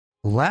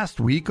Last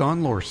week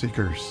on Lore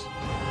Seekers.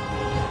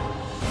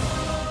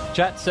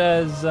 Chat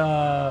says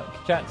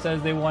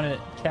they want a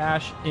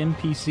cash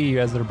NPC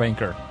as their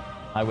banker.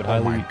 I would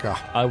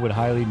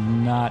highly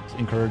not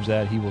encourage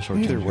that. He will short.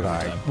 Neither would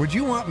I. Would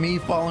you want me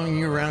following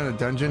you around in a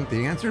dungeon?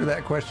 The answer to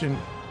that question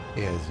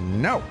is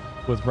no.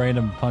 With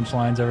random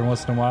punchlines every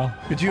once in a while.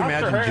 Could you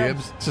imagine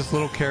Jibs? It's this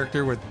little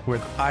character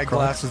with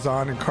eyeglasses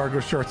on and cargo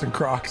shorts and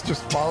Crocs,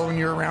 just following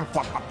you around.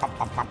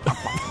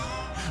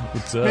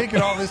 What's up?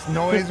 Making all this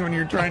noise when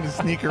you're trying to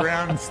sneak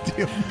around and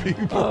steal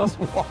people's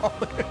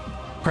wallet.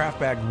 Craft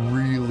bag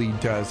really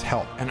does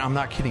help, and I'm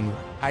not kidding you.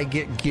 I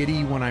get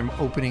giddy when I'm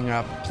opening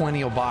up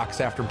plenty of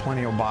box after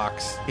plenty of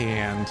box,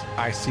 and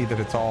I see that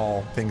it's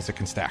all things that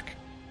can stack.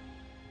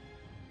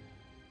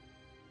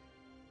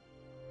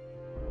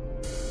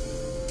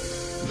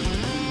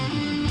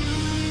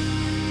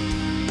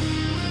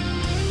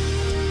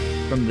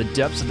 From the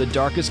depths of the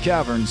darkest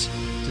caverns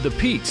to the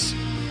peaks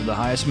of the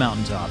highest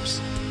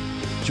mountaintops.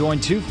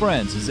 Join two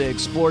friends as they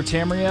explore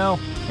Tamriel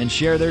and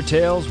share their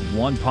tales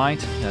one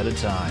pint at a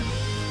time.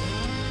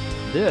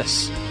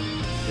 This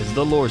is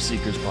the Lore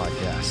Seekers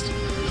Podcast.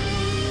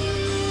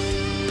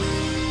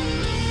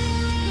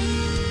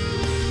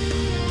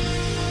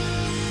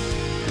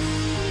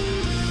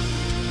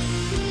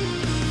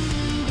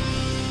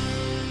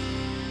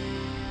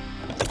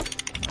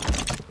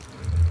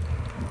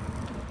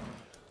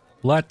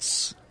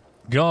 Let's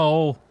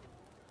go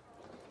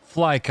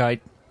fly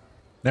kite.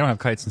 They don't have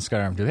kites in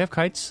Skyrim. Do they have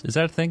kites? Is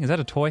that a thing? Is that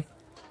a toy?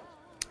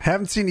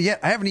 Haven't seen it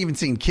yet. I haven't even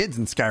seen kids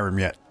in Skyrim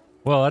yet.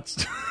 Well,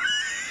 that's...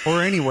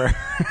 or anywhere.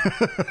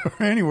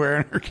 Or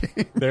anywhere in our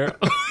game. There.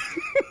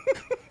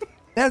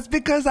 That's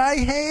because I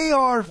hate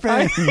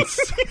orphans.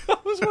 I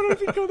was wondering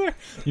if you'd go there.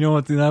 You know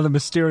what? Another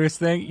mysterious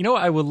thing. You know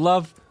what I would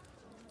love?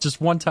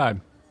 Just one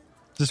time.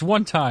 Just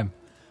one time.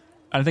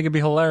 I think it'd be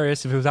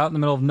hilarious if it was out in the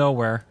middle of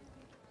nowhere.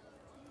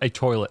 A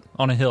toilet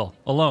on a hill.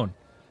 Alone.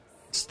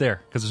 It's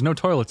there. Because there's no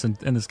toilets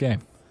in this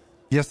game.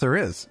 Yes, there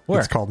is. Where?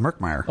 It's called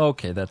Murkmire.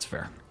 Okay, that's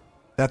fair.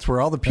 That's where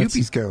all the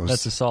pupies goes.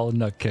 That's a solid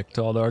nut kick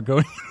to all the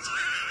Argonians.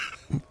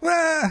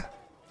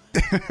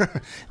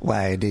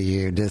 Why do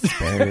you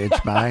disparage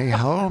my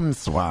home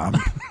swamp?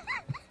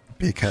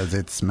 Because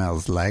it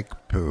smells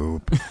like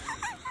poop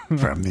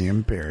from the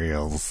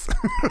Imperials.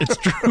 It's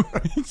true.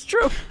 It's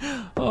true.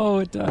 Oh,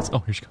 it does. Oh,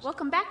 here she goes.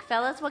 Welcome back,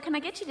 fellas. What can I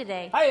get you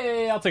today?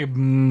 Hi, I'll take a...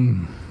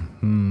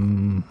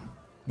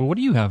 Well, what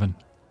are you having?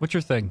 What's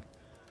your thing?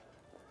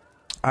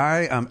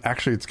 I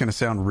actually, it's going to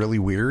sound really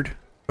weird,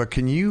 but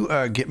can you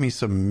get me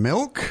some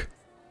milk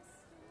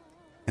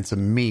and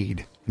some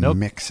mead? Milk?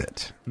 Mix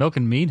it. Milk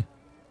and mead?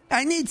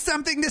 I need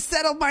something to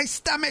settle my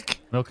stomach.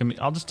 Milk and mead.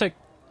 I'll take.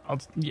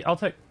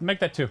 Make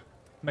that two.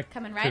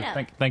 Coming right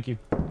up. Thank you.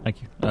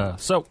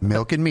 So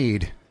milk and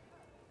mead.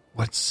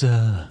 What's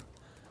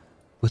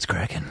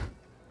cracking?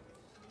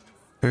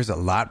 There's a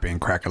lot being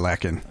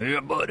crack-a-lacking.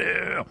 Yeah,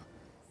 buddy.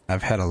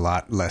 I've had a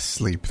lot less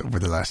sleep over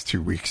the last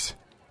 2 weeks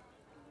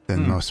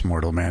than most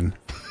mortal men.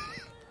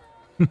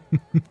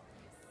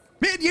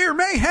 Mid-year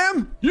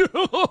mayhem! Yeah.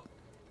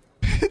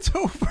 It's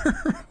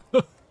over.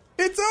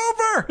 It's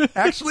over.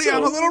 Actually,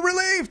 I'm a little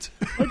relieved.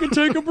 I can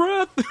take a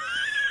breath.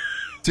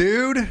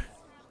 Dude.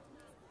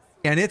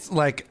 And it's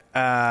like,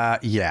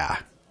 yeah.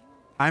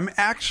 I'm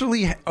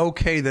actually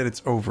okay that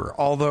it's over.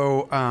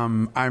 Although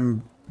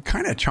I'm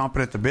kind of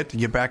chomping at the bit to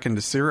get back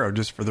into Zero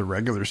just for the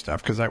regular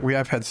stuff. Because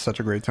I've had such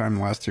a great time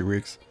the last 2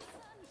 weeks.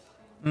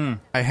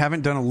 I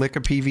haven't done a lick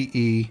of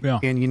PvE. Yeah.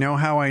 And you know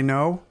how I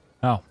know?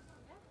 Oh.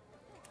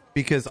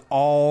 Because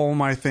all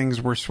my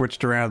things were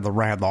switched around.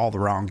 I had all the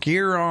wrong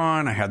gear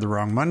on. I had the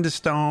wrong Mundus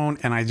Stone.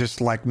 And I just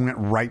like went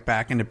right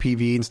back into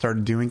PvE and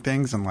started doing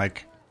things. And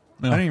like,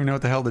 I don't even know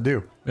what the hell to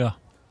do. Yeah.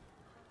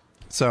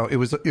 So it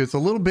was a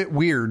little bit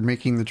weird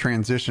making the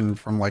transition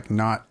from like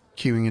not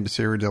queuing into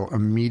Cyrodiil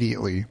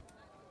immediately.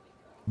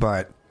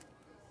 But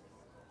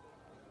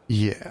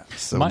yeah.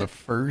 So the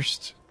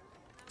first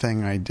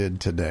thing I did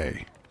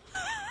today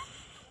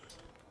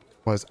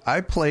was I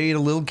played a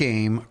little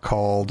game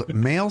called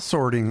Mail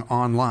Sorting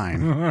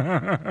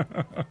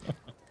Online.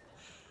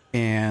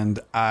 And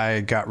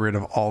I got rid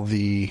of all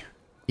the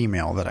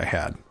email that I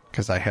had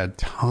because I had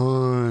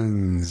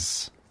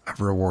tons of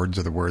rewards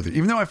of the worthy,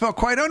 even though I felt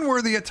quite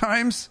unworthy at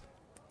times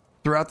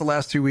throughout the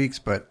last 2 weeks.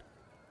 But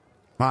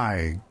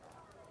my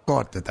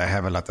God, did I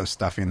have a lot of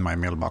stuff in my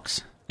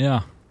mailbox.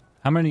 Yeah.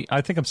 How many?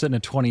 I think I'm sitting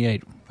at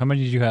 28. How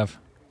many did you have?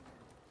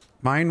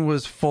 Mine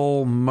was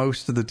full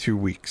most of the 2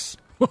 weeks.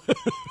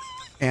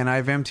 And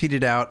I've emptied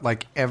it out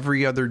like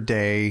every other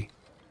day.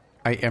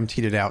 I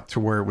emptied it out to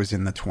where it was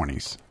in the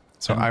 20s.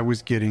 So I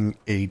was getting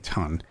a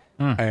ton.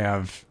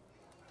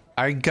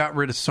 I got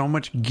rid of so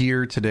much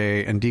gear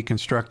today and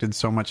deconstructed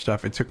so much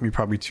stuff. It took me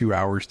probably 2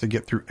 hours to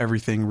get through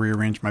everything,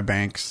 rearrange my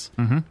banks,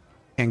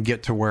 and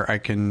get to where I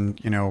can,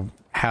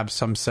 have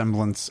some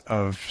semblance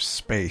of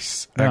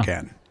space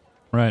again.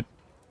 Right.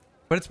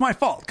 But it's my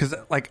fault because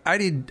like I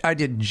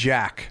did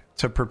jack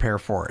to prepare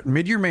for it.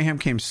 Mid-Year Mayhem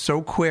came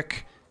so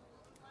quick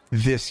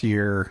this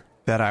year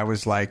that I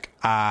was like,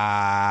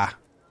 oh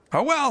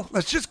well,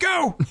 let's just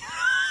go.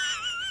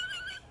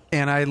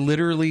 And I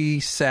literally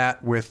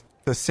sat with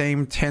the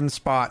same 10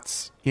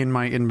 spots in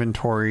my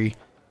inventory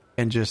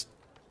and just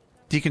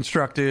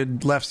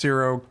deconstructed, left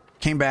Zero,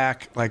 came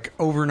back like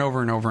over and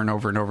over and over and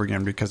over and over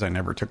again because I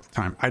never took the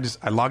time.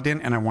 I logged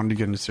in and I wanted to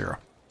get into Zero.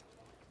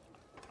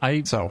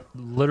 I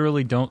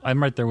literally don't.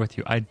 I'm right there with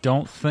you. I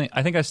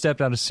think I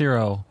stepped out of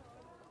Zero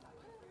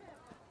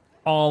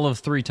all of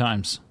 3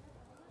 times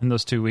in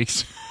those 2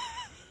 weeks.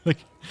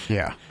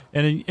 Yeah.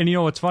 And you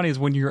know what's funny is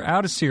when you're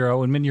out of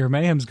Zero and Mid-Year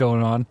Mayhem's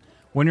going on,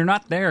 when you're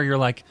not there, you're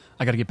like,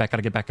 I gotta get back,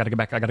 I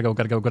gotta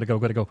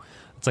go.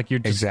 It's like you're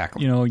just,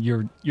 exactly.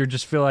 You're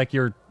just feel like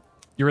you're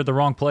at the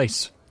wrong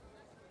place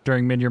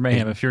during Mid-Year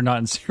Mayhem if you're not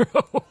in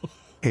Zero.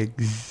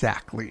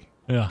 Exactly.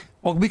 Yeah.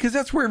 Well, because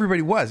that's where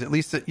everybody was. At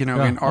least, in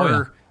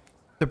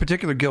the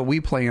particular guild we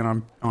play in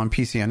on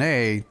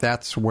PCNA,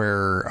 that's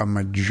where a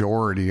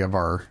majority of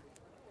our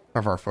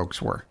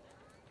folks were.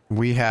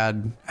 We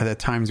had, at the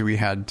times, we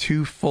had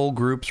 2 full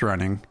groups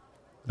running.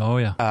 Oh,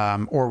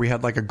 yeah. Or we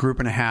had like a group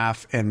and a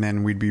half, and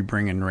then we'd be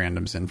bringing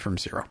randoms in from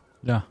Zero.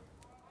 Yeah.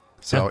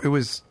 So it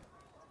was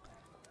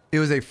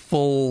a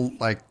full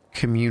like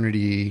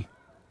community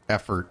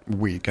effort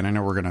week, and I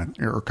know or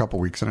a couple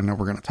weeks, and I know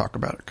we're gonna talk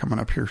about it coming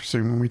up here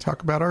soon when we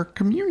talk about our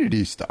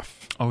community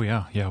stuff. Oh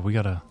yeah, we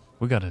got a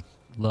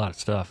lot of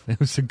stuff. It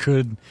was a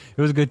good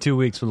 2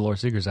 weeks for the Lore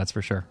Seekers, that's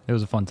for sure. It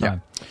was a fun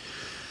time.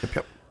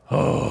 Yep.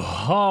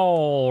 Oh,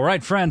 all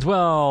right, friends.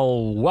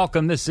 Well,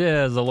 welcome. This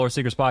is the Lore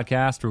Seekers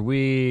podcast, where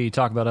we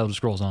talk about Elder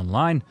Scrolls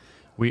Online.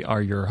 We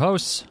are your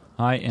hosts.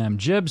 I am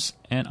Jibs,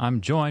 and I'm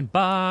joined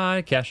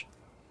by Cash.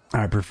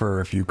 I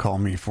prefer if you call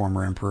me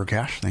former Emperor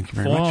Cash. Thank you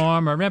very much.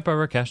 Former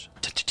Emperor Cash.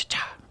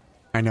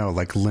 I know,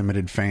 like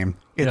limited fame.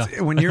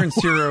 It's when you're in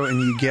Zero and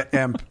you get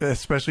Emp,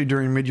 especially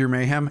during Mid-Year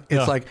Mayhem,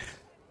 it's like,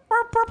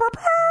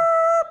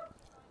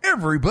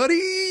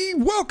 everybody,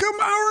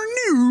 welcome our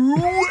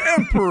new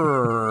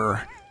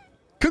Emperor.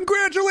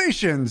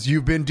 Congratulations,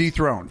 you've been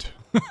dethroned.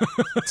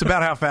 It's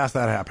about how fast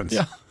that happens.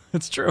 Yeah,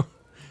 it's true.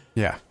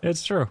 Yeah,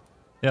 it's true.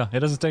 Yeah, it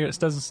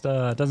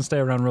doesn't stay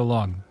around real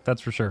long. That's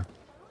for sure.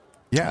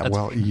 Yeah,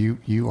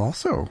 you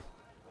also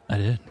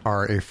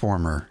are a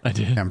former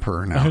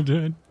Emperor now.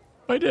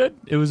 I did.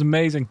 It was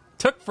amazing.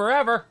 Took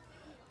forever,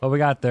 but we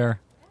got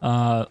there.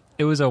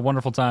 It was a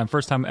wonderful time.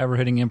 First time ever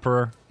hitting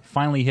Emperor.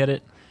 Finally hit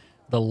it.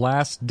 The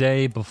last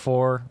day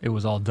before it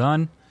was all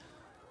done.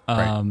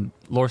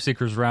 Lore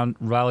Seekers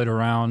rallied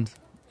around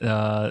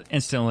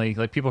instantly.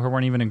 Like people who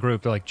weren't even in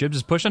group, they're like, Jibs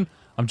is pushing,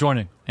 I'm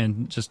joining.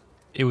 And just,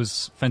 it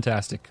was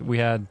fantastic. We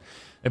had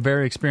a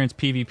very experienced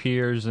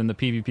PvPers in the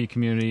PvP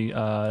community.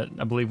 I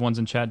believe one's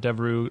in chat.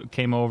 Devereaux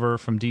came over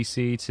from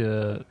DC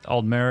to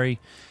Aldmeri,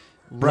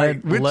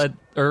 led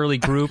early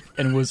group,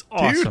 and was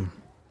awesome. Dude,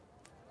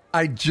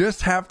 I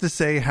just have to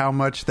say how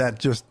much that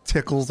just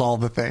tickles all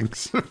the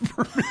things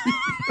for me.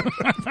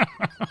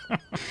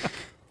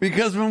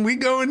 Because when we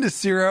go into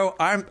Zero,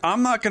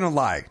 I'm not going to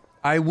lie.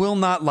 I will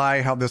not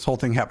lie how this whole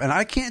thing happened. And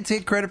I can't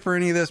take credit for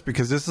any of this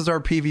because this is our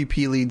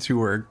PvP leads who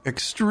are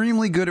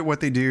extremely good at what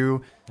they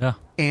do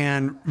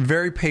and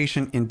very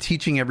patient in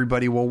teaching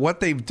everybody. Well, what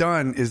they've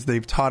done is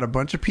they've taught a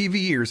bunch of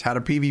PvEers how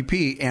to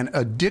PvP and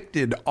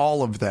addicted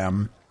all of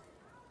them.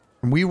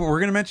 We're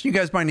going to mention you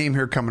guys by name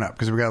here coming up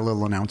because we got a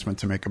little announcement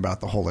to make about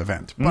the whole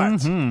event.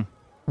 But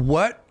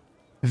what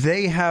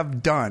they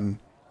have done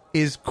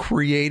is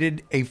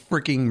created a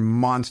freaking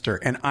monster.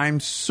 And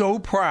I'm so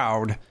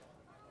proud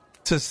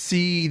to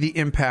see the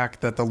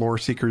impact that the Lore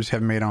Seekers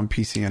have made on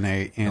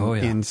PCNA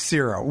in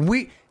Zero.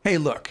 Hey,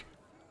 look,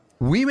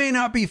 we may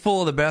not be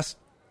full of the best,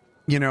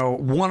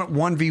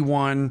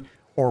 1v1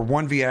 or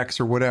 1vx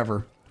or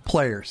whatever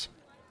players.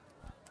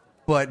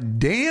 But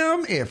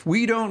damn if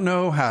we don't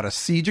know how to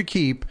siege a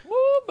keep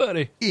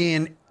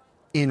in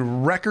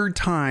record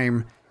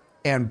time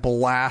and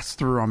blast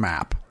through a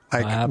map.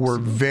 We're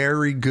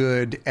very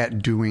good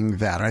at doing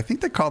that. I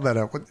think they call that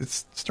it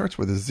starts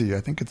with a Z.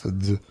 I think it's a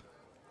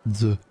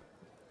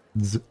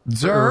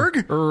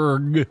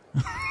Zerg.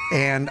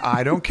 And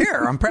I don't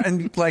care.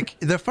 And like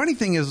the funny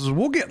thing is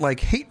we'll get like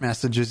hate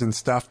messages and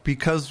stuff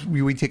because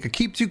we take a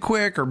keep too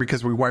quick or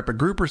because we wipe a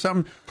group or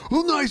something.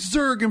 Oh, nice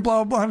Zerg and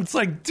blah, blah, blah. It's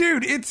like,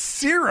 dude, it's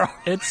Zero.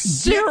 It's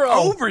Zero. Get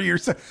over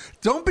yourself.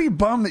 Don't be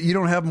bummed that you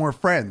don't have more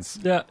friends.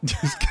 Yeah.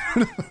 It's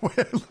kind of the way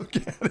I look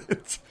at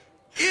it.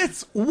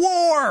 It's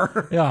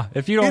war. Yeah.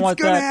 If you don't want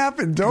that, it's going to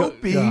happen. Don't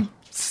be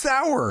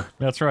sour.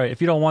 That's right.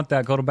 If you don't want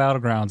that, go to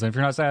Battlegrounds. And if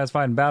you're not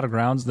satisfied in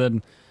Battlegrounds,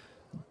 then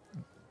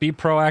be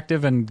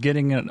proactive and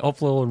getting an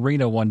hopeful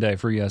arena one day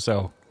for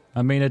ESO.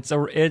 I mean,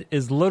 it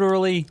is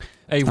literally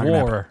a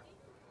war.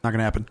 Not going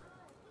to happen.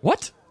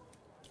 What?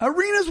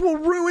 Arenas will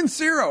ruin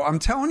Zero. I'm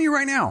telling you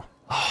right now.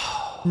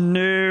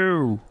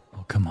 No.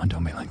 Oh, come on.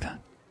 Don't be like that.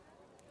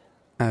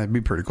 It'd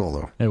be pretty cool,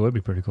 though. It would be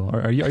pretty cool.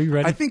 Are you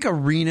ready? I think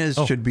arenas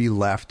should be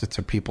left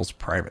to people's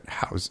private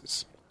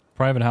houses.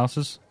 Private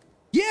houses?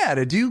 Yeah,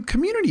 to do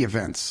community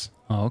events.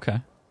 Oh,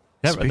 okay.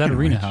 That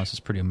arena house is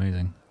pretty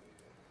amazing.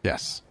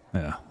 Yes.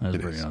 Yeah, that's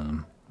pretty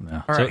awesome.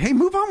 Yeah. All right. Hey,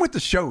 move on with the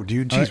show,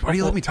 dude. Jeez, why do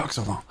you let me talk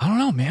so long? I don't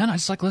know, man. I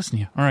just like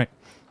listening to you. All right.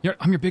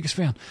 I'm your biggest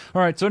fan.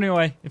 All right, so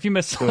anyway, if you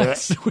missed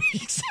last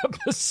week's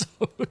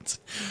episode,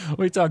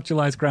 we talked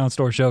July's Ground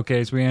Store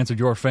Showcase. We answered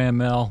your fan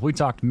mail. We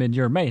talked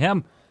Mid-Year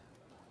Mayhem.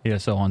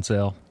 ESO on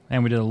sale.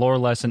 And we did a lore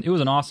lesson. It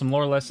was an awesome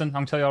lore lesson. I'm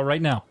going to tell y'all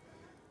right now.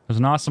 It was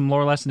an awesome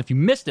lore lesson. If you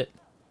missed it,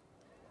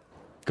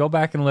 go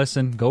back and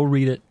listen. Go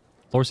read it.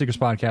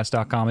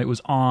 LoreSeekersPodcast.com. It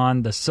was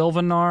on the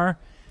Sylvanar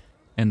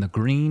and the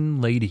Green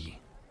Lady.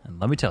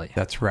 And let me tell you.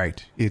 That's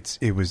right.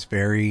 It was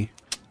very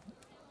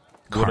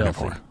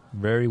carnivore.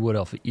 Very wood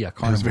elf. Yeah,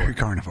 carnivore. It was very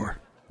carnivore.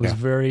 It was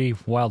very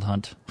Wild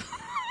Hunt.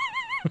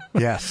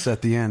 Yes,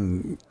 at the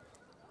end,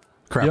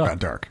 crap got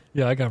dark.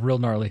 Yeah, I got real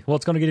gnarly. Well,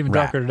 it's going to get even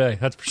darker today,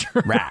 that's for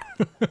sure.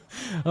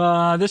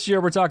 This year,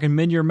 we're talking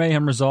Mid-Year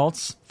Mayhem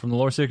results from the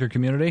Lore Seeker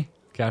community.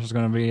 Cash is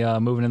going to be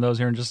moving in those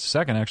here in just a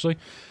second, actually.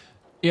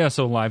 Yeah,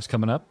 so live's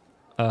coming up.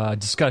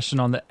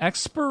 Discussion on the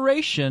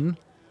expiration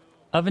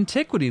of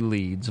antiquity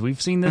leads. We've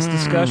seen this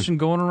discussion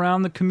going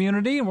around the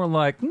community, and we're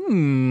like,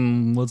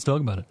 let's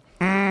talk about it.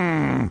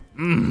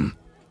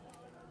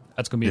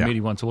 That's going to be a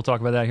meaty one, so we'll talk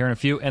about that here in a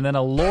few. And then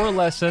a lore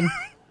lesson.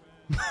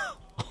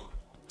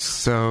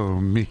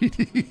 So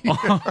meaty.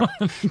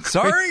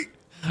 Sorry.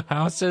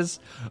 Houses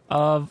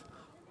of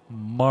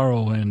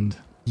Morrowind.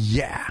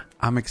 Yeah,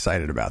 I'm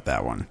excited about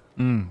that one.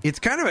 It's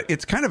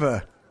kind of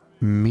a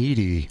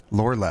meaty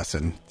lore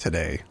lesson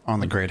today on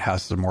the Great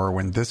Houses of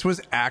Morrowind. This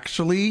was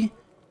actually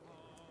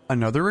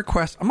another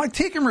request. I'm like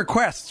taking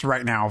requests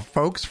right now,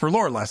 folks, for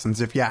lore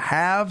lessons. If you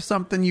have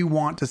something you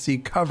want to see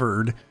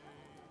covered,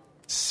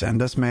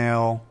 send us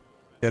mail,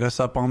 hit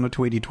us up on the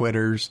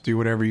Twitters, do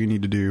whatever you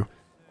need to do.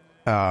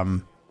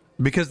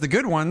 Because the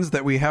good ones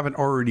that we haven't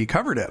already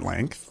covered at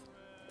length,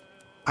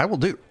 I will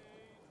do.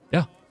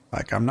 Yeah.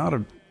 Like I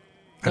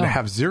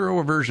have zero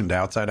aversion to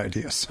outside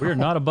ideas. We're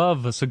not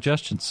above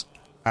suggestions.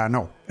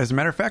 No. As a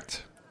matter of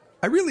fact,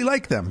 I really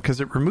like them because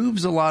it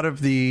removes a lot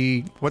of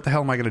the, what the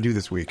hell am I going to do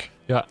this week?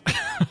 Yeah.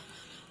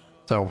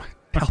 So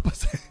help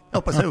us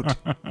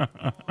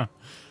out.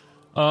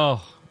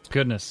 Oh,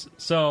 goodness.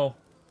 So,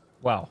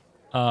 wow.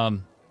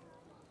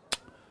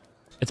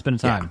 It's been a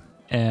time.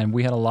 Yeah. And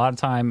we had a lot of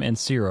time in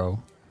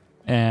Zero.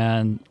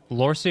 And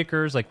Lore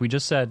Seekers, like we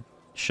just said,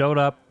 showed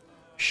up,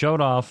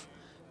 showed off.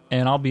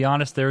 And I'll be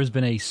honest, there has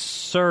been a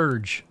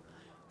surge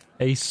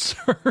of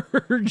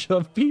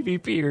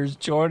PvPers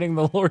joining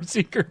the Lore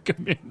Seeker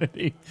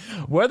community.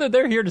 Whether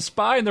they're here to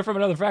spy and they're from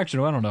another faction,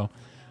 I don't know.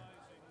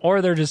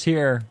 Or they're just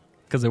here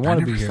because they want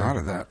to be here. I never thought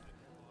of that.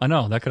 I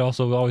know, that could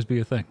also always be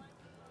a thing.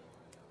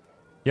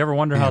 You ever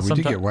wonder how we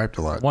did get wiped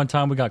a lot. One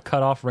time we got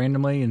cut off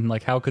randomly, and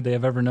like, how could they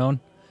have ever known?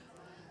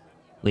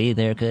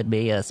 There could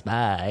be a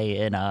spy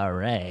in our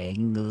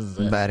ranks.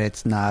 But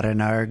it's not an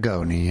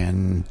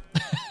Argonian.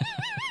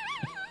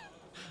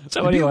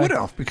 So It'd anyway, be a wood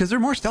elf because they're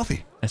more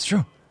stealthy. That's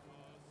true.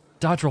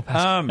 Dodge roll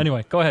past.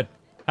 Anyway, go ahead.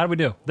 How do we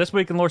do this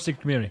week in Lore Seeker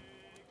community?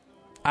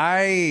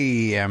 I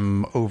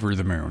am over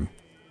the moon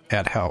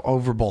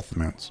over both the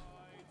moons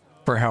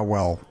for how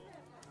well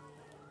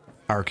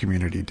our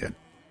community did.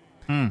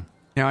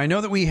 Now, I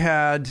know that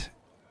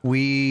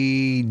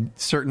we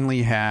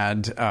certainly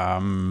had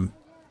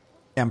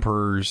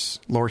emperors,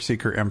 Lore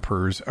Seeker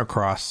emperors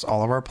across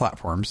all of our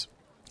platforms,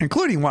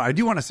 including one I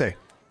do want to say.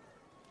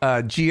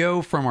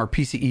 Geo from our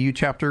PCEU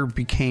chapter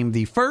became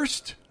the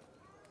first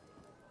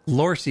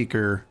Lore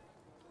Seeker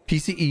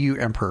PCEU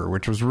Emperor,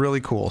 which was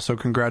really cool. So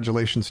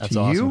congratulations to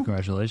awesome. you.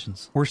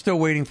 Congratulations. We're still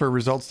waiting for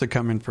results to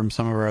come in from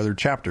some of our other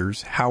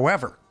chapters.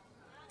 However,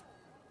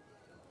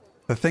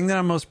 the thing that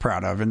I'm most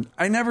proud of, and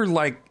I never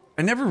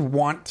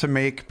want to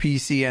make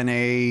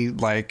PCNA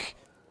like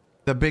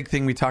the big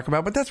thing we talk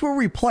about, but that's where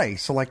we play.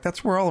 So like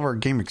that's where all of our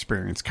game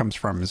experience comes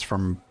from, is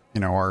from,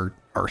 our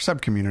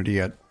sub community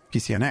at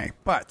PCNA.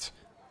 But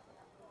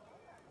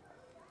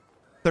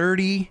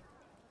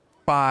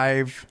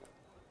 35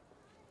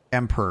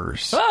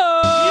 emperors.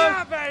 Oh!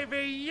 Yeah,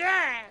 baby,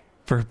 yeah!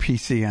 For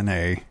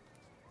PCNA.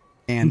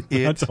 And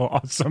it that's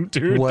awesome,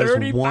 dude. was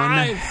 35.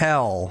 one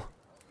hell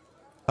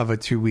of a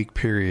 2-week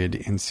period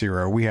in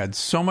Zero. We had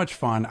so much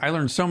fun. I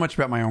learned so much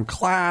about my own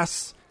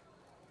class.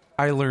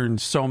 I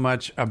learned so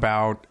much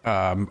about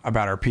our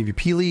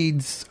PvP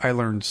leads. I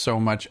learned so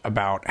much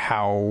about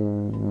how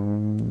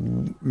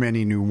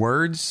many new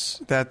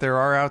words that there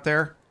are out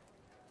there.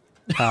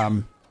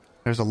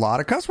 There's a lot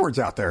of cuss words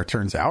out there, it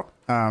turns out.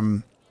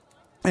 And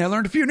I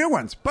learned a few new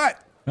ones.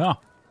 But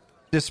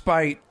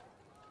despite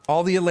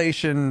all the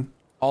elation,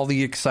 all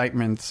the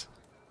excitement,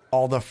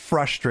 all the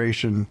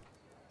frustration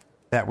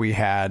that we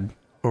had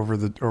over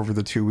the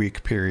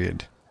 2-week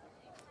period,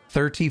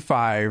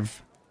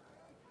 35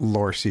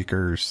 Lore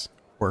Seekers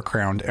were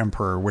crowned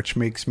Emperor, which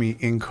makes me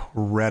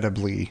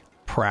incredibly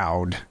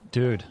proud.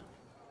 Dude.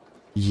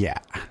 Yeah.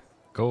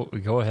 Go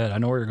ahead. I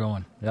know where you're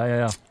going.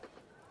 Yeah.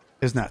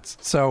 It's nuts.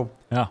 So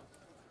yeah,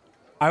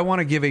 I want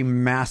to give a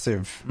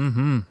massive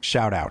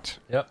shout out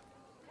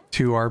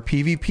to our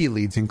PvP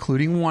leads,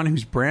 including one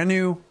who's brand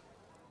new.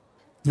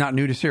 Not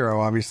new to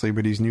Zero, obviously,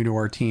 but he's new to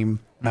our team.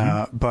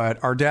 But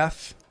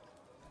Ardeth,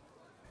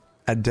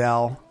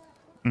 Adele,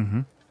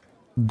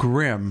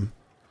 Grim,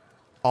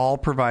 all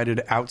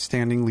provided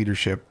outstanding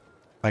leadership.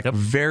 Like,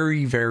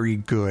 very, very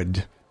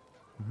good.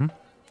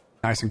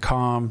 Nice and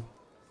calm,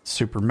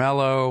 super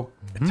mellow.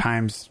 At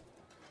times,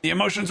 the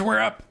emotions were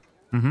up.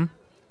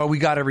 But we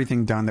got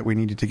everything done that we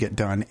needed to get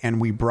done. And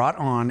we brought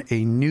on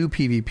a new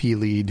PvP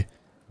lead,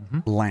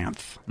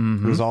 Lanth,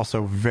 who's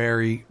also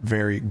very,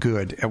 very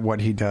good at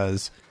what he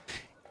does.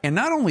 And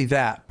not only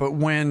that, but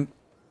when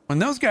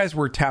those guys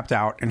were tapped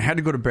out and had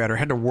to go to bed or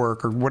had to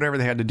work or whatever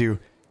they had to do,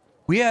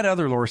 we had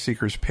other lore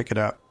seekers pick it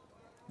up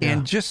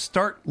and just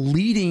start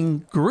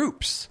leading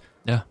groups.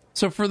 Yeah.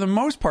 So for the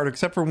most part,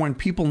 except for when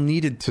people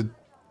needed to,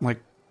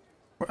 like,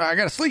 I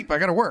got to sleep, I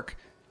got to work,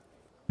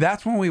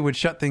 that's when we would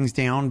shut things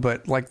down.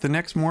 But like the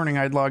next morning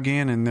I'd log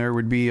in and there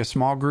would be a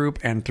small group,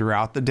 and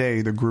throughout the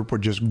day, the group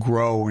would just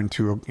grow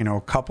into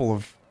a couple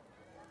of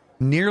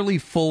nearly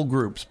full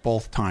groups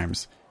both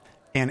times.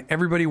 And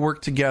everybody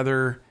worked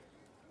together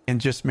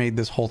and just made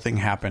this whole thing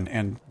happen.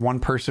 And one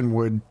person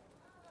would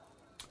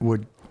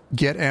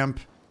get Emp,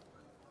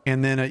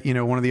 and then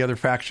one of the other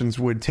factions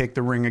would take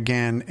the ring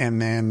again, and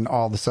then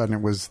all of a sudden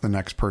it was the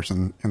next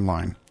person in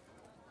line.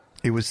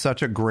 It was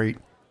such a great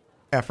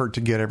effort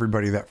to get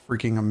everybody that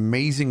freaking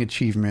amazing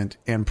achievement,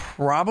 and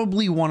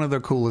probably one of the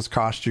coolest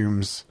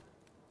costumes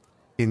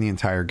in the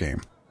entire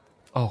game.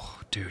 Oh,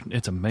 dude,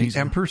 it's amazing. The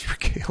Emperor's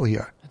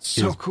Regalia. It's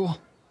so cool.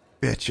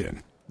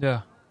 Bitchin'.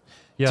 Yeah.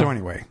 So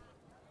anyway,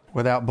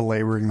 without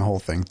belaboring the whole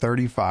thing,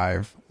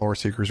 35 lore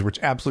seekers, which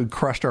absolutely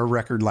crushed our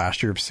record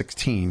last year of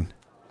 16.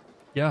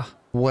 Yeah.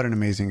 What an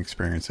amazing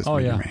experience this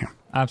made to me.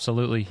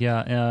 Absolutely.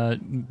 Yeah.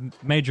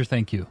 Major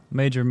thank you.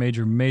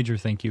 Major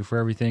thank you for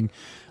everything.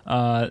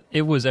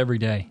 It was every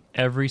day,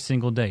 every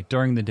single day,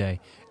 during the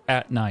day,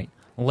 at night,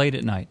 late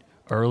at night,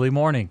 early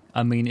morning.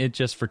 I mean, it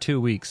just for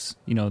 2 weeks,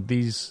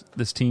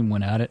 this team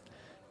went at it.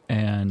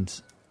 And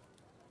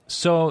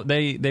so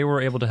they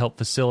were able to help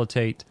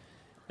facilitate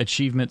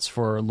achievements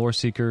for lore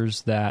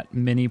seekers that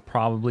many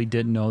probably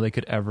didn't know they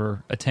could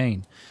ever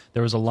attain.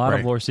 There was a lot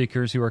of lore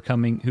seekers who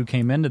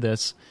came into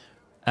this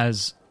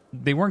as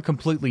they weren't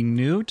completely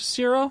new to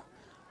Zero,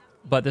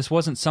 but this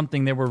wasn't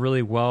something they were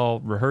really well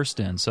rehearsed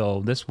in.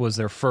 So this was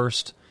their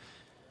first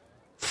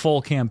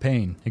full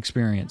campaign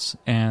experience,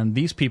 and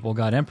these people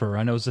got Emperor.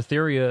 I know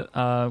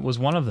Zatheria was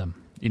one of them.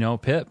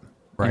 Pip,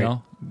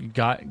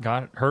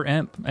 got her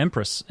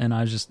Empress, and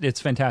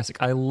it's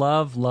fantastic. I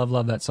love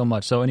that so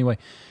much. So anyway,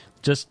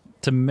 just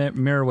to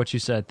mirror what you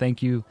said,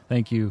 thank you.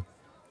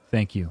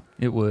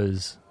 It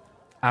was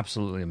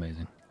absolutely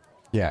amazing.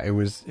 Yeah, it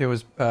was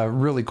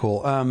really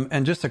cool.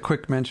 And just a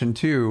quick mention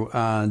too,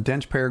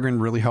 Dench Peregrine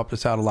really helped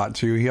us out a lot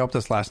too. He helped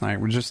us last night.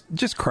 We're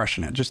just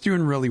crushing it, just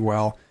doing really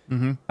well.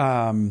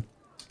 And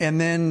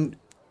then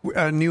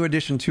a new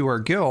addition to our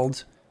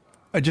guild,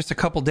 just a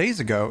couple days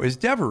ago, is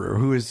Devereaux,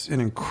 who is an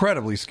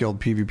incredibly skilled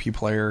PvP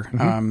player.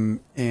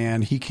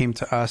 And he came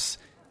to us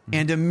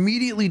and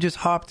immediately just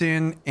hopped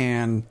in,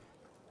 and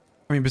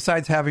I mean,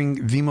 besides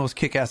having the most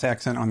kick-ass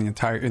accent on the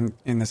entire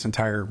in this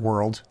entire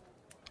world,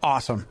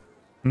 awesome.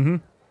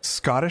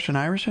 Scottish and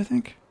Irish, I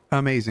think.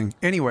 Amazing.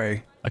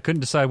 Anyway, I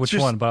couldn't decide which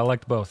one, but I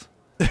liked both.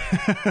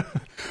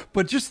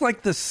 But just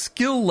like the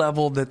skill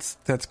level that's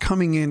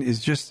coming in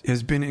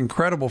has been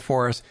incredible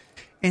for us.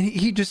 And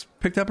he just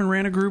picked up and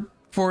ran a group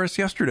for us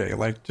yesterday.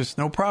 Like, just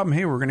no problem.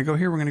 Hey, we're going to go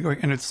here. We're going to go here.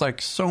 And it's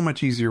like so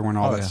much easier when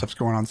all that stuff's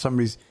going on.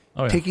 Somebody's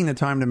taking the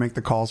time to make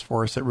the calls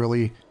for us that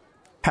really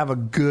have a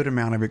good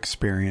amount of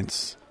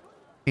experience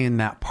in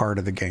that part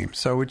of the game.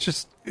 So it's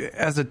just,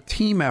 as a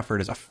team effort,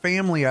 as a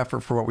family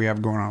effort for what we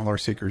have going on at Lore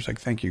Seekers, like,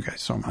 thank you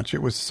guys so much.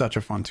 It was such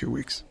a fun 2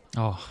 weeks.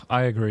 Oh,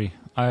 I agree.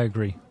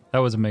 That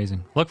was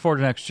amazing. Look forward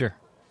to next year.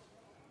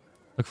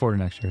 It's going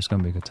to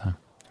be a good time.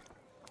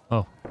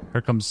 Oh,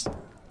 here comes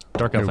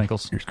Dark Elf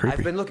Ankles. Here's creepy.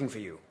 I've been looking for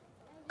you.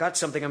 Got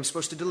something I'm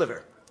supposed to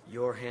deliver.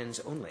 Your hands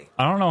only.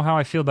 I don't know how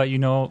I feel about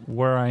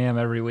where I am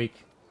every week.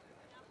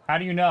 How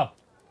do you know?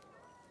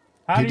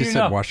 He just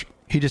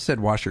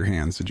said wash your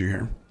hands. Did you hear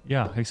him?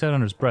 Yeah, he said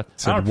under his breath. He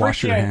said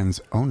wash your hands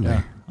only.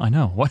 Yeah, I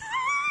know. What?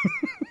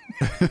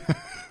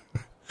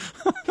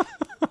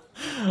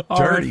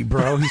 Dirty,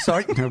 bro. He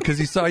saw because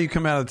he saw you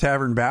come out of the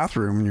tavern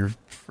bathroom, and your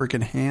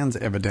freaking hands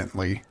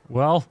evidently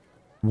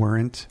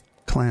weren't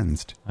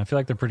cleansed. I feel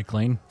like they're pretty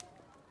clean.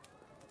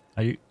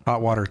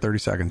 Hot water, 30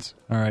 seconds.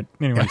 All right.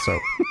 Anyway, and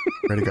soap.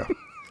 Ready to go.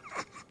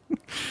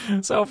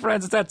 So,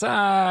 friends, it's that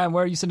time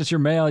where you send us your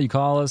mail, you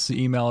call us,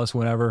 you email us,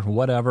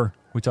 whatever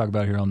we talk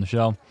about here on the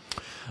show.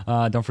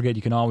 Don't forget,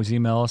 you can always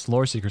email us,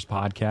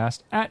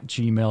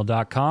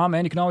 loreseekerspodcast@gmail.com,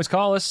 and you can always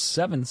call us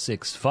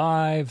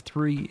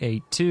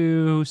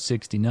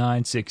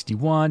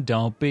 765-382-6961.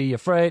 Don't be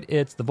afraid,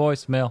 it's the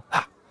voicemail.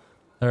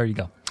 There you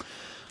go.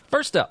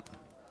 First up,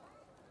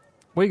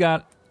 we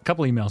got a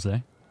couple emails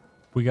today.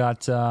 We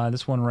got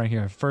this one right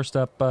here. First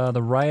up, the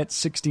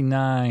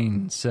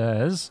Riot69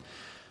 says,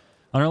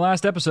 on our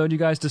last episode, you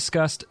guys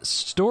discussed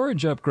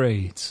storage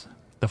upgrades.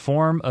 The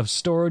form of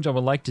storage I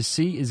would like to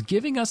see is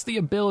giving us the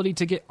ability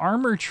to get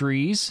armor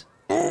trees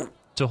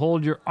to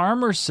hold your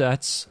armor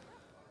sets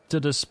to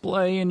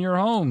display in your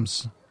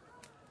homes.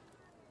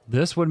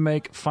 This would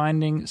make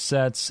finding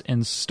sets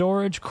in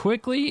storage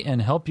quickly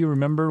and help you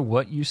remember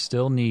what you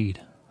still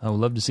need. I would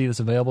love to see this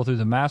available through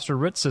the Master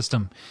Writ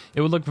system.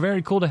 It would look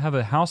very cool to have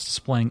a house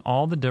displaying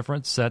all the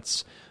different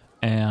sets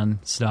and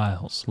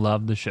styles.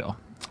 Love the show.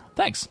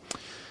 Thanks.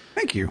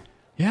 Thank you.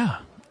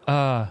 Yeah.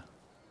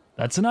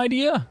 That's an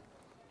idea.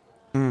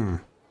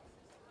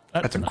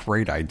 That's a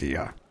great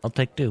idea. I'll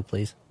take 2,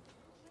 please.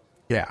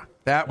 Yeah.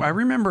 I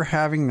remember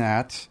having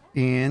that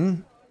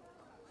in...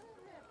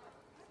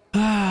 you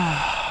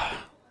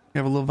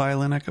have a little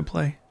violin I could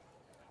play?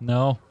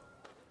 No.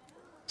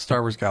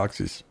 Star Wars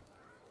Galaxies.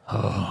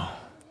 Oh.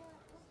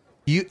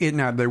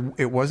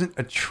 It wasn't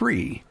a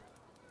tree,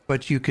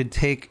 but you could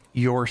take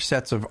your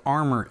sets of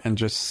armor and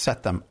just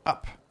set them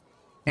up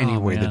any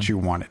way that you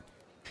wanted.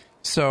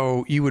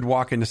 So you would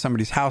walk into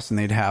somebody's house and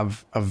they'd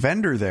have a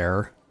vendor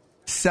there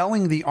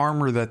selling the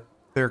armor that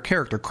their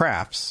character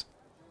crafts.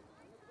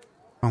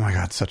 Oh my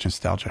God, such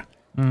nostalgia.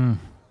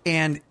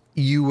 And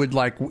you would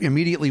like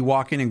immediately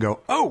walk in and go,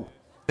 oh,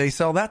 they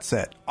sell that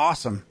set.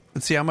 Awesome.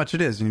 Let's see how much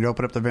it is. And you'd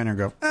open up the vendor and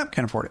go,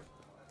 can't afford it.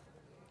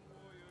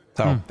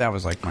 So that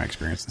was like my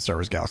experience in Star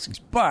Wars Galaxies.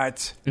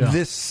 But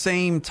this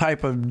same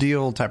type of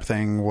deal type of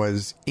thing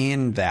was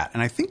in that.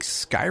 And I think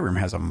Skyrim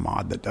has a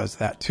mod that does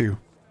that too.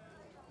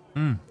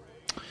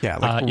 Yeah,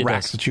 like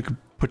racks that you could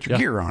put your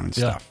gear on and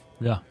stuff.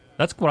 Yeah.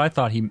 That's what I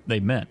thought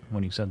they meant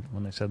when they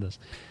said this.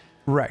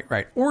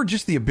 Right. Or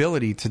just the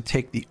ability to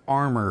take the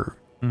armor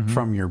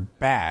from your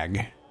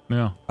bag.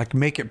 Yeah. Like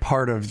make it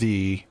part of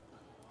the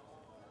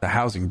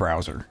housing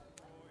browser.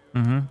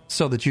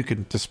 So that you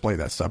can display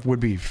that stuff would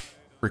be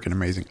freaking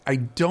amazing. I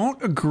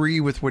don't agree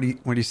with what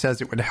he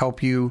says it would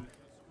help you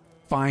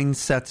find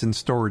sets in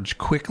storage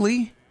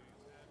quickly.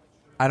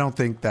 I don't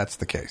think that's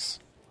the case.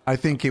 I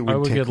think it would I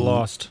would get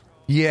lost.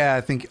 Yeah, I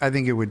think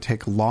it would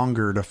take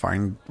longer to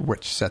find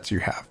which sets you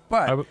have.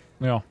 But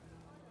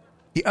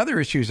the other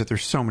issue is that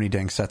there's so many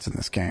dang sets in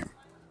this game.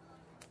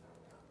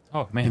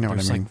 Oh man, you know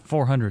there's what I mean? like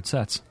 400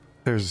 sets.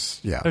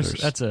 There's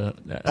that's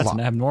an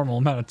abnormal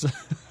amount.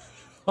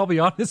 I'll be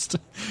honest.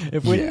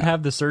 If we didn't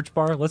have the search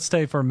bar, let's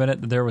say for a minute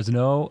that there was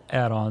no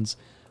add-ons,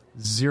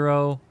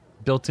 0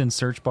 built-in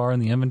search bar in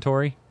the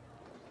inventory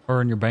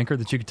or in your banker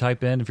that you could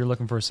type in if you're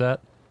looking for a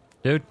set,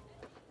 dude,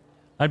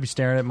 I'd be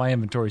staring at my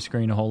inventory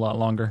screen a whole lot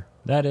longer.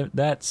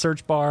 That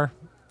search bar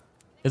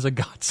is a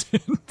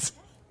godsend.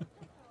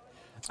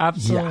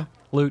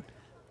 Absolute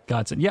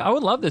godsend. Yeah, I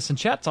would love this. And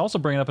chat's also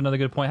bringing up another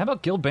good point. How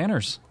about guild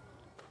banners?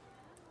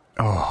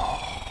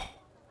 Oh,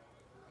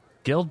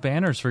 guild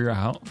banners for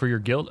your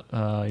guild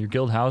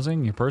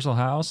housing, your personal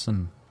house,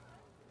 and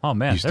oh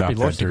man, there'd be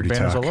lots of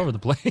banners all over the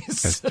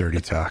place. That's dirty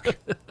talk.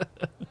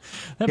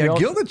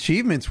 Guild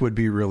achievements would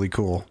be really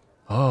cool.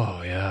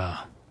 Oh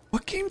yeah.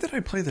 What game did I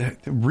play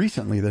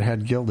recently that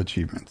had guild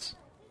achievements?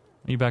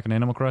 Are you back in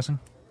Animal Crossing?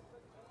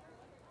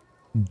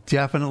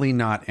 Definitely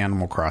not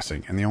Animal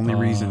Crossing. And the only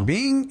reason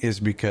being is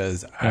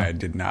because I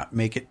did not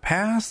make it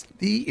past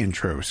the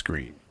intro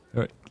screen.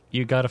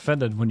 You got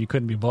offended when you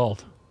couldn't be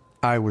bald.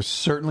 I was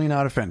certainly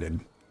not offended,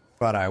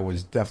 but I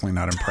was definitely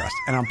not impressed.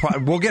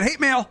 And we'll get hate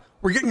mail.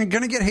 We're going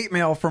to get hate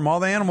mail from all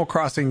the Animal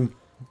Crossing.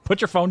 Put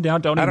your phone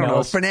down. Don't email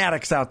us.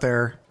 Fanatics out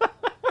there.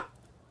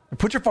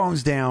 Put your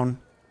phones down.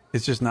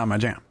 It's just not my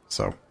jam.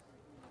 So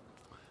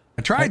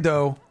I tried,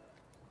 though.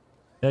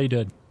 Yeah, you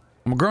did.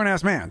 I'm a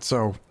grown-ass man,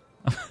 so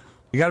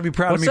you got to be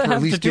proud of me for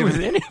at least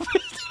giving it.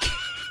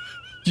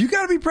 You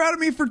got to be proud of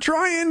me for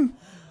trying.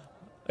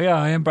 Yeah,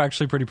 I am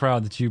actually pretty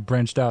proud that you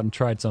branched out and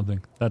tried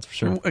something. That's for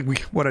sure.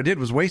 What I did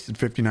was wasted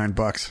 $59.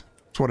 That's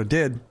what I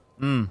did.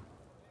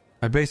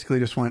 I basically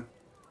just went,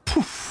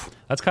 poof.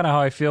 That's kind of how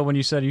I feel when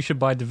you said you should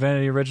buy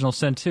Divinity Original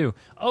Sin 2.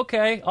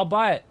 Okay, I'll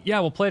buy it. Yeah,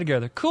 we'll play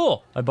together.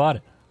 Cool. I bought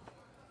it.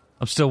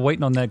 I'm still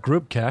waiting on that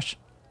group, Cash.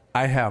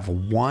 I have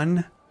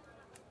one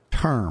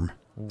term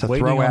to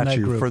throw at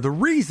you for the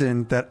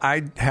reason that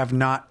I have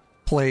not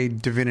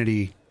played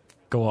Divinity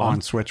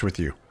on Switch with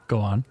you. Go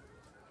on.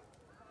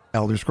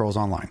 Elder Scrolls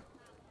Online.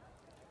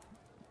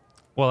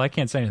 Well, I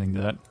can't say anything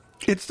to that.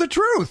 It's the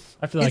truth.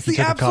 I feel like it's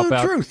the absolute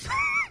truth.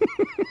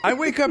 I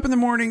wake up in the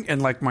morning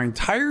and like my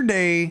entire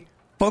day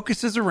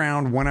focuses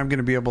around when I'm going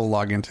to be able to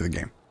log into the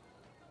game.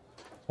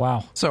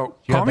 Wow. So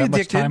you call me have that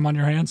addicted. Much time on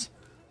your hands?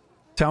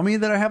 Tell me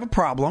that I have a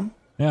problem.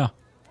 Yeah.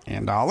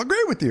 And I'll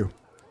agree with you.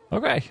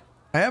 Okay.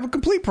 I have a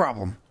complete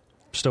problem.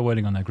 Still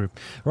waiting on that group.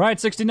 Right,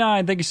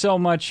 69, thank you so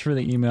much for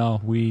the email.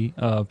 We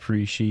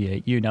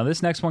appreciate you. Now,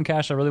 this next one,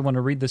 Cash, I really want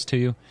to read this to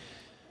you. I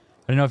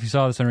don't know if you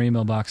saw this in our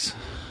email box.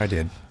 I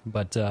did.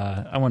 But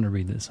I want to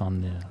read this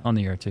on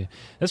the air, too.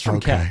 This is from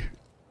Kat.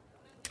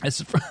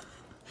 This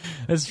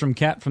is from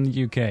Kat from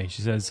the UK.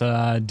 She says,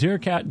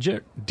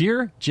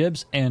 Dear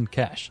Jibs and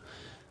Cash,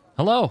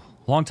 hello,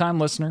 long-time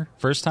listener,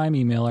 first-time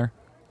emailer.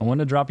 I want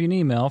to drop you an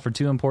email for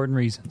 2 important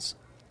reasons.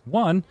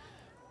 1,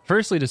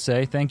 firstly to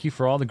say thank you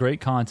for all the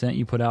great content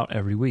you put out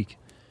every week.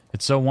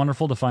 It's so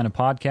wonderful to find a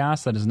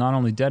podcast that is not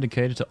only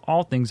dedicated to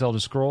all things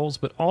Elder Scrolls,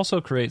 but also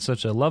creates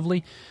such a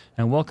lovely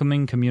and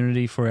welcoming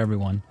community for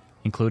everyone,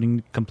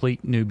 including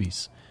complete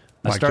newbies.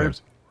 I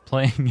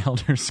playing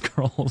Elder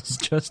Scrolls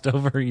just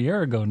over a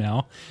year ago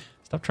now.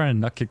 Stop trying to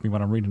nut kick me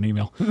when I'm reading an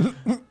email.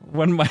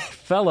 When my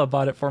fella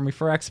bought it for me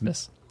for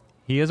Xmas.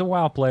 He is a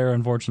WoW player,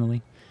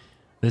 unfortunately.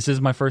 This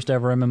is my first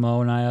ever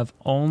MMO, and I have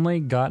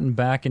only gotten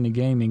back into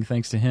gaming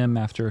thanks to him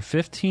after a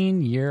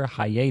 15-year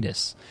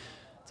hiatus.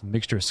 It's a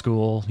mixture of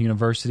school,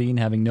 university, and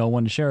having no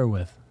one to share it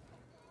with.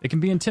 It can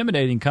be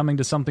intimidating coming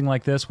to something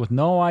like this with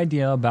no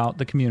idea about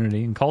the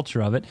community and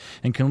culture of it,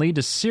 and can lead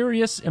to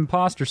serious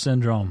imposter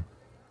syndrome.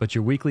 But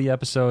your weekly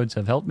episodes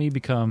have helped me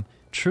become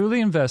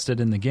truly invested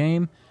in the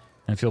game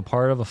and feel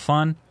part of a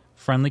fun,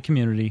 friendly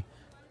community,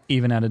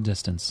 even at a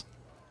distance.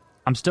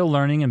 I'm still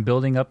learning and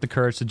building up the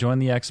courage to join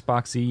the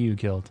Xbox EU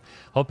Guild,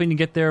 hoping to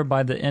get there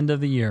by the end of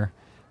the year.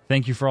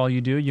 Thank you for all you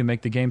do. You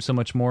make the game so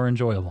much more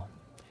enjoyable.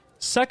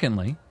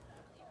 Secondly,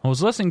 I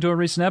was listening to a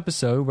recent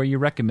episode where you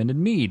recommended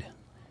mead.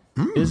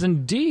 It is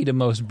indeed a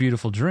most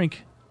beautiful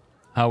drink.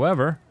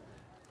 However,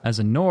 as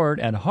a Nord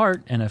at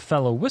heart and a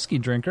fellow whiskey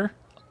drinker,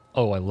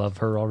 oh, I love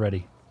her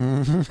already.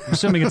 I'm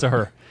assuming it's a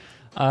her.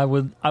 I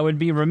would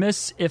be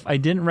remiss if I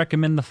didn't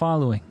recommend the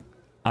following.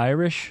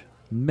 Irish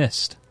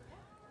Mist.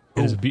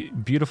 It is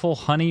beautiful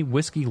honey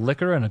whiskey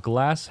liquor, and a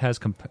glass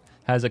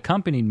has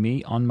accompanied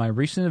me on my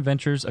recent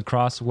adventures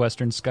across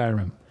Western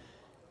Skyrim.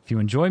 If you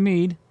enjoy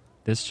mead,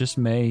 this just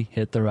may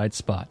hit the right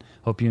spot.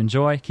 Hope you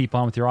enjoy. Keep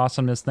on with your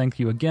awesomeness. Thank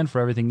you again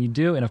for everything you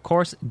do. And of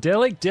course,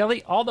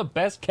 Dilly, all the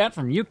best, Kat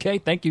from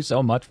UK. Thank you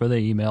so much for the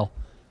email.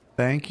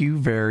 Thank you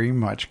very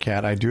much,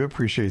 Kat. I do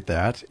appreciate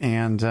that.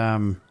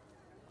 And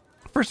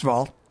first of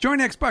all, join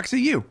Xbox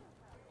EU.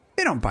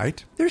 They don't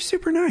bite. They're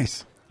super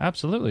nice.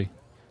 Absolutely.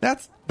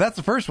 That's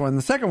the first one.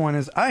 The second one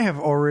is I have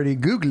already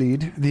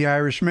Googled the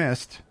Irish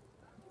Mist.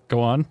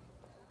 Go on.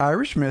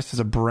 Irish Mist is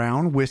a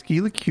brown whiskey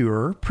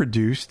liqueur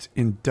produced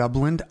in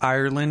Dublin,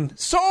 Ireland.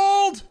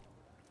 Sold!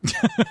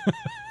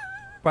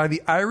 By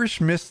the Irish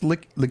Mist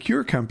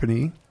Liqueur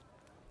Company.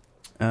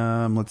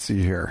 Let's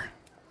see here.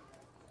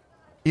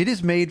 It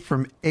is made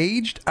from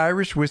aged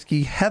Irish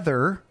whiskey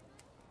heather.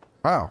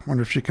 Wow,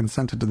 wonder if she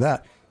consented to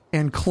that.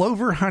 And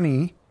clover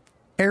honey,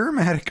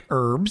 aromatic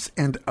herbs,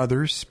 and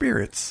other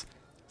spirits.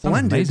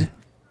 Blended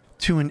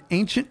to an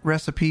ancient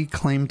recipe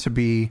claimed to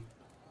be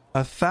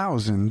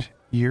 1,000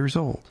 years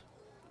old.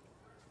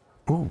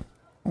 Oh,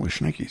 holy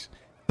shnikes.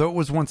 Though it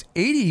was once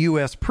 80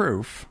 U.S.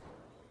 proof,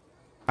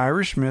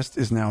 Irish Mist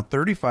is now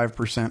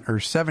 35% or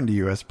 70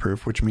 U.S.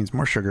 proof, which means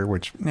more sugar,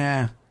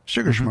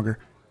 sugar schmugger.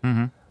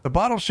 Mm-hmm. The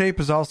bottle shape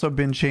has also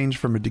been changed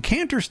from a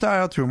decanter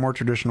style to a more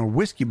traditional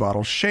whiskey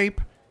bottle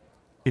shape.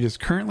 It is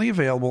currently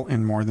available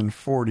in more than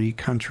 40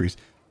 countries.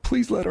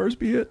 Please let ours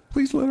be it.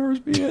 Please let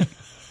ours be it.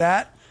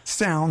 That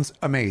sounds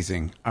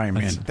amazing. I'm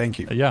in. Thank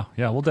you. Yeah,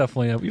 we'll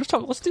definitely.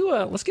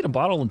 Let's get a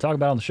bottle and talk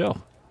about it on the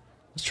show.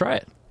 Let's try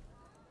it.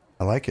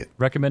 I like it.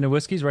 Recommended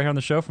whiskeys right here on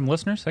the show from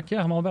listeners. Heck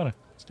yeah, I'm all about it.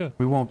 Let's do it.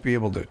 We won't be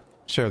able to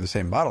share the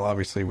same bottle,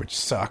 obviously, which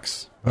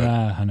sucks.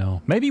 I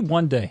know. Maybe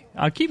one day.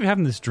 I keep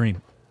having this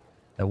dream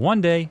that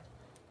one day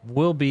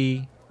we'll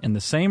be in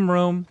the same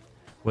room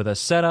with a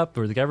setup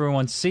where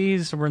everyone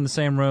sees we're in the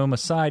same room,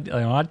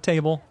 on a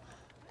table,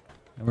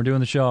 and we're doing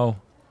the show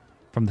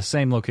from the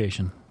same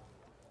location.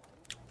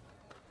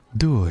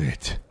 Do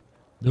it.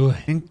 Do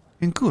it.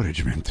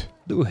 Encouragement.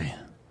 Do it.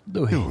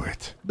 Do it. Do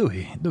it. Do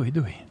it. Do it.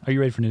 Do it. Are you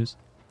ready for news?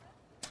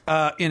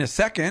 In a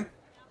second,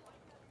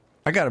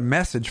 I got a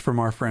message from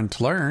our friend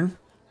Tlern.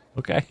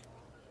 Okay.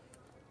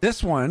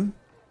 This one,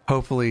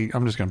 hopefully,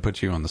 I'm just going to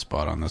put you on the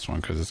spot on this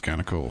one because it's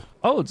kind of cool.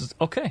 Oh, it's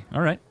okay.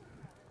 All right.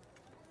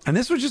 And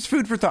this was just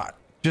food for thought.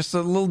 Just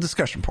a little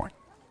discussion point.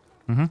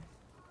 Mm-hmm.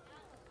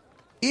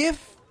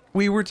 If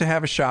we were to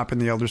have a shop in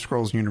the Elder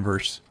Scrolls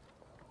universe,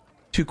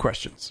 2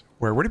 questions.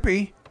 Where would it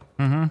be?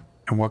 Mm-hmm.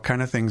 And what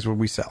kind of things would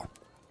we sell?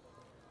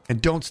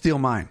 And don't steal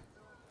mine.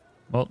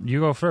 Well, you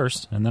go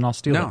first, and then I'll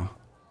steal it. No,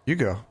 you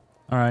go.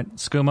 All right.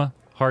 Skooma.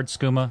 Hard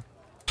skooma.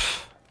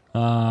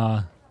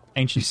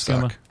 Ancient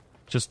skooma.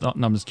 Suck.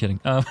 No, I'm just kidding.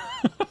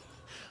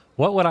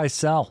 What would I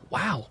sell?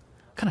 Wow.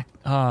 Kind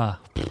of.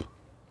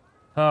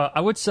 I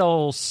would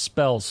sell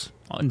spells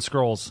and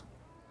scrolls.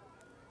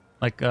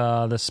 Like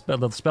the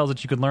spells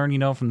that you could learn,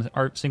 from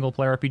the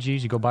single-player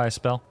RPGs. You go buy a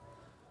spell.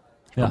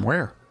 From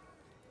where?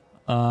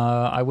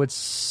 I would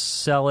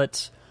sell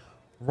it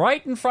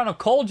right in front of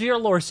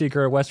Colgear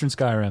Loreseeker at Western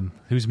Skyrim,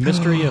 whose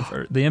mystery of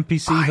the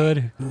NPC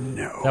hood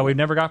that we've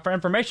never got for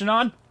information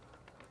on.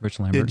 Rich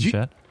Lambert in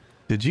chat.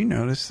 Did you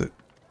notice that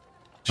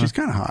she's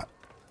kind of hot?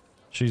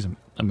 She's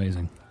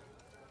amazing.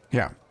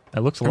 Yeah.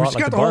 It looks a lot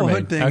like the whole barmaid,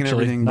 hood thing actually, and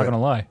everything, not going to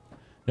lie.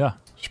 Yeah.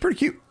 She's pretty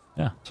cute.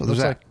 Yeah. So there's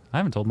that. I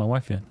haven't told my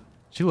wife yet.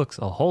 She looks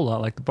a whole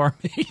lot like the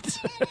barmaid.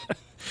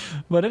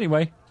 But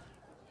anyway,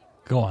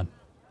 go on.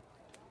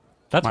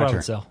 That's what I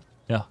would sell.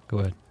 Yeah, go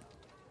ahead.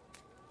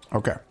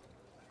 Okay.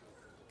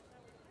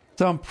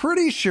 So I'm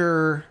pretty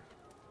sure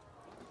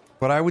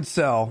what I would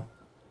sell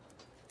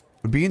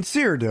would be in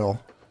Cyrodiil.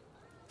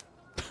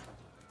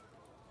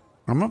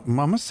 I'm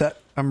going to set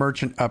a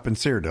merchant up in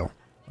Cyrodiil.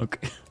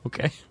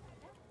 Okay.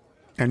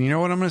 And you know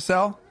what I'm going to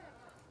sell?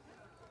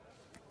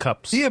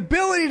 Cups. The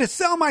ability to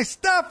sell my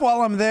stuff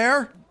while I'm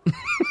there.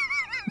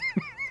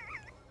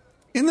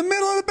 in the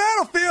middle of the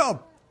battlefield.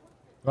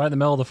 Right in the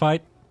middle of the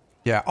fight.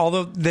 Yeah,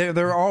 although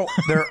there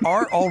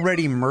are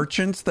already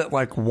merchants that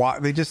like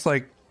they just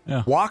like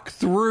walk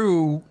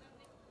through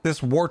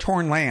this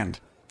war-torn land.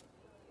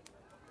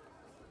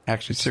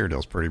 Actually,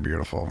 Cyrodiil's pretty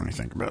beautiful when you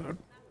think about it.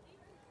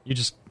 You're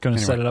just going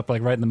to set it up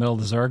like right in the middle of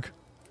the Zerg?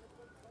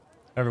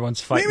 Everyone's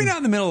fighting. Maybe not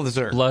in the middle of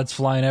the Zerg. Blood's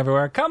flying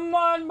everywhere. Come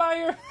on,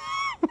 buyer.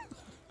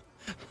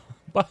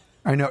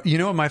 I know. You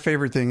know what my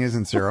favorite thing is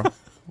in Zero?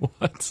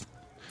 What?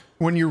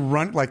 When you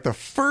run, like the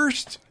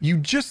first, you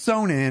just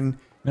zone in.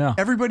 Yeah.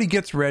 Everybody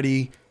gets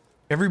ready.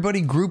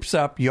 Everybody groups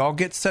up. You all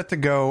get set to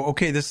go.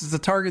 Okay, this is the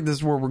target. This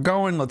is where we're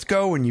going. Let's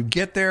go. And you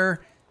get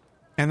there.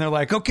 And they're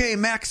like, okay,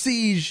 max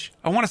siege.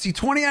 I want to see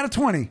 20 out of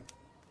 20.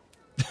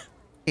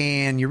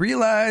 And you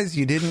realize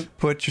you didn't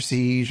put your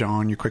siege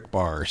on your quick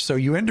bar. So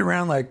you end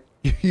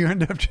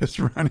up just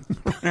running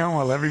around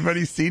while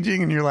everybody's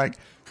sieging. And you're like,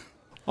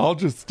 I'll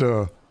just,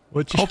 I'll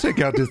take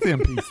out this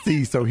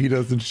NPC so he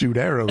doesn't shoot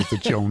arrows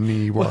at your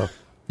knee while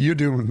you're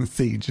doing the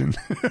sieging.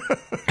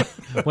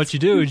 What you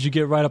do is you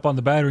get right up on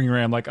the battering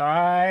ram like,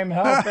 I'm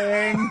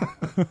helping.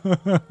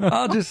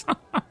 I'll just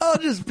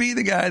be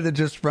the guy that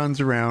just runs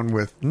around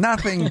with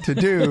nothing to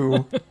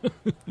do.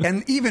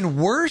 And even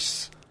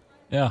worse,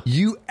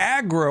 you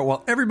aggro,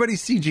 while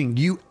everybody's sieging,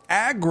 you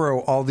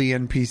aggro all the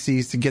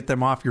NPCs to get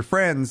them off your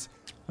friends.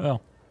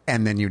 Oh.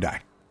 And then you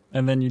die.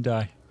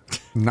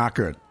 Not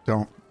good.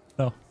 Don't.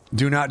 No.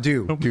 Do not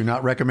do. Do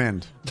not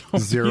recommend.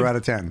 0 out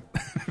of 10.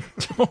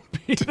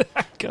 Don't be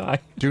that guy.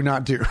 Do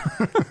not do.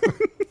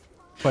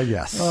 But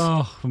yes.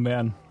 Oh,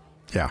 man.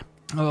 Yeah.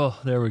 Oh,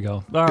 there we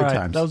go. All good right.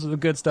 times. Those are the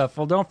good stuff.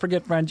 Well, don't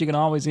forget, friends, you can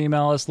always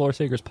email us,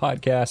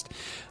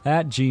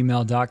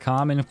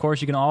 loreseekerspodcast@gmail.com. And, of course,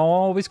 you can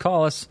always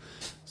call us,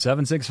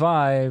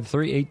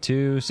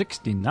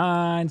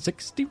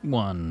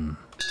 765-382-6961.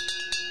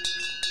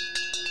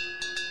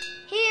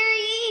 Hear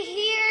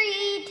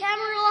ye,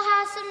 Tamriel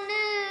has some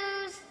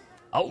news.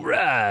 All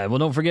right. Well,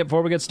 don't forget,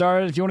 before we get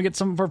started, if you want to get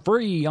something for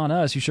free on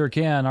us, you sure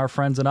can. Our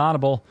friends at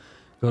Audible.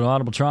 Go to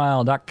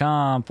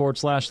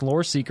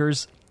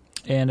audibletrial.com/loreseekers.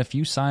 And if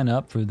you sign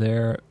up for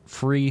their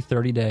free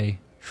 30-day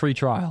free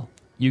trial,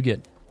 you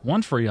get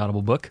 1 free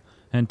Audible book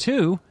and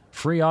 2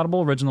 free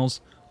Audible originals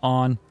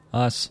on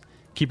us.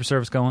 Keep your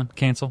service going.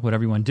 Cancel,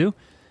 whatever you want to do.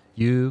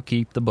 You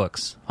keep the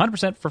books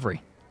 100% for free.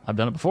 I've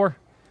done it before.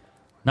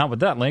 Not with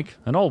that link,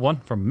 an old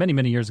one from many,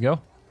 many years ago.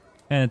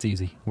 And it's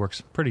easy.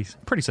 Works pretty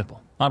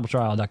simple.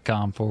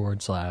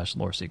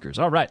 audibletrial.com/loreseekers.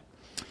 All right.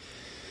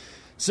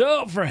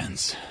 So,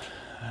 friends,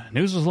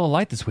 news was a little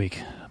light this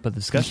week, but the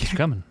discussion's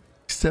coming.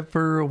 Except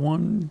for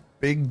one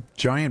big,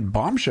 giant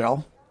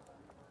bombshell.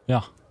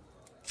 Yeah.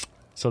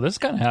 So this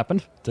kind of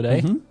happened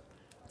today. Mm-hmm.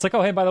 It's like,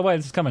 oh, hey, by the way,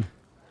 this is coming.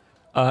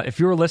 If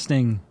you were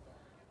listening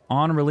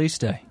on release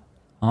day,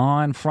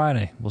 on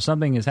Friday, well,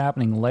 something is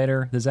happening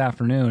later this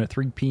afternoon at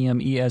 3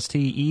 p.m.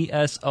 EST,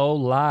 ESO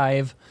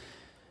Live.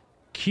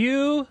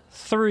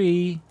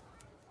 Q3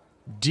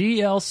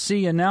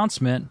 DLC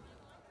announcement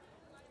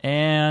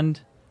and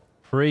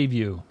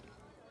preview.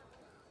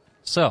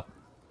 So.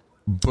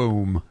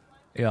 Boom.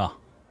 Yeah.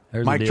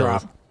 There's Mic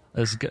drop.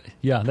 That's good.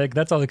 Yeah,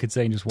 that's all they could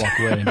say and just walk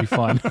away and be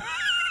fun.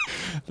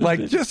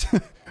 Like, just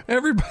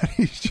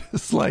everybody's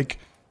just like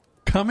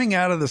coming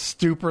out of the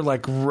stupor,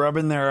 like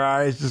rubbing their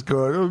eyes, just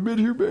going, oh, I've been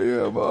here,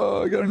 bam.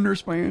 Oh, I got to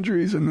nurse my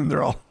injuries. And then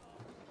they're all,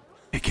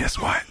 hey, guess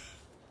what?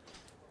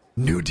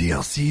 New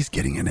DLC's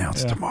getting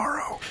announced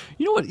tomorrow.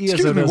 You know what ESO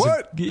Excuse me, does?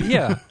 what?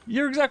 Yeah,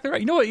 you're exactly right.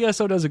 You know what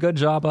ESO does a good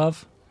job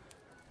of?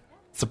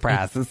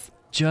 Surprises. It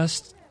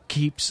just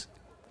keeps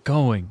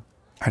going.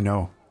 I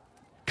know.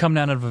 Coming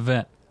out of an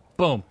event.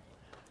 Boom.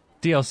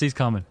 DLC's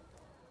coming.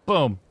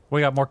 Boom.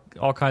 We got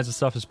all kinds of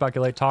stuff to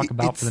speculate, talk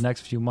about for the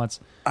next few months.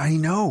 I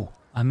know.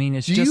 I mean,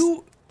 it's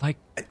like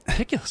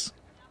ridiculous.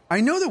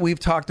 I know that we've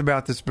talked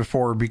about this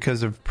before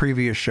because of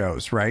previous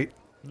shows, right?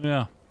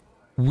 Yeah.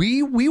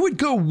 We would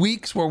go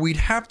weeks where we'd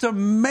have to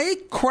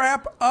make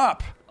crap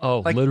up. Oh,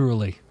 like,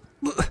 literally.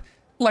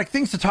 Like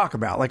things to talk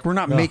about. Like we're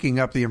not making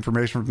up the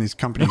information from these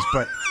companies,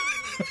 but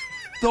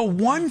the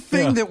one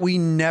thing that we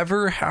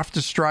never have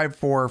to strive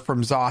for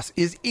from ZOS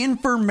is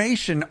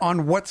information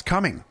on what's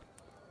coming.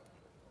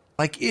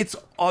 Like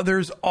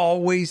there's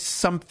always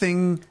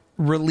something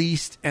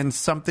released and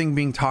something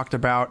being talked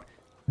about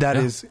that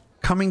is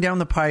coming down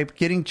the pipe,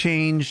 getting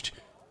changed,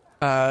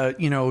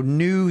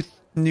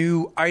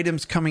 new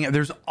items coming out.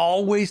 There's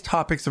always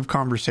topics of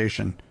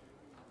conversation.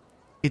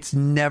 It's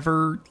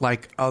never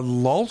like a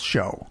lull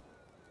show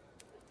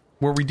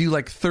where we do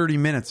like 30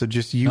 minutes of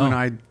just you and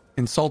I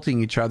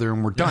insulting each other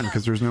and we're done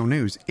because there's no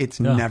news. It's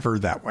never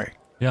that way.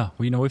 Yeah.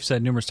 Well, we've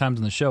said numerous times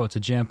on the show, it's a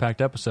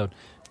jam-packed episode.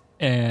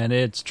 And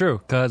it's true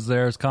because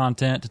there's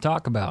content to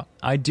talk about.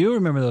 I do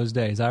remember those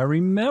days. I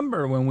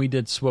remember when we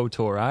did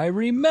SWTOR. I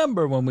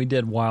remember when we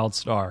did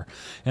WildStar.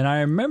 And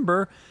I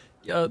remember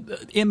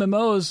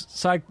MMOs,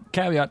 side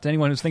caveat to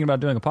anyone who's thinking about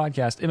doing a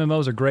podcast,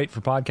 MMOs are great for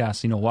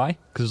podcasts. You know why?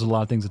 Because there's a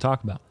lot of things to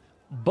talk about.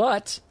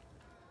 But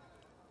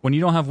when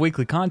you don't have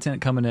weekly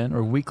content coming in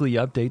or weekly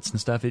updates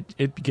and stuff,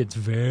 it gets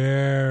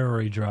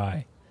very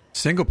dry.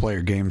 Single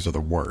player games are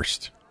the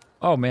worst.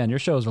 Oh man, your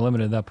shows are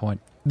limited at that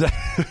point.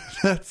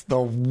 That's the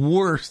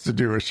worst to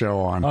do a show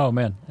on. Oh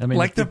man, I mean,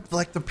 like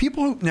the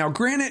people who, now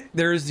granted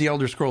there is the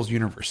Elder Scrolls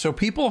universe, so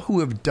people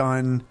who have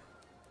done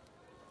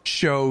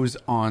shows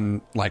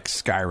on like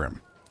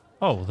Skyrim.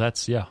 Oh,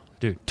 that's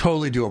dude,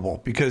 totally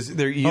doable because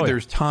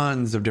there's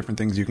tons of different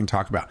things you can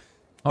talk about,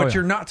 but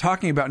you're not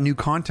talking about new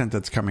content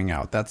that's coming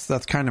out.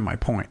 That's kind of my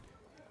point.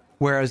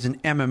 Whereas an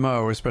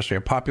MMO, especially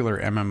a popular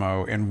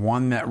MMO, and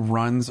one that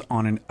runs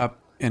on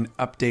an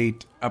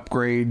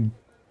upgrade,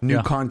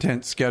 new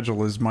content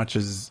schedule as much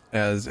as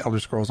Elder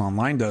Scrolls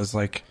Online does,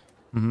 like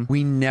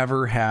we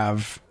never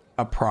have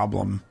a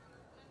problem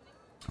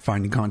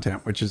finding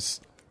content, which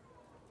is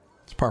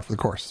it's par for the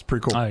course. It's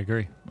pretty cool. I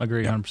agree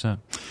 100%.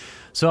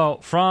 So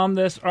from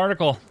this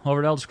article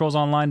over at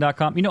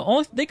ElderScrollsOnline.com,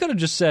 they could have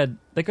just said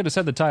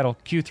the title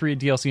Q3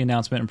 DLC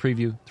announcement and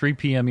preview 3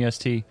 p.m.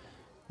 EST.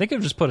 They could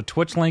have just put a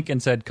Twitch link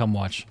and said come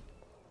watch,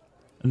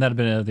 and that'd have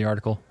been the end of the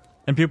article,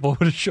 and people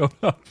would have showed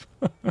up.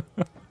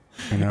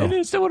 I know. And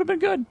it still would have been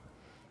good.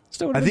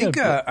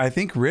 I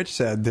think Rich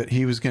said that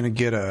he was going to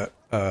get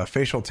a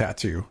facial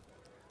tattoo.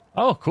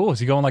 Oh, cool! Is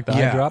he going like the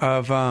eye drop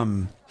of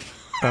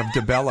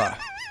DeBella?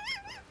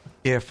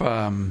 If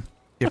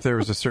there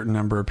was a certain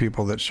number of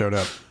people that showed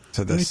up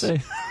to this, let me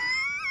say.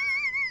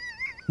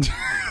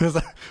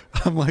 because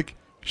I'm like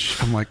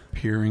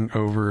peering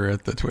over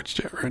at the Twitch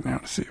chat right now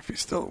to see if he's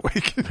still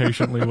awake.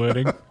 Patiently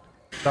waiting.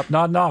 Stop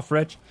nodding off,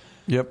 Rich.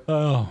 Yep.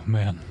 Oh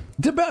man,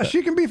 DeBella,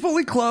 she can be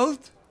fully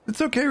clothed.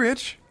 It's okay,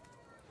 Rich.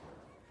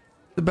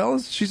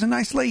 She's a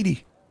nice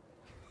lady.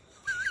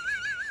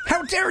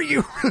 How dare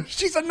you?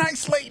 She's a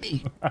nice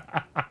lady.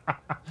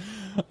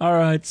 All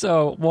right,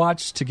 so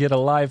watch to get a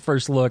live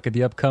first look at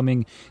the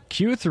upcoming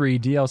Q3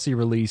 DLC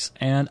release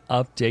and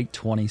Update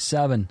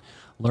 27.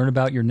 Learn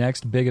about your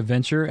next big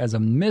adventure as a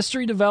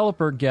mystery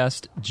developer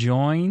guest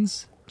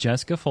joins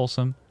Jessica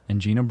Folsom and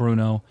Gina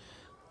Bruno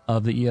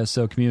of the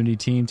ESO community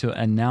team to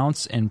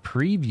announce and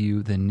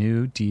preview the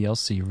new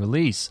DLC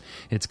release,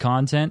 its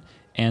content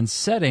and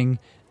setting,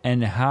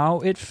 and how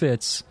it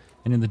fits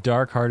in the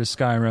dark heart of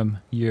Skyrim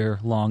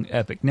year-long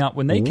epic. Now,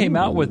 when they came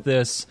out with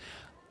this,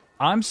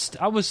 I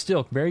was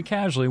still very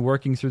casually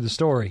working through the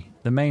story,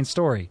 the main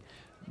story.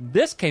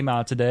 This came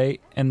out today,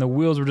 and the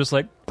wheels were just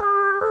like,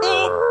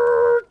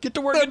 get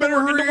to work, get to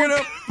work, get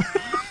to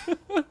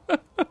work.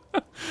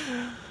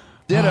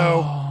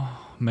 Ditto.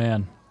 Oh,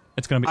 man.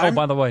 It's going to be...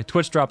 by the way,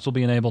 Twitch drops will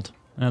be enabled.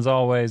 And as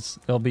always,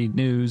 there'll be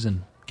news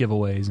and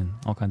giveaways and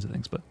all kinds of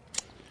things. But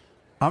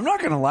I'm not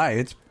going to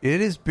lie.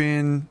 It has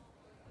been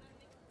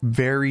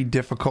very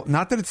difficult.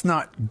 Not that it's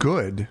not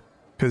good,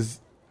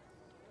 because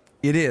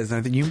it is.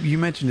 I think you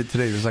mentioned it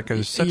today.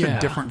 There's such a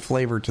different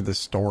flavor to this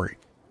story.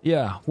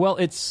 Yeah. Well,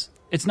 it's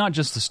not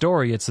just the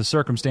story. It's the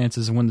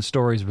circumstances when the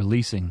story is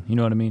releasing. You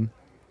know what I mean?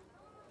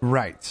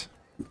 Right.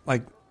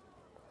 Like,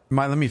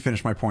 let me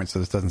finish my point so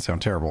this doesn't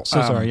sound terrible.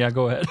 So sorry. Yeah,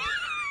 go ahead.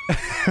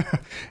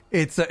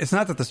 It's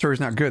not that the story's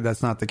not good.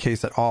 That's not the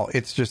case at all.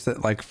 It's just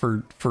that, like,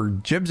 for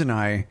Jibs and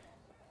I,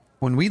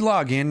 when we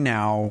log in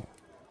now,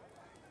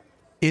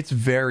 it's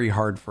very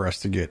hard for us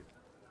to get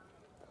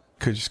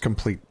just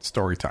complete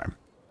story time.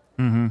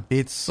 Mm-hmm.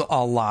 It's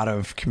a lot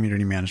of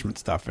community management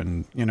stuff,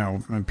 and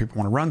when people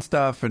want to run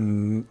stuff,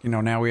 and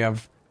now we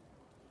have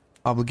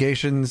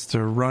obligations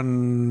to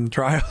run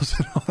trials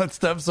and all that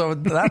stuff. So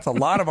that's a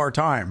lot of our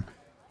time.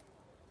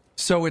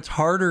 So it's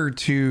harder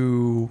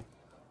to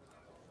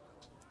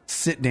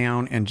sit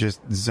down and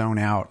just zone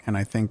out. And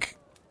I think,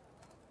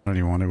 I don't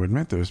even want to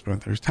admit this,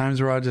 but there's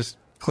times where I just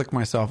click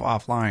myself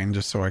offline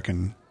just so I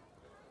can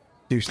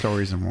do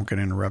stories and won't get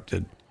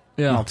interrupted.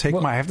 Yeah.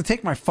 And I have to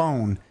take my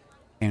phone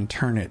and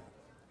turn it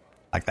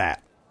like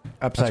that,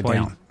 upside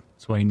down.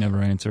 That's why you never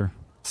answer.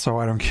 So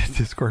I don't get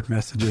Discord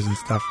messages and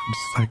stuff. I'm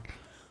just like,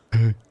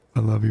 hey, I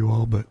love you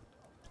all, but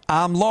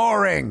I'm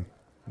loring.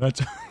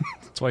 That's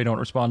why you don't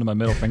respond to my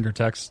middle finger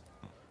texts.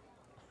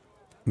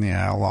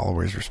 Yeah, I'll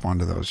always respond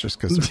to those just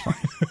because they're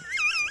funny.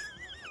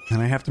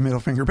 And I have to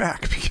middle finger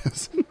back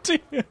because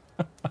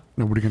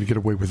nobody's going to get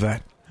away with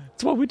that.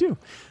 That's what we do.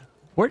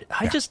 I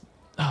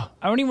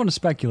don't even want to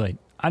speculate.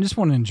 I just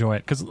want to enjoy it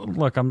because,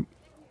 look,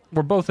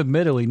 we're both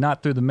admittedly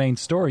not through the main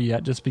story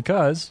yet just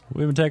because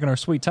we've been taking our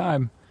sweet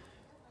time.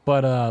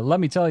 But let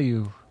me tell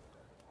you,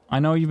 I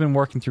know you've been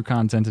working through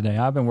content today.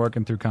 I've been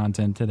working through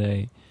content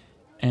today.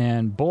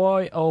 And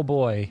boy, oh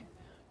boy,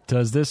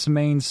 does this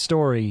main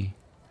story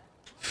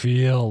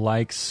feel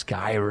like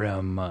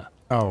Skyrim.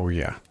 Oh,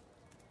 yeah.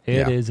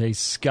 It is a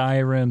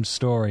Skyrim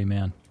story,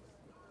 man.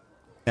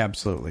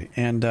 Absolutely.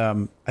 And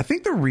I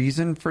think the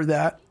reason for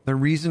that, I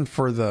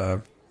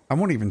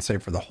won't even say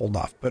for the hold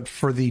off, but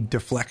for the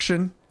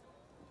deflection,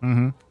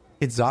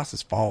 it's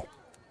Zos's fault.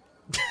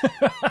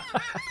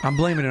 I'm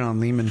blaming it on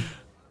Lehman.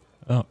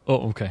 Oh,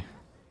 okay.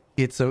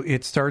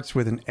 It starts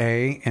with an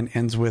A and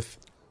ends with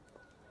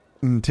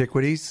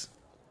antiquities.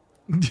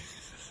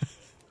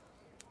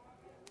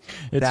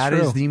 That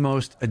is the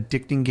most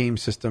addicting game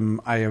system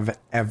I have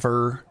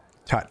ever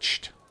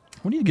touched.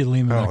 We need to get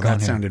Lehman back on that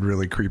here. sounded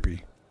really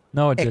creepy.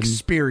 No, it didn't.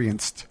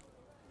 Experienced.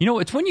 You know,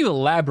 it's when you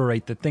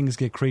elaborate that things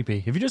get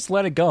creepy. If you just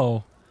let it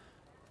go,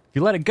 they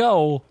won't. If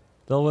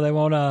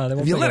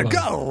you let it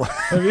go,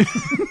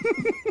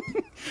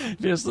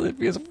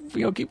 if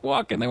you keep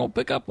walking, they won't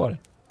pick up on it.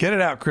 Get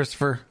it out,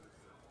 Christopher.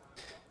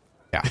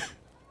 Yeah.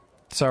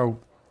 So,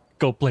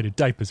 gold-plated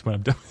diapers when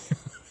I'm done.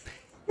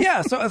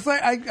 Yeah. So it's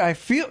like I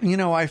feel.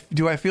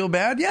 Do I feel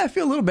bad? Yeah, I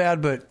feel a little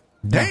bad, but.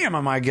 Damn,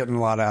 am I getting a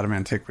lot out of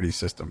Antiquity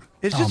System?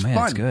 It's just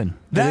fun. It's good.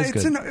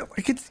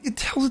 It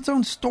tells its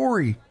own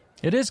story.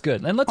 It is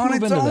good, and let's move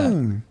into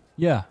that.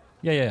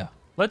 Yeah.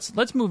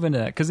 Let's move into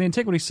that because the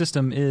Antiquity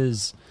System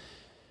is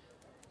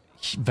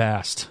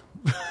vast.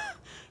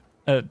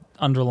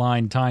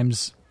 Underlined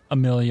times a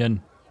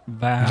million.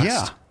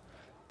 Vast.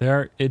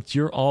 Yeah.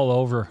 You're all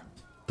over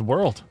the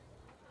world.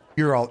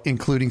 You're all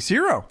including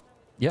Zero.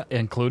 Yeah,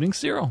 including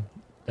Zero.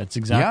 That's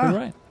exactly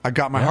right. I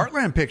got my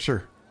Heartland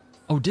picture.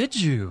 Oh, did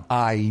you?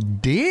 I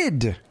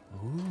did.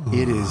 Ooh.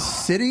 It is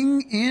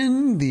sitting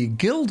in the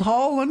guild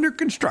hall under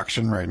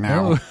construction right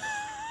now.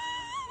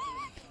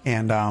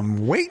 And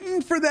I'm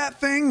waiting for that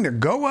thing to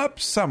go up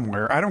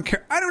somewhere. I don't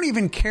care. I don't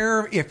even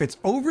care if it's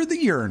over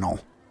the urinal.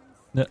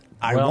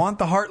 I want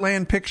the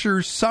Heartland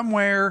picture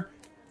somewhere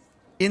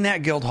in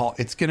that guild hall.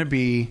 It's going to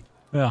be...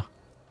 Yeah.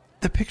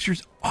 The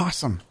picture's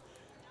awesome.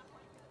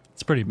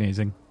 It's pretty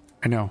amazing.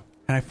 I know.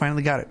 And I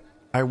finally got it.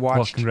 I watched...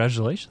 Well,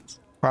 congratulations.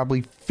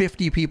 Probably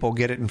 50 people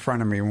get it in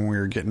front of me when we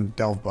were getting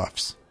delve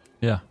buffs.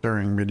 Yeah.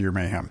 During Mid-Year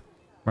Mayhem.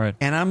 Right.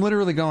 And I'm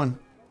literally going,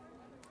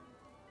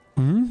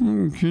 are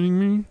you kidding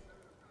me?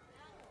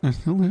 I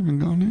still haven't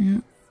gotten it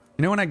yet.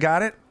 You know when I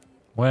got it?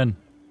 When?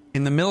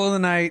 In the middle of the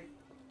night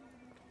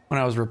when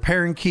I was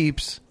repairing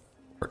keeps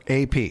for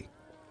AP.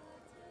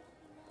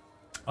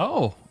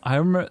 Oh, I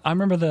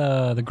remember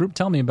the group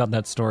telling me about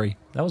that story.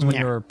 That was when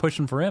you were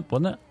pushing for Imp,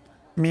 wasn't it?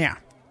 Yeah.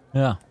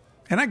 Yeah.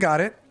 And I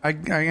got it. I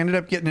ended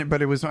up getting it,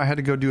 but I had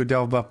to go do a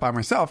delve buff by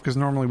myself because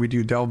normally we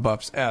do delve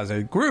buffs as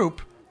a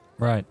group.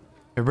 Right.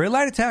 Everybody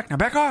light attack. Now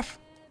back off.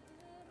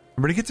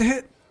 Everybody gets a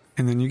hit.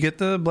 And then you get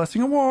the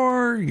Blessing of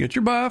War. You get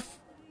your buff.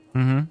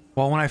 Mm-hmm.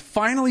 Well, when I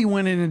finally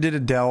went in and did a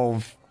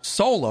delve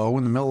solo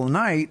in the middle of the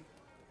night,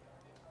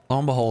 lo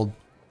and behold,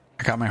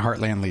 I got my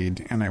Heartland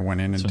lead and I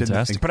went in and did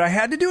the thing. But I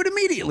had to do it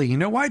immediately. You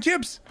know why,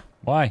 Jibs?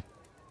 Why?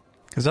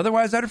 Because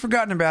otherwise I'd have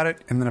forgotten about it.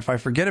 And then if I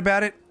forget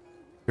about it,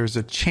 there's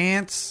a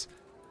chance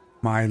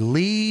my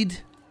lead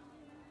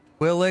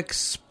will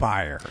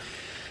expire.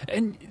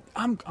 And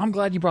I'm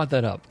glad you brought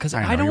that up because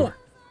I don't.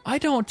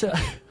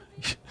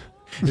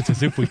 It's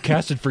as if we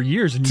cast it for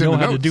years and you know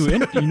how to do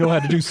it. You know how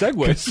to do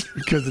segues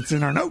because it's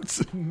in our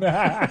notes.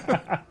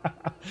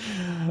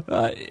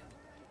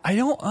 I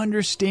don't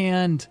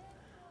understand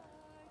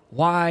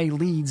why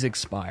leads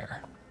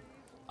expire.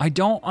 I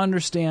don't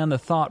understand the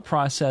thought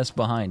process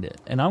behind it,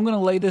 and I'm going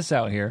to lay this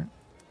out here.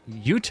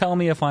 You tell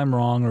me if I'm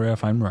wrong or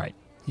if I'm right.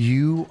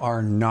 You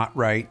are not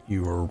right.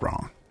 You are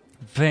wrong.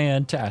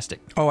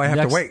 Fantastic. Oh, I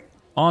have to wait.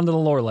 On to the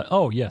lore.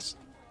 Oh, yes.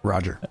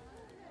 Roger.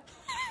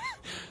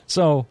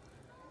 So,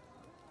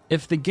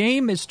 if the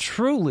game is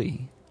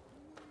truly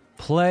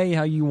play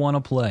how you want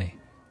to play,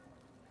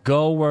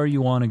 go where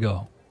you want to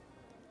go,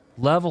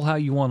 level how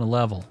you want to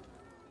level,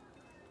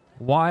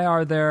 why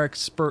are there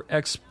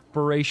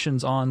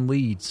expirations on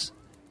leads?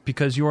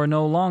 Because you are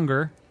no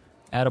longer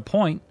at a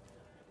point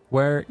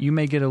where you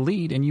may get a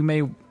lead and you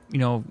may,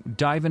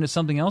 dive into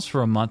something else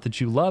for a month that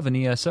you love in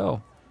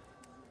ESO.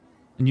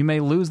 And you may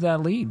lose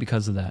that lead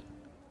because of that.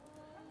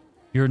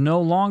 You're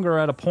no longer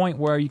at a point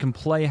where you can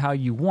play how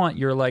you want.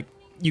 You're like,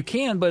 you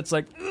can, but it's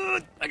like,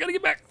 I gotta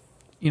get back.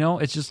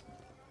 It's just,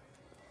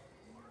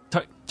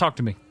 talk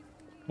to me.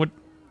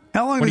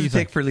 How long does it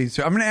take for leads?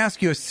 So I'm going to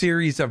ask you a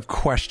series of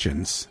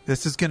questions.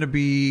 This is going to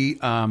be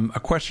a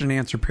question and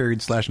answer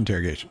period /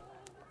 interrogation.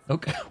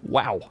 Okay.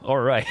 Wow. All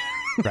right.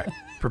 Right.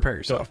 Prepare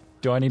yourself.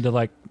 Do I need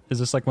to is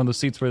this like one of those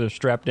seats where they're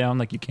strapped down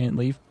like you can't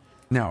leave?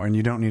 No, and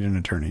you don't need an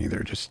attorney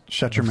either. Just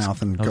shut your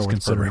mouth and go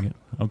with the program. It.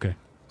 Okay.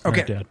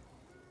 Okay. Right, Dad.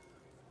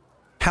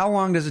 How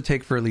long does it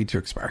take for a lead to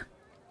expire?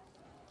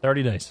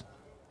 30 days.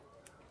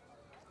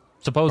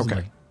 Supposedly.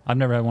 Okay. I've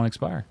never had one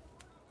expire.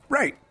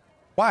 Right.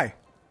 Why?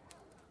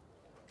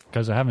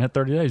 Because I haven't hit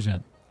 30 days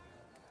yet.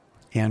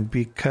 And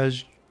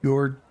because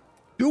you're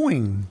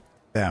doing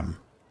them.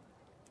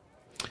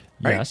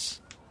 Right? Yes.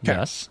 Okay.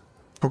 Yes.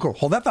 Cool.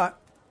 Hold that thought.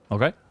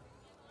 Okay.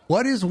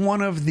 What is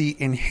one of the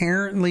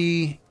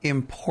inherently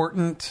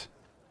important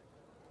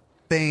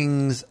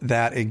things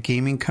that a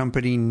gaming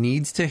company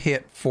needs to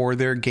hit for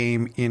their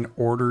game in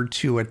order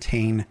to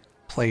attain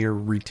player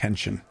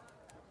retention?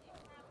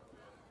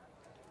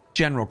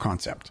 General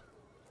concept.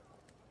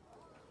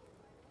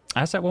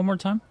 Ask that one more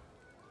time.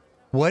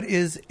 What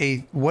is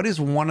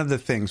one of the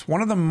things,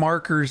 one of the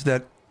markers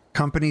that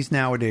companies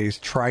nowadays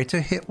try to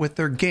hit with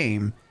their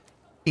game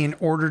in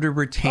order to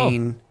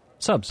retain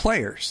subs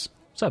players?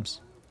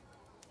 Subs.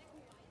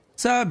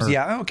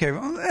 Yeah. Okay.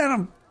 Well, I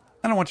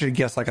don't want you to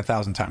guess like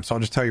 1,000 times, so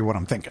I'll just tell you what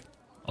I'm thinking.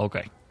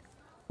 Okay.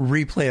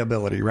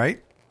 Replayability,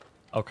 right?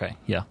 Okay.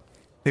 Yeah.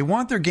 They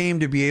want their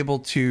game to be able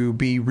to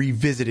be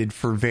revisited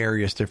for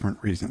various different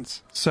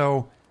reasons.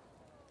 So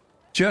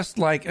just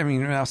like, I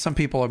mean, now some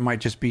people might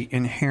just be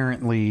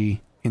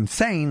inherently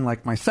insane,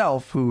 like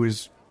myself, who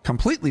is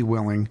completely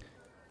willing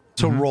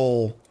to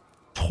roll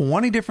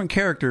 20 different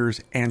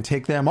characters and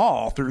take them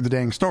all through the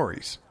dang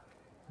stories.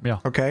 Yeah.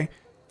 Okay?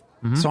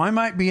 So I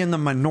might be in the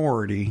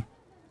minority,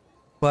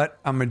 but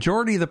a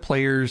majority of the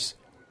players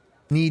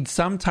need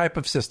some type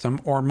of system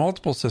or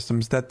multiple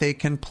systems that they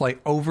can play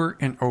over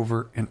and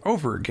over and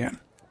over again.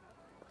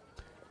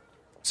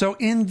 So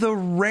in the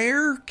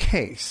rare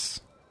case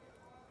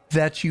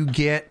that you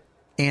get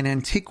an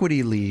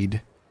antiquity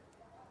lead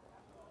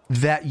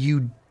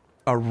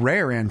a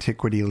rare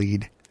antiquity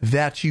lead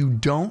that you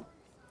don't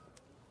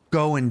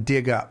go and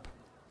dig up,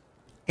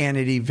 and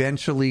it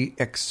eventually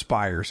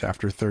expires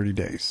after 30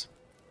 days,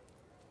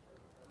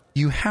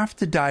 you have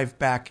to dive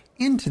back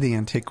into the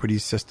antiquity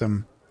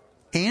system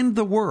and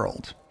the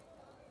world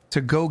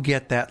to go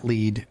get that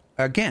lead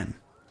again,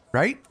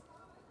 right?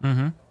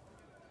 Mm-hmm.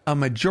 A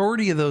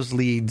majority of those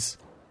leads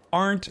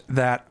aren't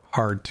that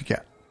hard to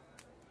get.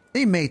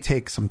 They may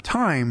take some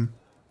time,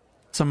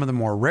 some of the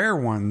more rare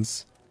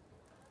ones,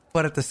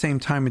 but at the same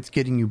time, it's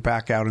getting you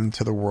back out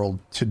into the world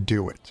to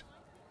do it.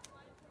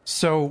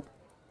 So,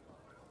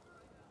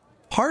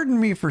 pardon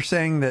me for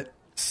saying that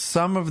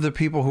some of the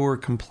people who are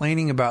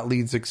complaining about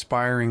leads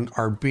expiring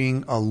are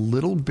being a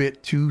little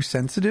bit too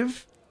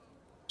sensitive.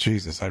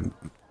 Jesus,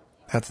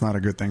 that's not a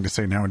good thing to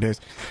say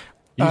nowadays.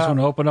 You just want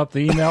to open up the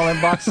email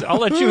inbox? I'll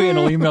let you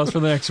handle emails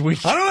for the next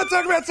week. I don't want to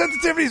talk about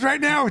sensitivities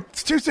right now.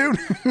 It's too soon.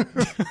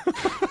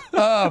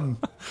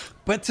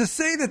 But to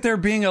say that they're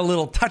being a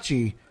little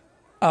touchy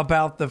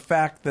about the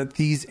fact that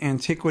these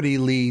antiquity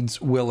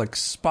leads will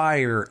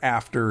expire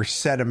after a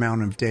set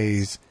amount of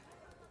days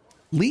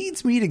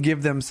leads me to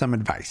give them some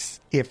advice.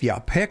 If you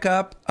pick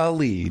up a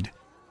lead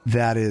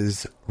that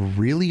is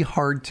really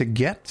hard to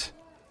get,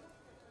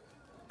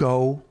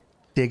 go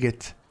dig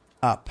it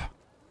up.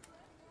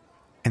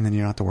 And then you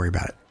don't have to worry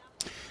about it.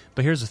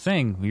 But here's the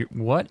thing.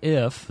 What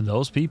if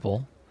those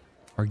people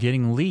are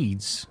getting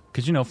leads?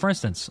 Because, you know, for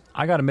instance,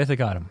 I got a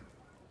mythic item.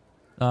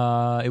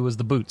 It was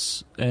the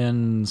boots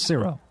and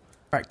Zero.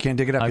 Right, can't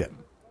dig it up yet.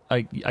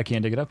 I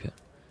can't dig it up yet.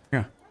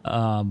 Yeah.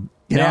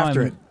 Get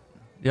after it.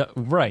 Yeah,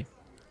 right.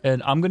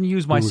 And I'm going to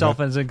use myself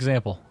as an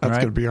example. That's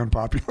right? going to be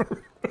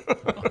unpopular.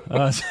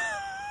 I'm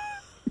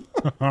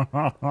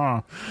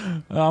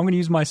going to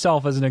use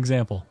myself as an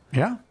example.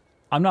 Yeah.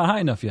 I'm not high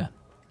enough yet.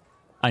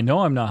 I know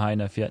I'm not high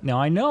enough yet. Now,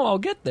 I know I'll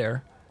get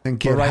there. Then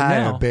get right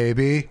higher, now,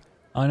 baby.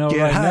 I know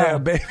get right higher, now.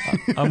 baby.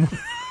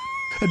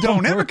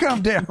 Don't ever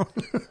come down.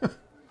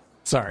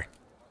 Sorry.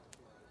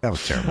 That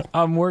was terrible.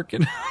 I'm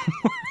working.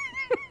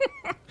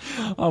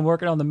 I'm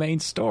working on the main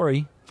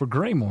story for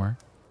Greymore.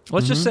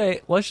 Let's just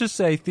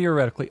say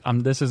theoretically,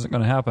 this isn't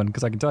going to happen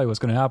because I can tell you what's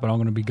going to happen. I'm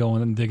going to be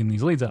going and digging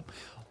these leads up.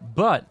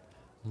 But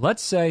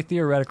let's say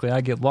theoretically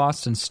I get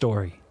lost in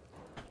story.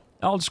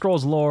 Elder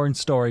Scrolls lore and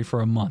story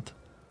for a month.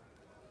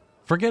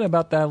 Forget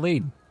about that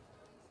lead.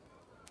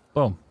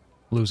 Boom.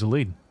 Lose a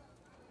lead.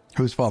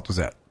 Whose fault was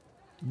that?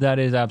 That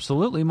is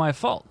absolutely my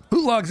fault.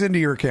 Who logs into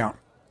your account?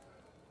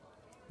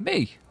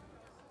 Me.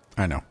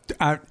 I know.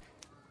 I'm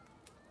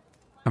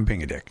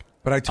being a dick.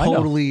 But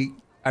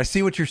I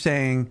see what you're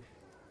saying,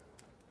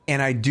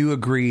 and I do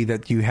agree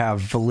that you have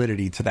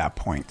validity to that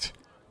point.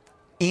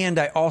 And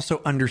I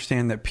also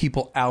understand that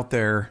people out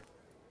there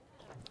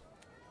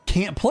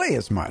can't play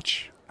as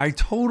much. I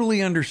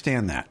totally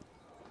understand that.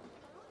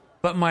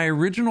 But my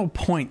original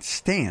point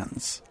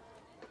stands.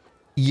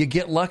 You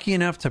get lucky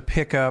enough to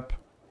pick up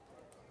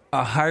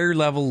a higher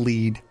level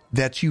lead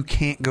that you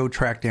can't go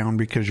track down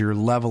because your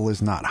level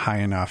is not high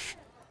enough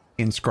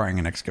in scrying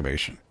and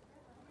excavation.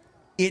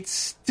 It's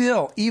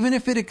still, even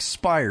if it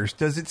expires,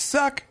 does it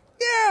suck?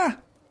 Yeah.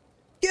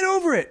 Get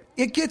over it.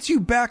 It gets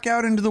you back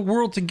out into the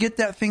world to get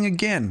that thing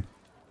again.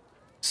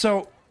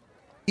 So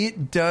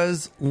it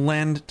does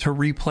lend to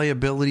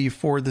replayability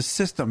for the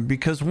system,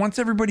 because once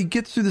everybody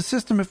gets through the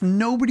system, if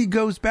nobody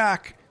goes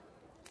back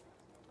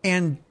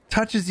and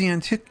touches the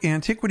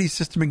antiquity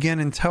system again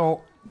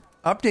until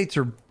updates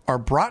are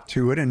brought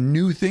to it and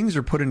new things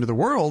are put into the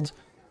world,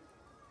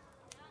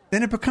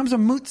 then it becomes a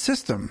moot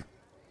system.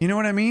 You know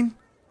what I mean?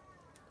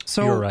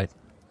 So you're right.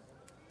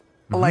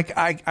 Like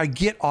I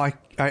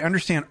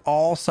understand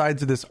all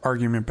sides of this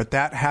argument, but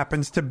that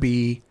happens to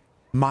be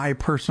my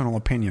personal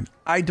opinion.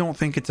 I don't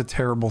think it's a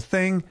terrible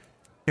thing.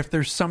 If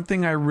there's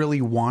something I really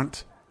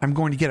want, I'm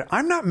going to get it.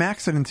 I'm not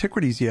maxed at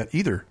antiquities yet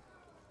either.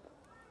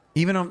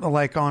 Even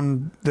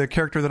on the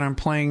character that I'm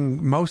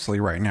playing mostly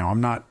right now,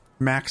 I'm not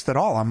maxed at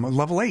all. I'm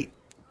level 8.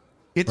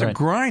 It's a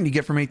grind to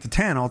get from 8 to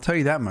 10, I'll tell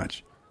you that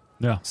much.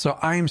 Yeah. So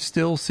I'm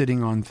still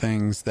sitting on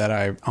things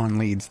on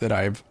leads that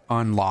I've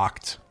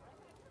unlocked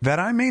that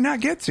I may not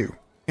get to.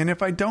 And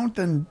if I don't,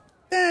 then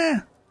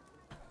that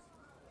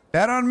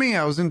on me.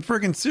 I was in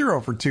friggin'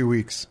 Zero for 2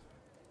 weeks,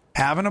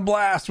 having a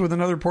blast with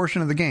another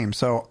portion of the game.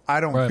 So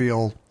I don't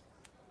feel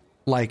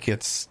like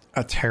it's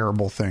a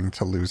terrible thing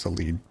to lose a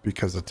lead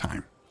because of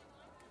time.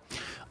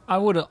 I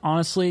would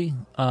honestly,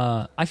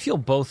 I feel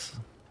both.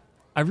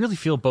 I really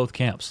feel both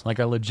camps. Like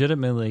I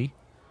legitimately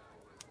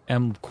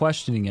am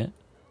questioning it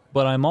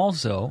But I'm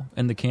also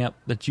in the camp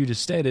that you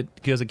just stated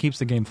because it keeps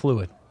the game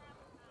fluid.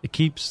 It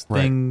keeps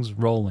things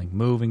rolling,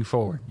 moving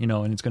forward,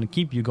 and it's going to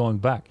keep you going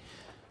back.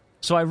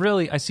 So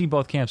I see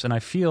both camps, and I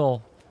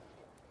feel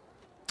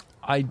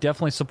I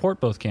definitely support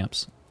both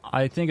camps.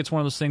 I think it's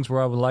one of those things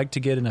where I would like to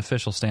get an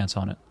official stance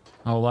on it.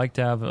 I would like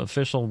to have an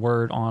official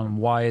word on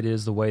why it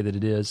is the way that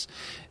it is.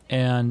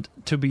 And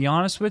to be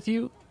honest with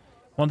you,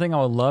 one thing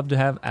I would love to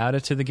have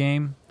added to the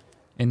game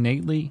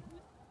innately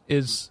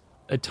is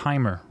a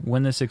timer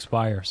when this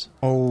expires.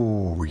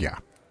 Oh, yeah.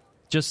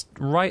 Just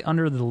right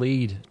under the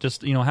lead.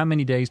 Just, how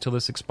many days till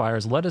this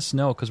expires. Let us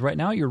know, because right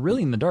now you're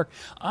really in the dark.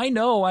 I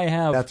know I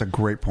have... That's a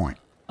great point.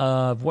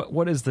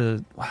 What is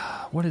the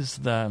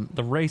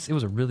race? It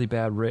was a really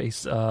bad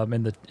race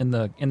in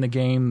the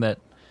game that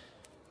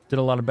did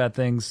a lot of bad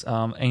things.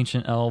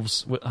 Ancient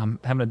elves. I'm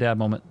having a dad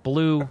moment.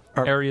 Blue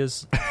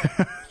areas.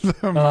 The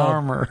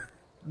Marmor.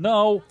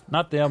 No,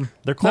 not them.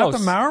 They're close. Not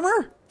the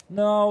Marmor?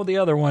 No, the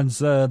other ones.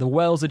 The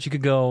wells that you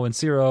could go in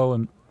Zero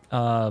and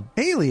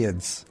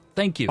Aliens.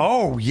 Thank you.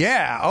 Oh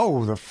yeah.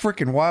 Oh, the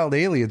freaking wild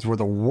aliens were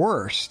the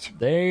worst.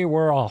 They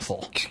were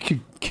awful.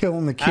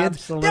 Killing the kids.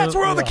 Absolutely That's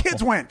where all the awful.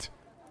 kids went.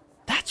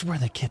 That's where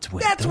the kids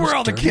went. That's where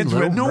all the kids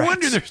went. No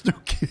wonder there's no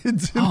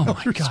kids in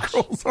Elder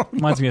Scrolls Online.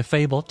 Reminds me of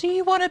Fable. Do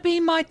you want to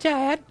be my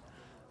dad?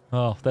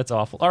 Oh, that's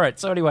awful. All right,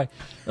 so anyway.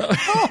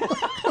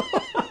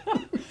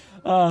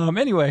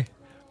 Anyway.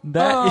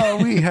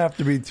 We have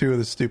to be two of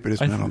the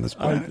stupidest men on this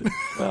planet.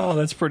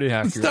 That's pretty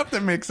accurate. Stuff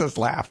that makes us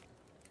laugh.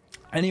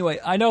 Anyway,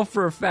 I know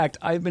for a fact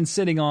I've been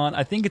sitting on,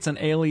 I think it's an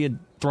alien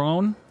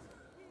throne.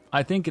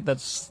 I think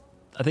that's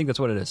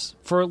what it is.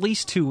 For at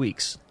least 2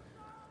 weeks.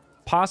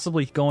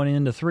 Possibly going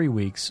into 3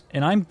 weeks,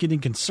 and I'm getting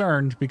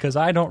concerned because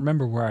I don't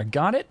remember where I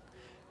got it,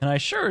 and I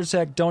sure as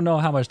heck don't know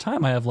how much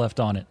time I have left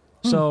on it.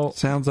 So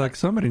sounds like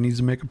somebody needs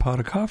to make a pot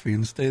of coffee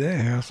and stay their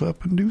ass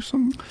up and do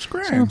some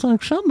scram. Sounds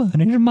like somebody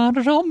needs to mind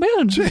his own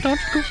business.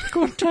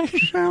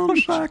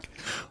 Sounds like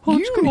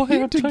you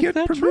need to get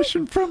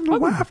permission from the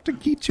wife to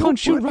get your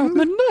punch you foot right in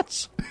the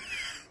nuts.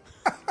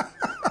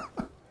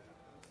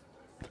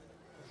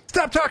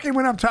 Stop talking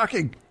when I'm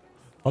talking.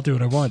 I'll do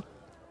what I want.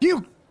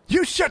 You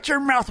shut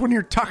your mouth when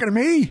you're talking to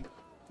me.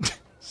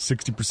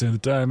 60% of the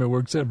time, it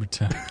works every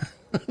time.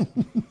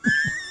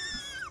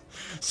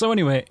 So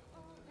anyway,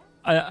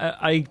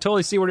 I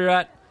totally see where you're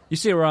at. You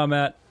see where I'm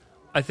at.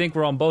 I think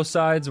we're on both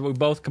sides. We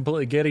both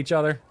completely get each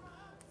other.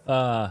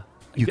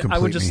 You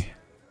complete me.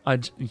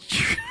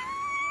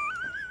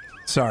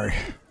 Sorry.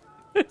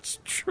 It's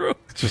true.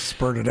 It just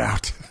spurted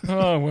out.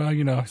 Oh,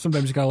 well,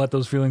 sometimes you gotta let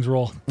those feelings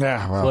roll.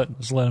 Yeah, well.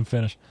 Just let them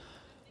finish.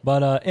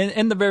 But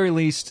in the very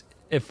least,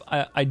 if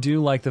I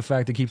do like the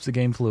fact it keeps the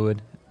game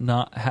fluid,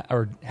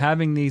 or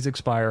having these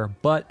expire,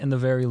 but in the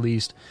very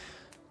least,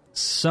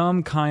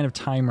 some kind of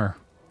timer.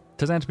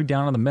 Doesn't have to be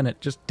down on the minute,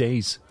 just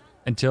days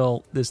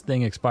until this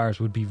thing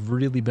expires would be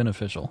really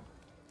beneficial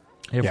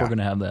if we're going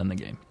to have that in the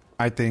game.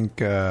 I think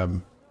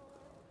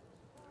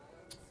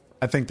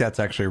that's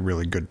actually a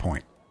really good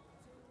point.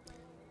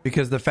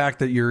 Because the fact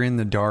that you're in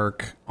the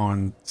dark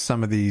on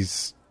some of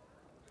these,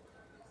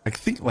 I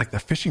think like the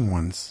fishing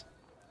ones,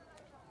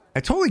 I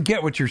totally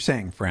get what you're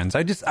saying, friends.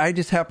 I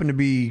just happen to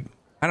be,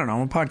 I don't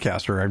know, I'm a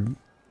podcaster.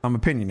 I'm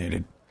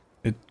opinionated.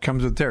 It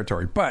comes with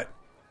territory. But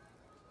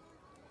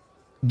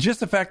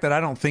just the fact that I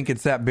don't think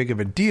it's that big of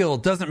a deal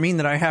doesn't mean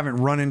that I haven't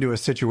run into a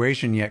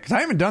situation yet, because I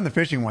haven't done the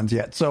fishing ones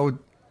yet. So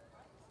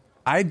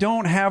I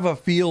don't have a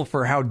feel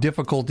for how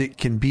difficult it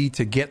can be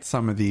to get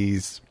some of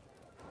these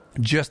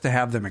just to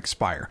have them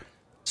expire.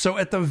 So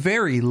at the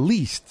very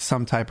least,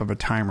 some type of a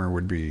timer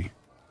would be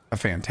a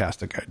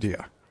fantastic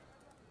idea.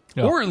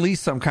 Yeah. Or at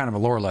least some kind of a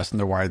lore lesson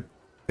to why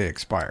they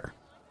expire.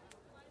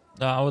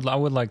 I would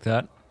like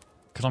that,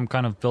 because I'm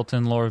kind of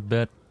built-in lore a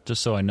bit,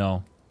 just so I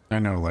know. I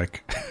know,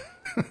 like...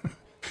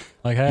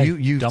 Like, hey,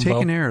 you've Dumbo.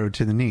 taken arrow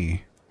to the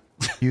knee.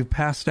 You've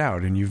passed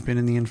out and you've been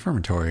in the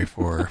infirmary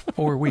for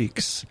 4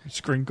 weeks. Your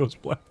screen goes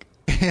black.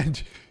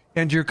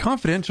 And your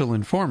confidential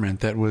informant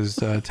that was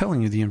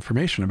telling you the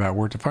information about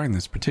where to find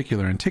this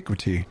particular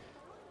antiquity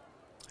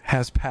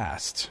has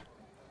passed.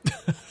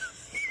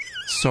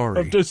 Sorry.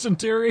 Of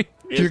dysentery?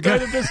 You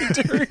died of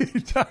dysentery? You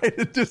died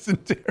of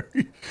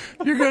dysentery.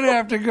 You're going to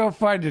have to go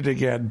find it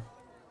again.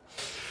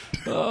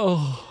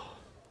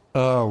 Oh,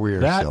 we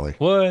are silly.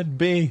 That would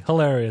be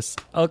hilarious.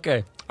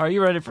 Okay. Are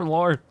you ready for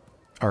lore?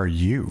 Are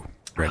you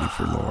ready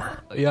for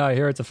lore? Yeah, I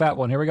hear it's a fat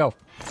one. Here we go.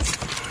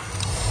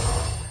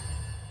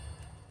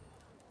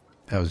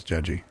 That was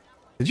judgy.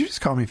 Did you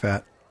just call me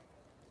fat?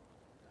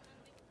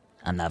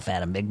 I'm not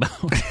fat, I'm big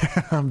bone.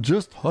 I'm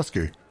just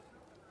husky.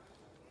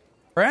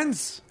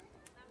 Friends,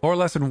 lore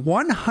lesson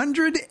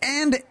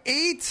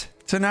 108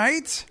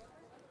 tonight.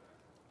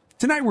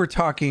 Tonight we're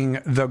talking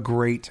the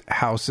Great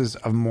Houses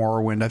of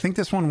Morrowind. I think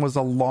this one was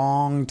a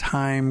long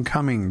time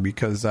coming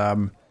because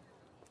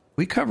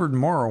we covered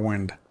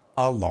Morrowind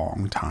a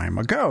long time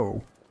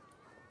ago.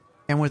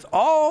 And with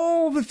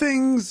all the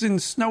things in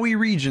snowy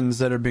regions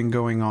that have been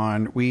going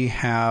on, we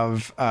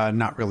have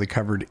not really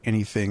covered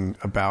anything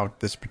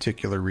about this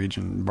particular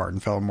region,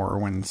 Vvardenfell,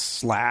 Morrowind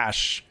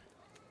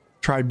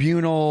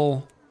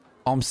tribunal,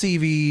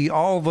 Almsivi,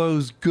 all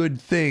those good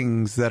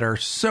things that are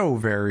so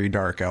very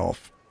Dark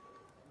Elf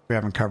we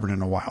haven't covered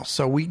in a while.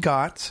 So we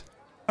got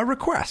a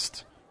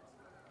request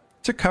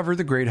to cover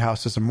the Great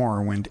Houses of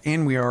Morrowind,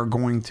 and we are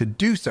going to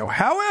do so.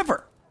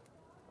 However,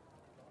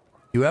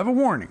 you have a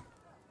warning.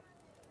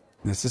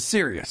 This is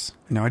serious.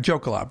 I know I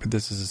joke a lot, but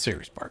this is a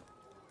serious part.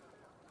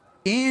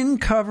 In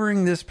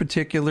covering this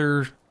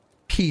particular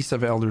piece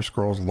of Elder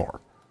Scrolls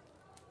lore,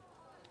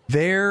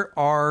 there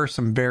are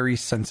some very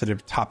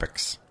sensitive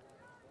topics,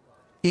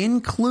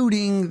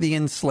 including the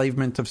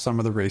enslavement of some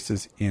of the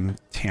races in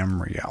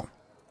Tamriel.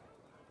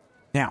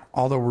 Now,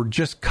 although we're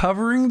just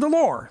covering the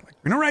lore, like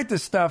we don't write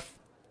this stuff,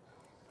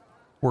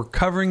 we're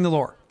covering the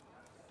lore.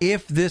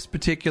 If this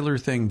particular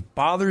thing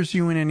bothers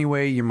you in any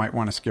way, you might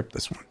want to skip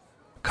this one.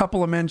 A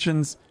couple of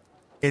mentions,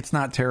 it's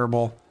not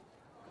terrible.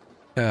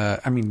 The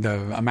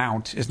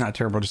amount is not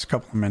terrible, just a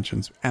couple of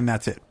mentions, and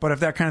that's it. But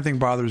if that kind of thing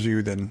bothers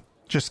you, then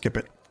just skip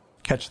it.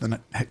 Catch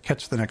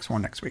the next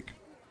one next week.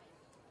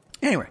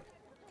 Anyway,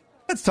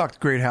 let's talk the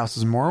Great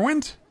Houses of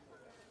Morrowind.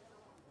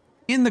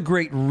 In the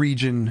great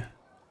region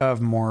of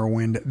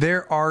Morrowind,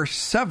 there are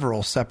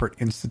several separate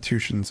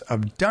institutions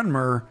of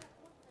Dunmer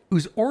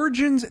whose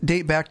origins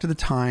date back to the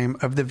time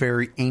of the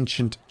very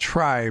ancient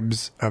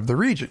tribes of the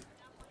region.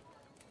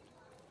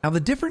 Now, the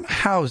different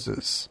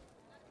houses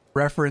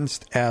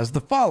referenced as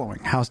the following: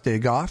 House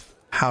Dagoth,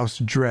 House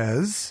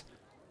Drez,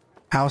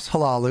 House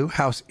Hlaalu,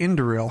 House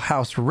Indoril,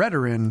 House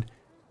Redoran,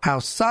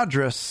 House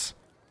Sadras,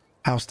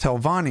 House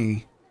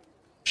Telvanni,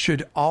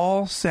 should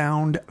all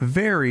sound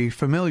very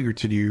familiar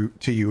to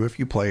you if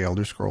you play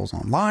Elder Scrolls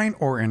Online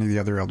or any of the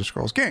other Elder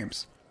Scrolls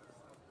games.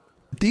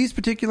 These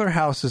particular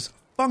houses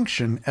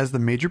function as the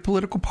major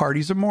political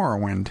parties of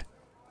Morrowind,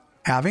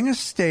 having a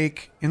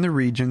stake in the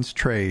region's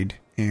trade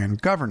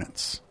and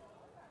governance.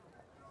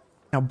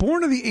 Now,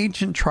 born of the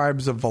ancient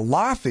tribes of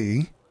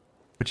Velothi,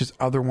 which is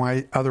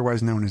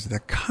otherwise known as the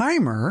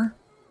Chimer,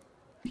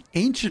 the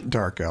ancient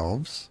Dark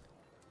Elves,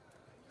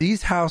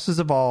 these houses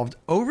evolved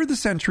over the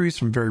centuries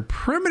from very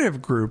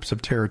primitive groups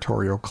of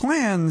territorial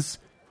clans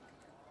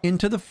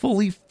into the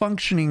fully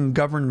functioning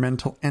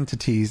governmental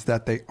entities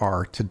that they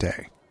are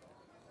today.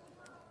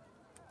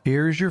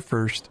 Here's your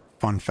first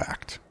fun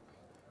fact.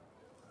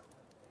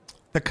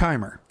 The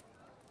Chimer,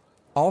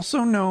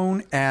 also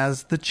known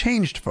as the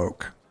Changed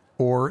Folk,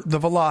 or the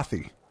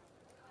Velothi,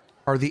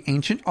 are the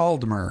ancient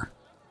Aldmer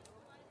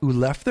who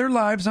left their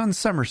lives on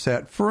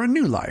Somerset for a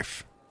new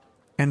life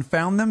and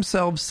found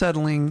themselves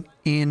settling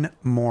in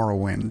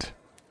Morrowind.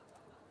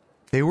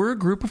 They were a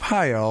group of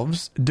high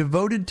elves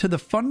devoted to the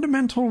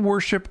fundamental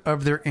worship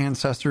of their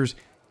ancestors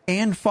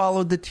and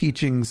followed the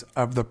teachings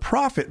of the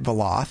prophet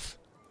Veloth,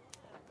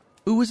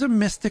 who was a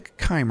mystic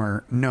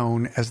Chimer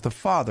known as the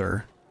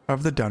father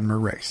of the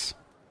Dunmer race.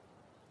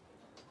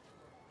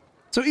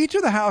 So each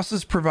of the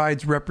houses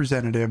provides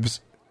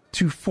representatives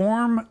to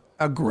form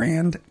a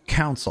Grand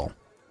Council.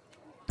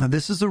 Now,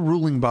 this is a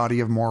ruling body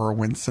of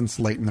Morrowind since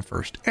late in the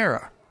First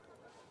Era.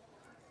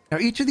 Now,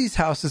 each of these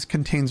houses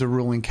contains a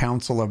ruling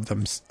council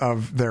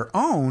of their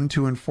own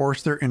to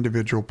enforce their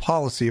individual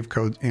policy of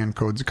codes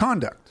of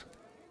conduct.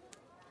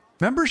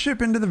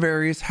 Membership into the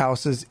various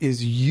houses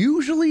is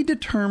usually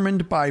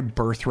determined by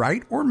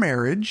birthright or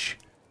marriage,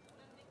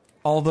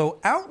 although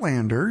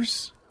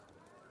Outlanders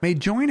may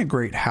join a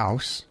great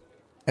house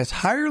as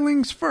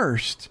hirelings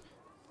first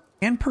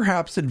and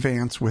perhaps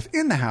advance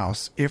within the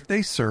house if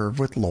they serve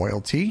with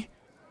loyalty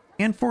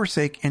and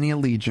forsake any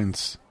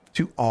allegiance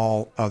to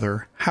all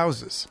other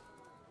houses.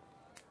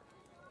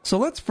 So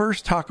let's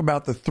first talk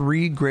about the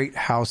three great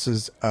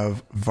houses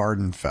of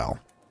Vvardenfell.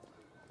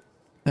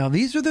 Now,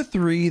 these are the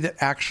three that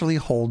actually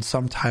hold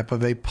some type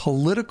of a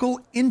political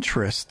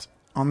interest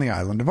on the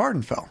island of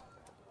Vvardenfell.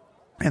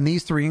 And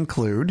these three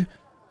include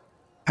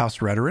House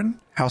Redoran,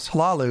 House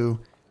Hlaalu,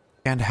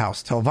 and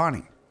House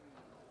Telvanni.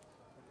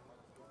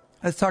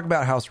 Let's talk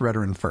about House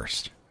Redoran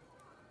first.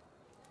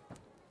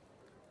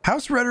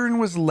 House Redoran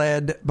was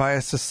led by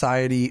a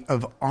society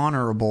of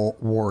honorable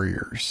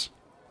warriors,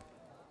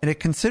 and it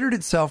considered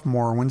itself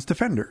Morrowind's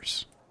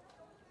defenders.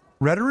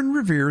 Redoran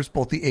reveres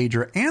both the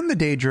Aedra and the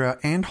Daedra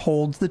and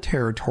holds the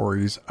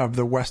territories of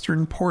the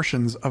western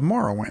portions of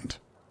Morrowind.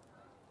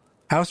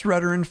 House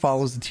Redoran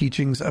follows the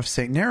teachings of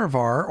Saint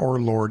Nerevar, or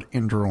Lord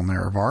Indral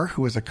Nerevar,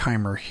 who was a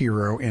Chimer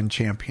hero and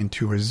champion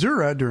to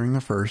Azura during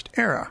the First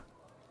Era.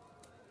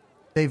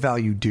 They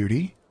value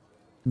duty,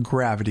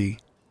 gravity,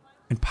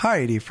 and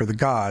piety for the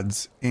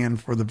gods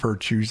and for the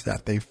virtues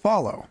that they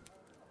follow.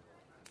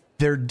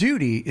 Their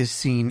duty is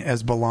seen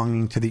as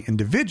belonging to the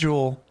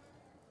individual,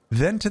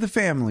 then to the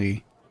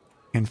family,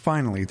 and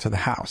finally to the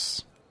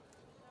house.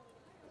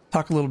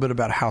 Talk a little bit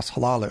about House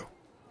Hlaalu.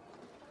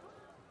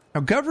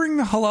 Now, governing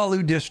the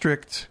Hlaalu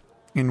district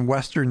in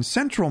western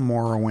central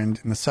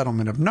Morrowind in the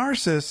settlement of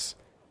Narsis,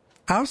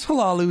 House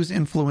Hlaalu's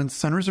influence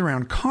centers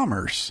around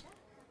commerce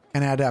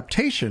and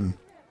adaptation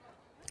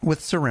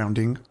with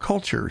surrounding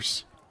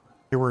cultures.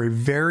 They were a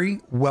very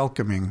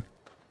welcoming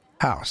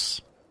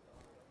house.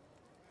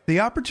 The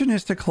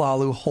opportunistic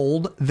Hlaalu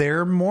hold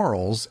their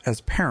morals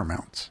as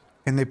paramount,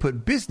 and they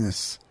put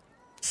business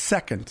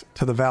second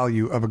to the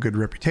value of a good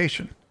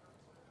reputation.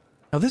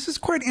 Now, this is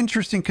quite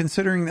interesting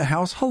considering that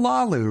House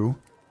Hlaalu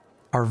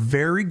are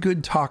very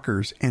good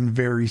talkers and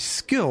very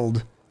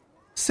skilled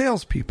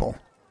salespeople.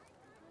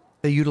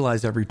 They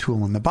utilize every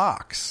tool in the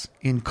box,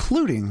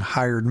 including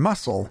hired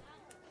muscle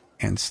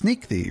and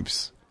sneak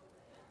thieves,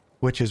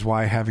 which is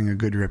why having a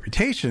good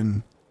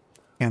reputation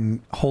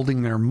and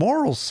holding their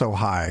morals so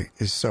high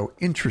is so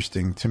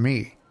interesting to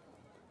me.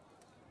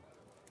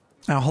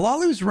 Now,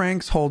 Hlaalu's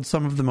ranks hold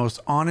some of the most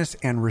honest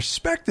and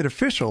respected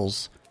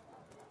officials,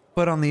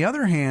 but on the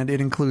other hand,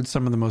 it includes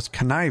some of the most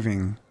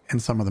conniving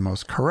and some of the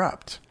most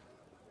corrupt.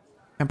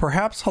 And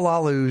perhaps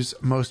Hlaalu's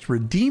most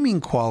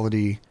redeeming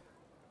quality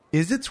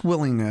is its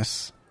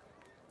willingness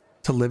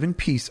to live in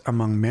peace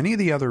among many of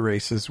the other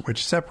races,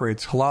 which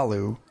separates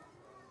Hlaalu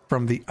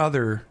from the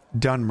other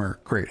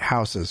Dunmer great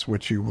houses,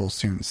 which you will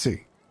soon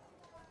see.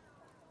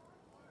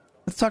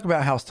 Let's talk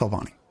about House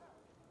Telvanni.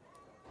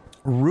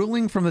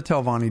 Ruling from the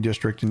Telvanni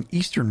district in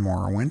eastern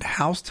Morrowind,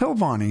 House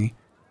Telvanni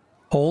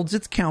holds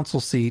its council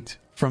seat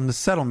from the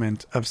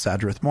settlement of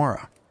Sadrith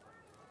Mora.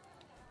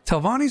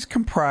 Telvanni is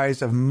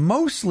comprised of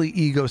mostly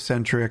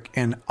egocentric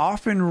and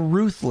often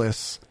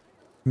ruthless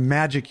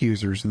magic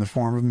users in the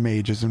form of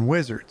mages and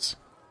wizards.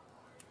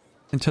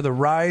 And to the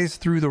rise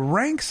through the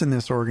ranks in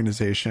this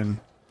organization,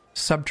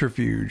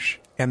 subterfuge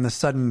and the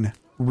sudden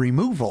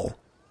removal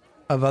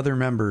of other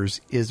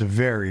members is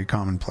very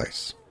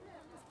commonplace.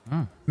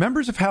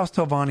 Members of House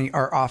Telvanni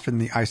are often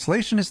the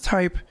isolationist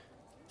type,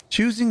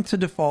 choosing to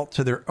default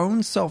to their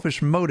own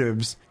selfish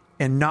motives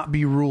and not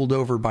be ruled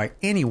over by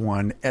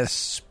anyone,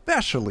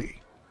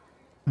 especially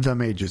the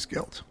Mages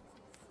Guild.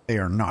 They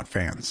are not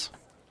fans.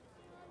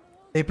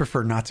 They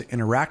prefer not to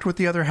interact with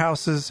the other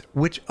houses,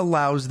 which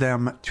allows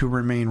them to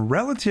remain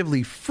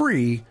relatively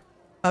free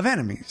of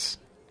enemies.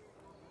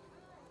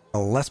 The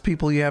less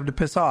people you have to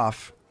piss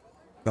off,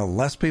 the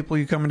less people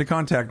you come into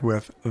contact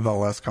with, the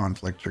less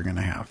conflict you're going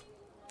to have.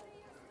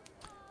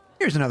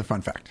 Here's another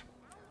fun fact.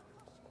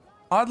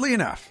 Oddly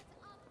enough,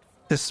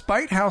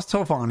 despite House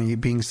Telvanni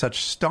being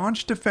such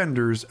staunch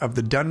defenders of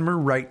the Dunmer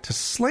right to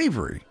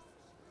slavery,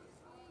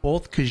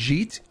 both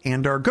Khajiit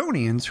and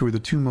Argonians, who are the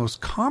two most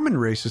common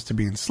races to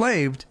be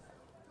enslaved,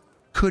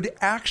 could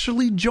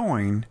actually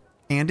join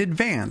and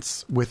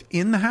advance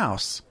within the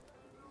house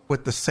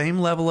with the same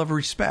level of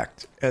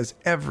respect as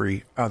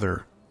every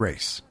other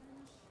race.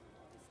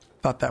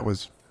 Thought that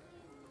was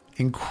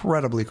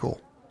incredibly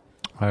cool.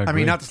 I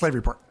mean, not the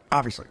slavery part,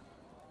 obviously,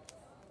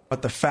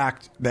 but the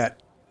fact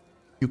that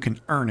you can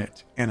earn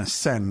it and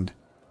ascend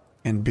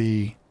and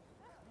be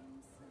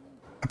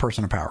a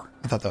person of power.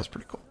 I thought that was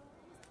pretty cool.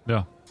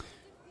 Yeah.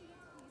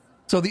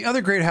 So the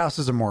other great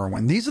houses of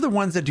Morrowind, these are the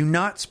ones that do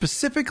not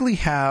specifically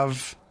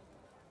have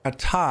a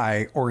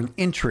tie or an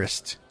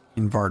interest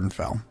in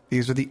Vardenfell.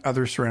 These are the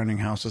other surrounding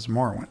houses of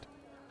Morrowind.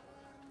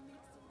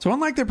 So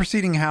unlike the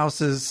preceding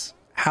houses,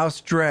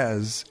 House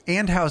Dres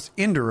and House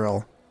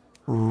Indoril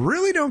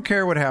really don't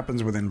care what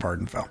happens within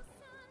Vardenfell.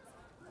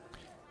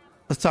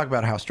 Let's talk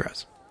about House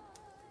Dres.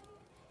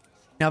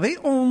 Now, they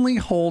only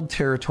hold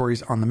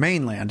territories on the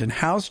mainland, and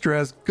House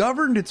Dres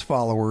governed its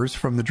followers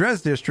from the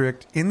Dres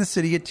district in the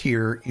city of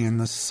Tyr in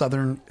the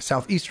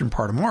southeastern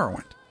part of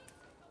Morrowind.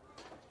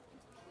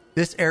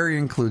 This area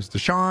includes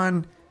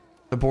Deshaan,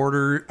 the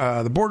borders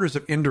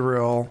of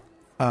Indoril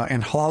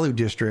and Hlaalu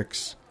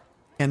districts,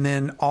 and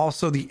then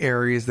also the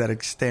areas that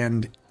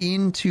extend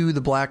into the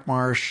Black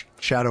Marsh,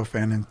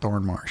 Shadowfen, and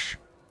Thornmarsh.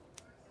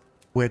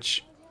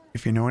 Which,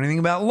 if you know anything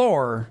about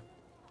lore,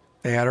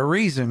 they had a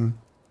reason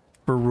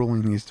for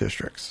ruling these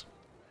districts.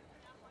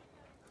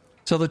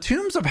 So the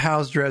tombs of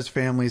House Dres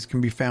families can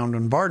be found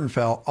in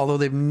Vardenfell, although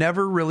they've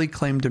never really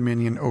claimed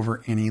dominion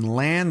over any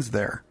lands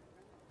there.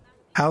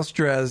 House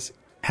Dres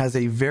has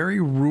a very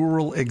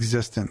rural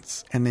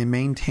existence, and they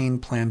maintain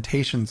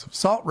plantations of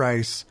salt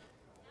rice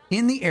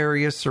in the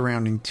areas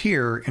surrounding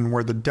Tyr, and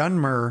were the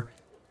Dunmer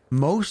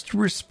most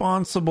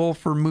responsible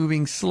for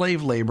moving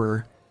slave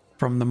labor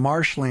from the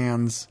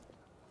marshlands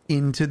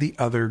into the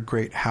other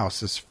great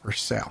houses for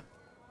sale.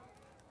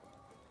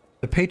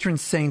 The patron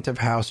saint of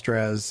House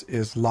Dres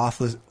is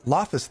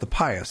Lothus the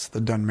Pious,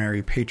 the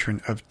Dunmeri patron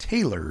of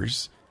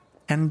tailors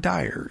and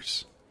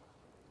dyers.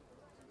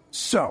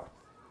 So,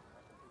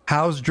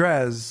 House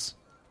Dres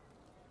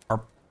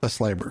are the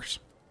slavers.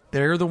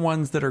 They're the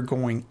ones that are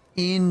going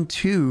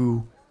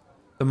into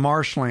the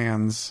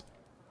marshlands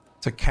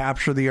to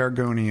capture the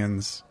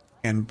Argonians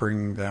and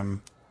bring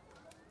them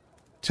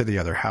to the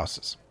other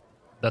houses.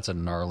 That's a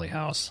gnarly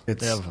house.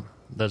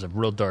 There's a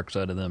real dark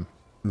side of them.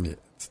 Yeah,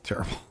 it's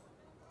terrible.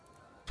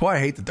 That's why I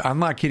hate I'm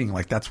not kidding.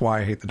 Like, that's why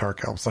I hate the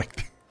Dark Elves.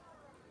 Like,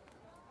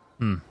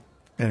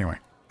 Anyway,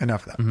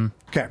 enough of that. Mm-hmm.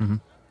 Okay. Mm-hmm.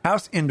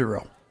 House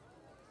Indoril.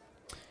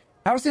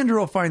 House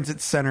Indoril finds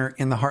its center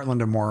in the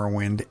heartland of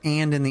Morrowind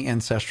and in the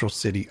ancestral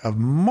city of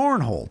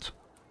Mournhold.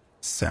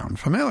 Sound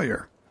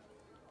familiar?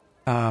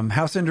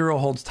 House Indoril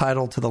holds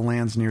title to the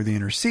lands near the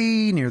Inner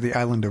Sea, near the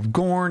island of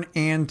Gorn,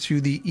 and to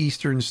the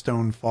eastern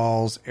Stone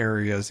Falls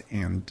areas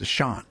and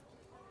Deshaan.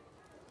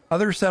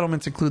 Other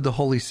settlements include the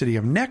holy city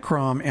of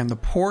Necrom and the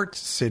port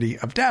city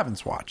of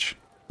Davonswatch.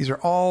 These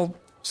are all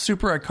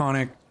super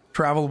iconic,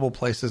 travelable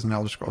places in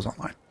Elder Scrolls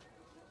Online.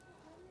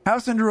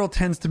 House Induril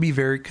tends to be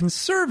very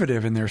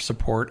conservative in their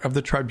support of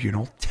the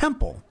Tribunal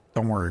Temple.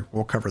 Don't worry,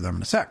 we'll cover them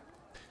in a sec.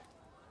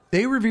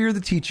 They revere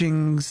the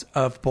teachings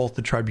of both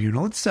the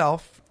Tribunal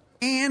itself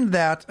and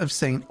that of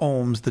St.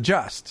 Olms the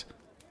Just,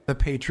 the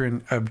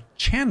patron of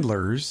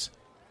chandlers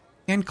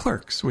and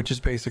clerks, which is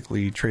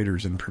basically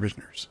traders and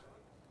provisioners.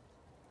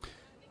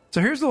 So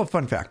here's a little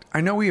fun fact.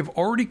 I know we have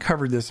already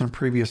covered this in a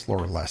previous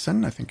lore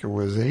lesson. I think it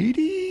was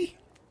 80,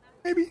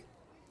 maybe?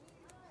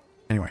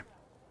 Anyway,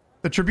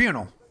 the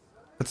Tribunal.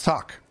 Let's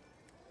talk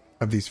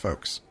of these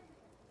folks.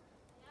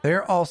 They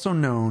are also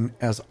known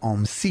as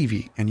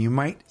Almsivi, and you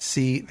might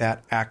see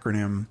that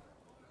acronym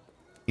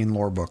in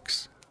lore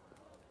books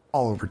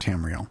all over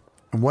Tamriel.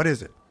 And what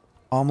is it?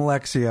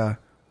 Almalexia,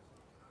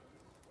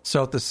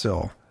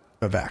 Sothasil,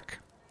 Vivec.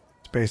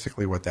 It's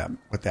basically what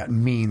that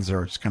means.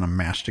 They're just kind of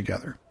mashed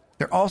together.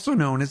 They're also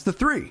known as the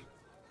Three.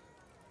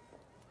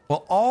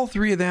 Well, all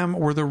three of them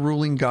were the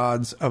ruling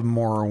gods of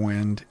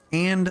Morrowind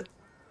and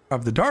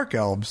of the Dark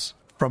Elves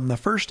from the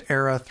First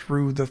Era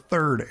through the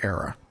Third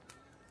Era.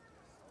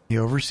 The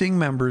overseeing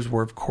members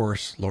were, of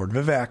course, Lord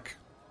Vivec,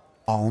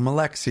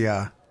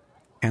 Almalexia,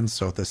 and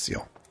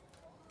Sothasil.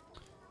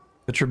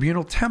 The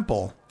Tribunal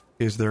Temple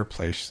is their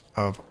place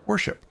of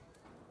worship.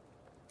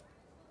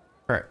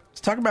 All right,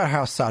 let's talk about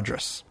House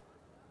Sadras.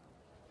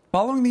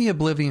 Following the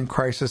Oblivion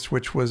Crisis,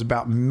 which was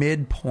about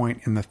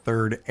midpoint in the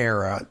Third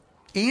Era,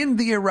 and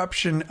the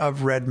eruption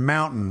of Red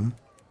Mountain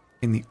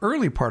in the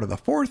early part of the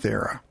Fourth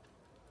Era,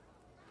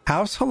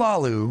 House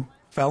Hlaalu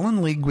fell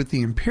in league with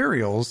the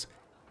Imperials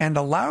and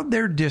allowed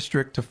their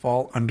district to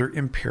fall under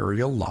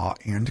Imperial law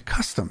and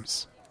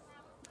customs.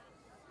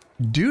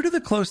 Due to the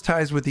close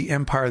ties with the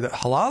Empire that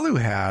Hlaalu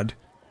had,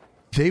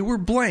 they were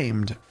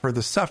blamed for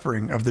the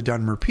suffering of the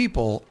Dunmer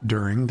people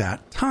during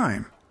that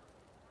time.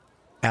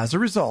 As a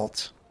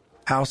result,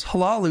 House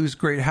Hlaalu's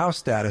Great House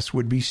status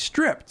would be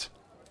stripped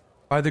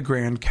by the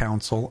Grand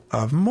Council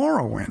of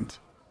Morrowind.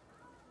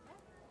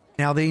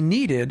 Now they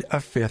needed a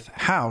fifth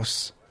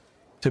house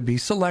to be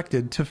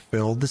selected to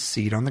fill the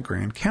seat on the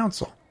Grand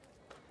Council.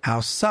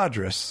 House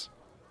Sadras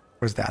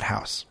was that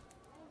house.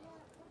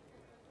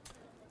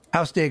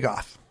 House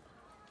Dagoth.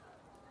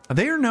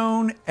 They are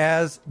known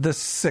as the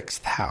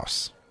Sixth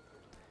House.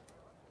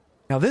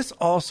 Now this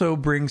also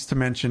brings to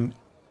mention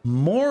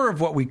more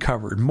of what we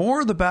covered, more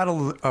of the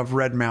Battle of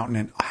Red Mountain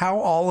and how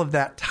all of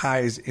that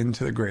ties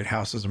into the Great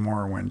Houses of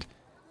Morrowind,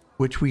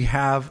 which we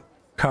have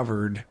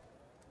covered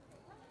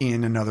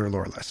in another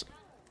lore lesson.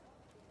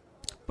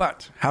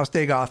 But House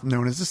Dagoth,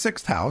 known as the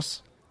Sixth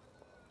House,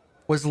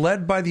 was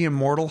led by the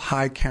immortal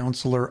High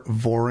Counselor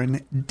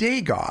Vorin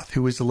Dagoth,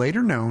 who was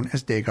later known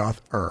as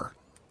Dagoth-Ur.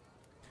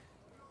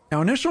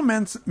 Now, initial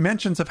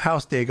mentions of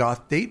House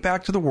Dagoth date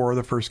back to the War of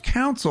the First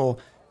Council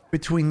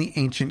between the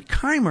ancient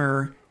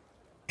Chimer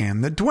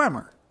and the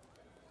Dwemer.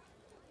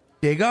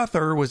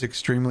 Dagoth-Ur was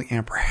extremely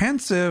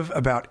apprehensive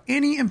about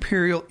any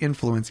Imperial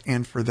influence,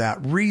 and for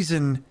that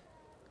reason,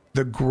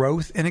 the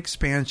growth and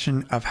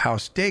expansion of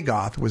House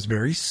Dagoth was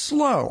very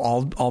slow,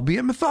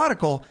 albeit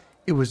methodical.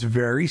 It was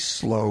very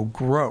slow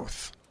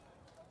growth.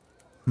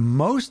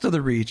 Most of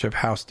the reach of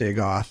House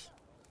Dagoth,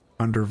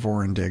 under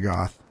Vorin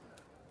Dagoth,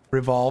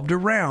 revolved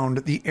around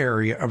the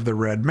area of the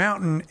Red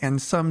Mountain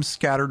and some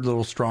scattered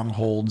little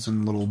strongholds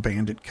and little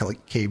bandit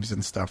caves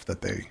and stuff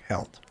that they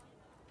held.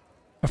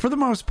 But for the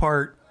most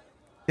part,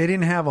 they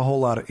didn't have a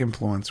whole lot of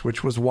influence,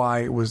 which was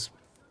why it was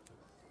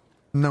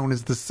known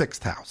as the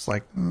Sixth House.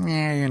 Like,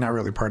 you're not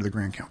really part of the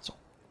Grand Council.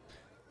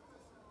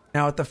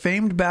 Now, at the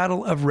famed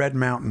Battle of Red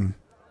Mountain,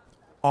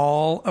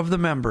 all of the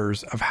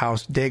members of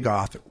House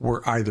Dagoth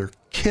were either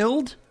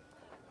killed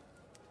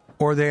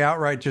or they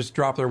outright just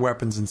dropped their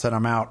weapons and said,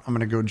 I'm out, I'm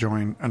going to go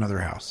join another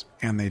house.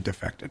 And they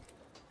defected.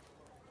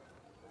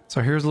 So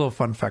here's a little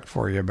fun fact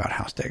for you about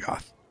House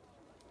Dagoth.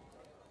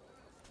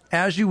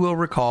 As you will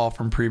recall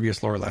from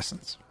previous lore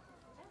lessons,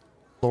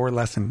 lore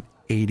lesson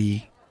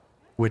 80,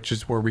 which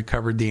is where we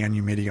covered the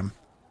Anumidium.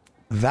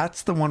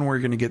 That's the one where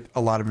you're going to get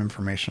a lot of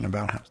information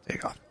about House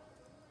Dagoth.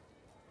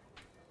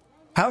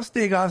 House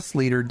Dagoth's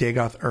leader,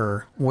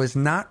 Dagoth-Ur, was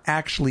not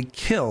actually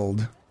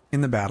killed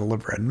in the Battle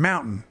of Red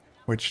Mountain,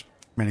 which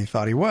many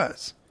thought he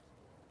was.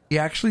 He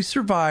actually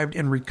survived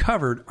and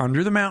recovered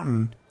under the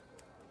mountain,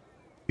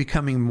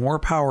 becoming more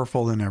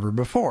powerful than ever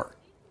before.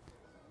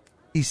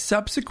 He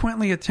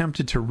subsequently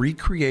attempted to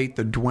recreate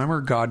the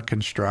Dwemer god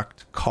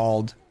construct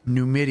called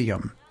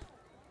Numidium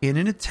in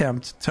an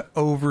attempt to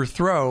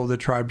overthrow the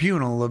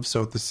tribunal of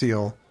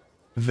Sothasil,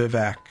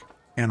 Vivec,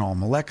 and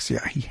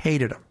Almalexia. He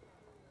hated him.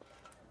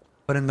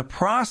 But in the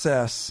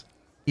process,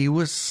 he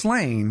was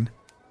slain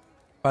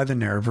by the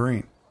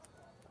Nerevarine.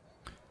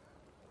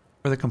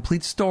 For the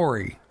complete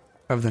story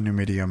of the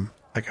Numidium,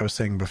 like I was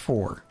saying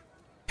before,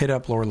 hit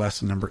up lore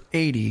lesson number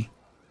 80,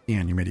 the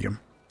Anumidium.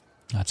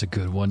 That's a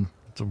good one.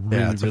 It's a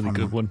really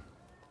good one.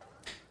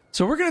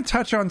 So we're going to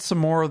touch on some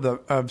more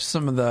of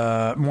some of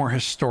the more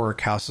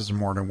historic houses of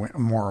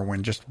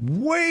Morrowind, just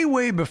way,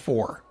 way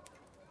before,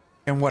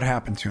 and what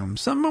happened to them.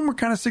 Some of them were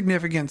kind of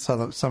significant, some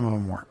of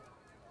them weren't.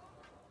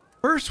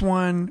 First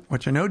one,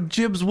 which I know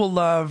Jibs will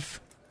love,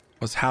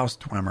 was House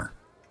Dwemer.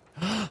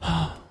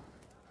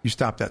 You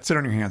stop that. Sit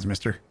on your hands,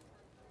 mister.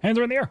 Hands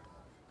are in the air.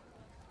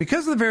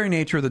 Because of the very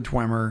nature of the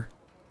Dwemer,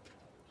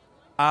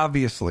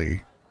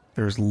 obviously,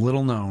 there's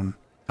little known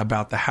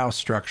about the house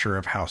structure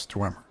of House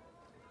Dwemer.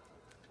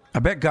 I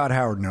bet God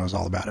Howard knows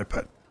all about it,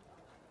 but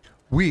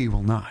we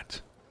will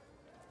not.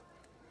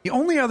 The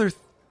only other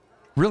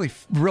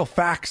real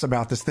facts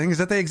about this thing is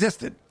that they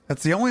existed.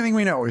 That's the only thing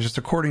we know, is just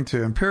according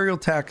to imperial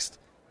text,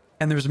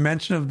 and there's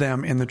mention of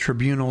them in the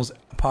Tribunal's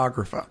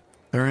Apocrypha.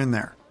 They're in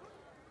there.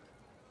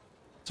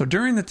 So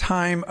during the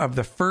time of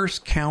the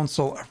First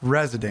Council of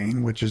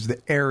Resdayn, which is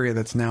the area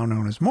that's now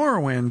known as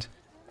Morrowind,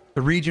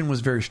 the region was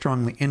very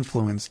strongly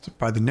influenced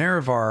by the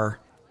Nerevar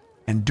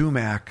and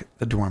Dumak,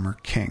 the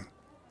Dwemer king.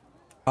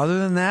 Other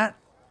than that,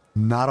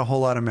 not a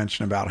whole lot of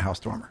mention about House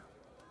Dwemer.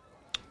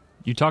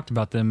 You talked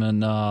about them in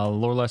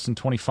Lore Lesson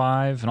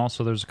 25, and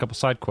also there's a couple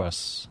side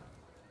quests.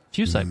 A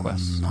few side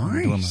quests.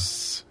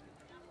 Nice.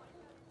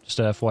 Just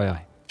a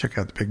FYI. Check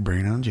out the big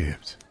brain on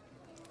Jibs.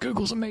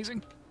 Google's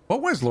amazing.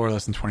 What was Lore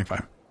Lesson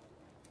 25?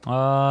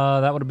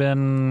 That would have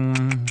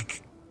been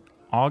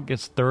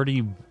August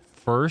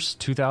 31st,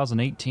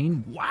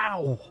 2018.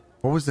 Wow.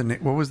 What was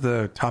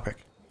the topic?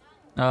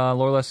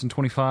 Lore Lesson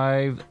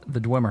 25, the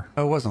Dwemer.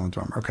 Oh, it was on the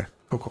Dwemer. Okay.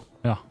 Cool.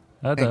 Yeah.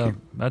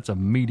 That's a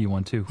meaty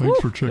one, too. Thanks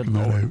for checking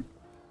that out.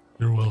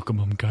 You're welcome,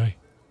 guy.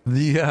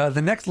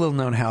 The next little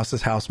known house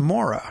is House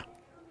Mora.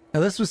 Now,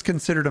 this was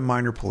considered a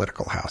minor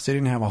political house. They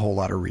didn't have a whole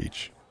lot of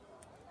reach.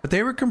 But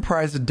they were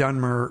comprised of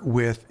Dunmer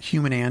with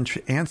human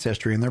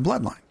ancestry in their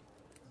bloodline.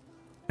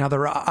 Now, the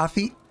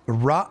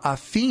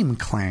Ra'athim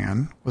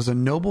clan was a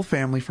noble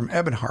family from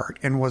Ebonheart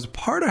and was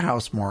part of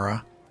House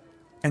Mora,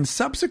 and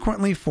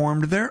subsequently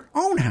formed their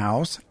own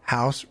house,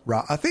 House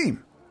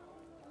Ra'athim.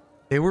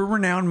 They were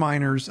renowned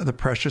miners of the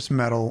precious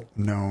metal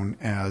known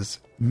as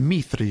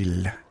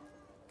mithril.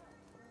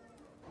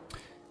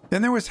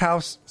 Then there was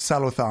House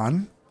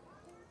Salothan.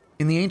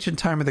 In the ancient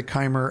time of the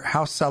Chimer,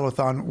 House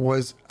Salothan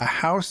was a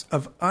house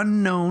of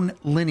unknown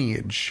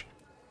lineage.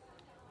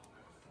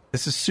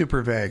 This is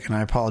super vague, and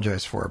I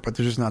apologize for it, but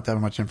there's just not that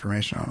much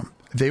information on them.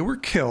 They were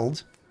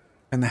killed,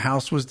 and the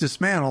house was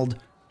dismantled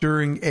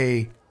during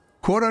a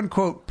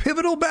quote-unquote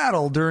pivotal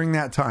battle during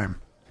that time.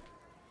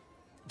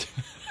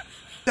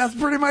 That's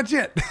pretty much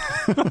it.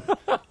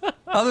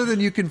 Other than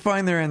you can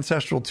find their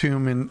ancestral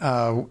tomb in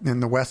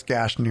the West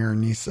Gash near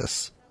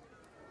Nisus.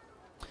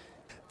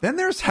 Then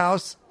there's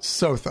House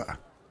Sotha.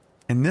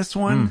 And this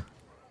one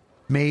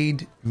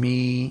made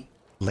me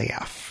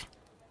laugh.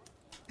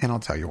 And I'll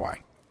tell you why.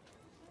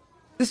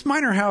 This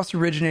minor house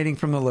originating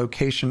from the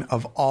location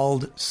of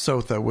Ald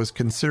Sotha was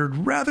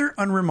considered rather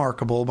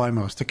unremarkable by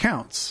most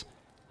accounts.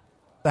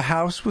 The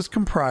house was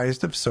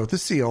comprised of Sotha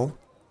Seal,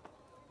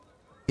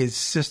 his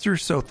sister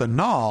Sotha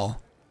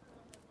Nal,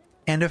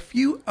 and a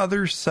few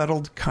other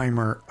settled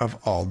Chimer of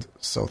Ald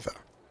Sotha.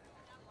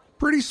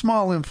 Pretty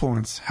small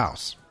influence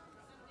house.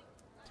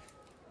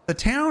 The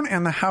town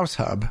and the house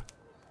hub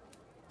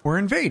were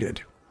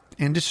invaded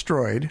and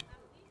destroyed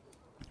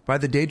by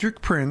the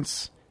Daedric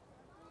prince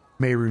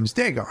Mehrunes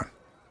Dagon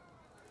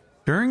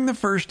during the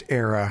First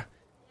Era,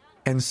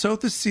 and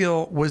Sotha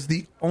Seal was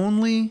the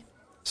only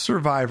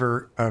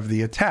survivor of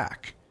the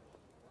attack,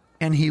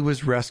 and he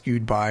was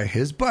rescued by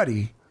his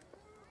buddy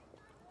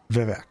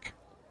Vivek.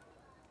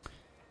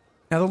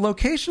 Now, the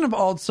location of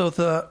Ald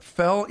Sotha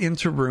fell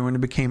into ruin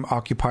and became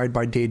occupied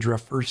by Daedra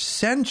for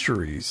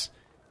centuries.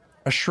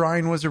 A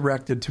shrine was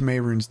erected to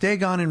Mehrunes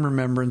Dagon in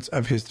remembrance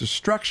of his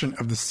destruction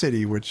of the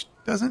city, which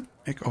doesn't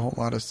make a whole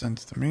lot of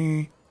sense to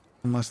me,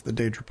 unless the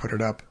Daedra put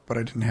it up, but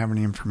I didn't have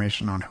any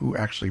information on who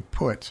actually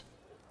put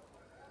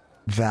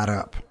that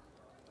up.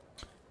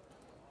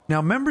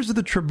 Now, members of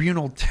the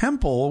Tribunal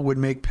Temple would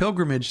make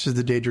pilgrimage to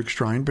the Daedric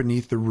Shrine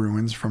beneath the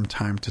ruins from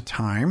time to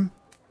time.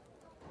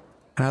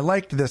 And I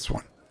liked this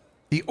one.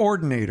 The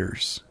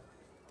Ordinators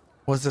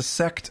was a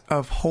sect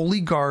of holy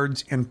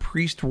guards and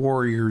priest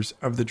warriors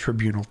of the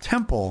Tribunal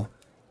Temple,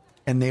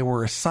 and they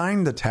were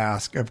assigned the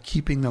task of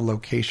keeping the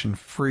location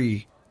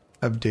free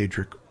of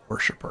Daedric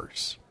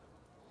worshippers.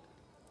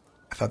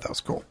 I thought that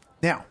was cool.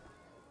 Now,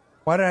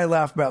 why did I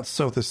laugh about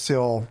Sotha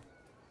Seal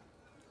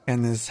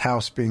and this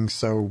house being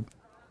so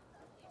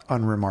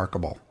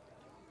unremarkable?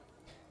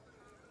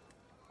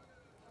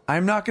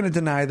 I'm not going to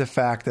deny the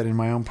fact that, in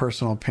my own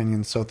personal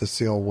opinion, Sotha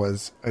Seal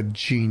was a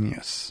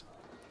genius.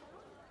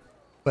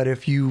 But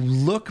if you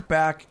look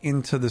back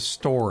into the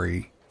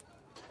story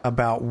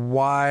about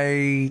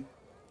why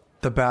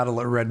the battle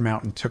at Red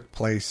Mountain took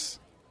place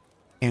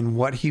and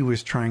what he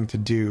was trying to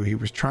do, he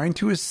was trying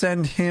to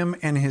ascend him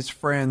and his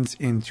friends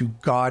into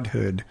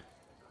godhood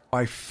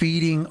by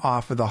feeding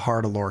off of the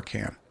heart of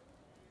Lorkhan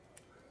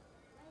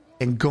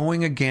and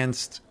going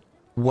against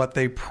what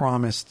they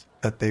promised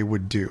that they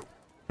would do.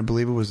 I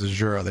believe it was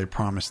Azura they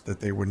promised that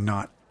they would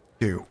not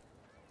do.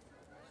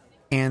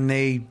 and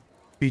they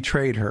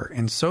betrayed her.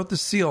 And Sotha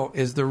Sil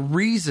is the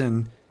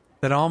reason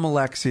that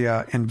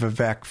Almalexia and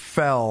Vivek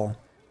fell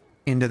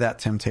into that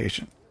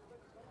temptation.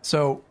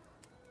 So,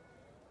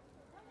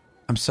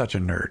 I'm such a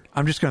nerd.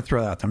 I'm just going to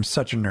throw that out there. I'm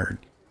such a nerd.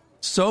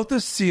 Sotha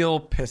Sil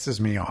pisses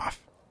me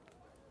off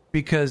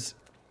because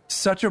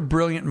such a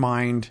brilliant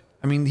mind.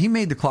 I mean, he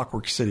made the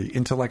Clockwork City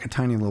into like a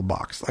tiny little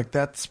box. Like,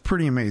 that's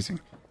pretty amazing.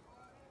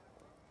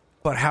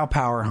 But how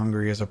power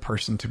hungry is a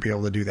person to be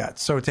able to do that?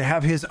 So to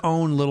have his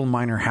own little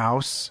minor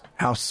house,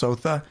 House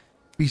Sotha,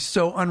 be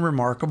so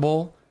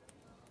unremarkable,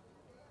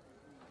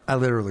 I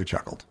literally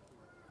chuckled.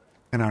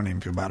 And I don't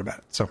even feel bad about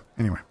it. So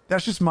anyway,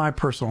 that's just my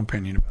personal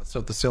opinion about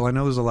Sotha Sil. I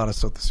know there's a lot of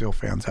Sotha Sil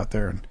fans out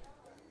there, and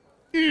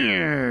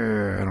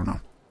yeah, I don't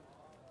know.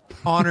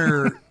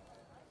 Honor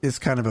is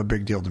kind of a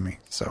big deal to me.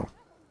 So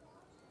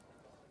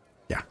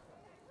yeah.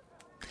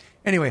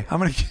 Anyway, I'm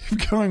going to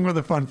keep going with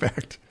a fun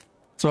fact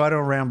so I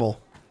don't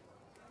ramble.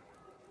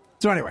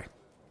 So anyway,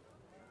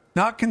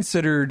 not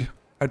considered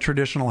a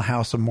traditional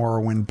House of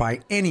Morrowind by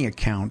any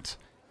account,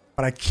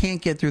 but I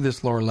can't get through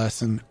this lore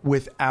lesson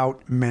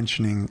without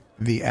mentioning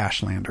the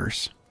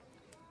Ashlanders.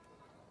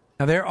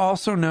 Now, they're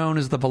also known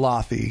as the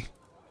Velothi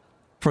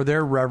for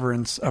their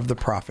reverence of the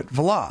prophet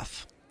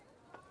Veloth.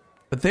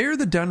 But they are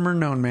the Dunmer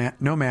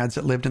nomads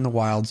that lived in the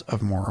wilds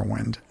of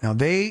Morrowind. Now,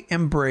 they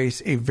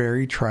embrace a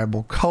very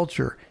tribal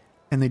culture,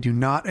 and they do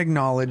not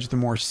acknowledge the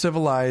more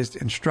civilized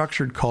and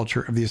structured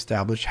culture of the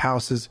established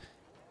houses,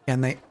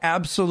 and they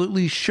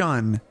absolutely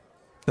shun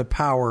the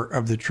power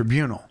of the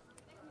tribunal,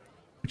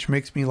 which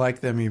makes me like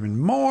them even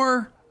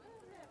more.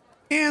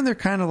 And they're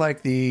kind of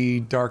like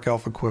the dark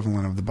elf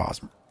equivalent of the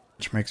Bosmer,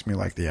 which makes me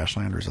like the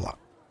Ashlanders a lot.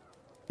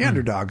 The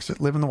underdogs that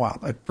live in the wild.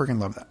 I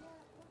freaking love that.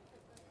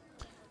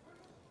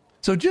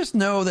 So just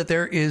know that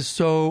there is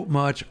so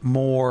much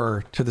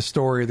more to the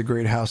story of the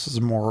Great Houses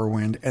of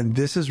Morrowind, and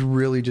this is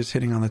really just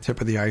hitting on the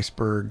tip of the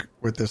iceberg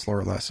with this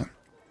lore lesson.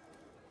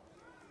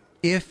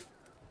 If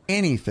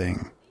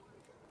anything,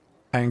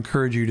 I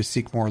encourage you to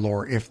seek more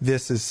lore if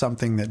this is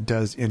something that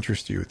does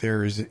interest you.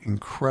 There is an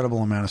incredible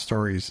amount of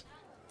stories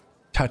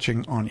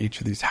touching on each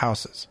of these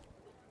houses.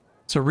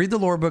 So read the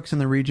lore books in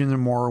the region of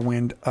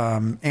Morrowind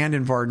and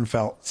in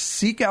Vardenfell.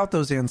 Seek out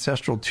those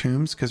ancestral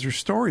tombs because there's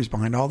stories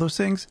behind all those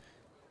things.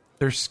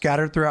 They're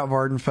scattered throughout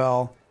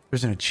Vardenfell.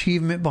 There's an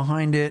achievement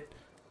behind it.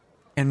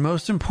 And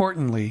most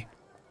importantly,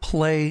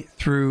 play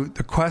through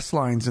the quest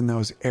lines in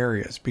those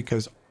areas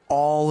because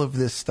all of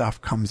this stuff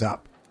comes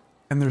up.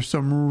 And there's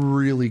some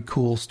really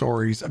cool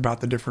stories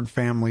about the different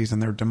families and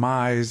their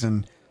demise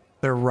and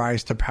their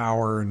rise to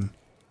power, and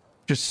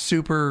just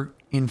super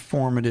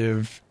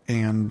informative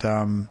and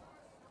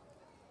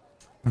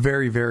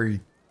very,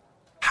 very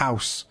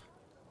house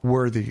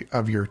worthy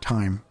of your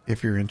time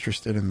if you're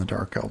interested in the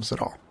Dark Elves at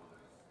all.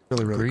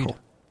 Really, really Agreed. Cool.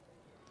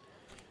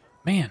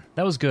 Man,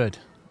 that was good.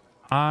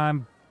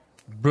 I'm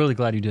really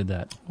glad you did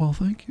that. Well,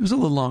 thank you. It was a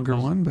little longer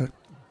one, but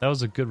that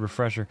was a good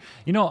refresher.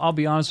 You know, I'll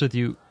be honest with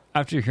you.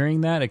 After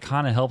hearing that, it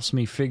kind of helps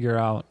me figure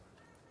out.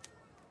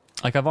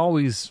 Like, I've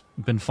always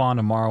been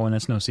fond of Morrowind,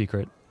 that's no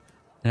secret.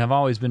 And I've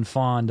always been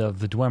fond of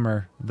the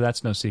Dwemer, but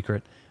that's no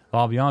secret. But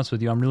I'll be honest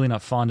with you, I'm really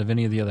not fond of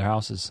any of the other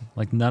houses.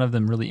 Like, none of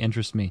them really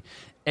interest me.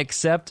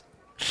 Except,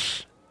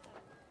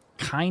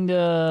 kind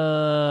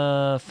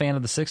of fan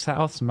of the Sixth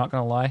House, I'm not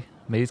going to lie.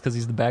 Maybe it's because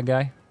he's the bad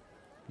guy.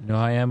 You know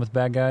how I am with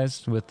bad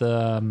guys? With,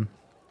 I'm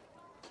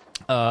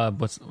having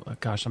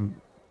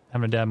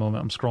a dad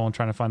moment. I'm scrolling,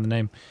 trying to find the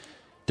name.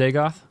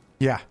 Dagoth?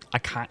 yeah. I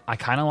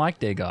kind of like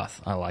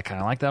Dagoth. I kind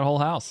of like that whole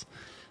house.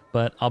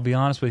 But I'll be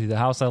honest with you, the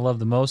house I love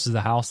the most is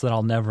the house that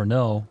I'll never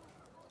know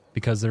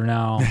because they're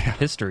now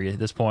history at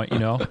this point, you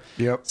know?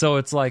 Yep. So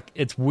it's like,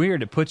 it's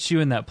weird. It puts you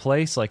in that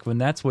place, like when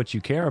that's what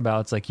you care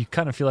about, it's like you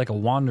kind of feel like a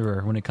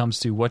wanderer when it comes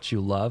to what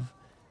you love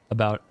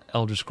about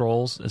Elder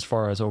Scrolls as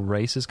far as a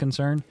race is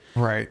concerned.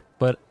 Right.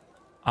 But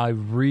I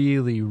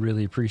really,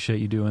 really appreciate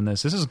you doing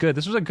this. This is good.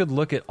 This was a good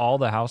look at all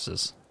the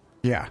houses.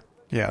 Yeah.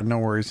 Yeah, no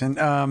worries.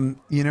 And,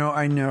 you know,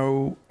 I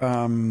know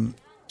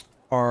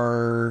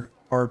our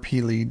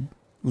RP lead,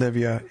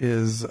 Livia,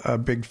 is a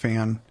big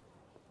fan.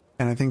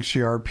 And I think she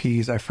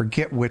RPs, I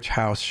forget which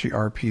house she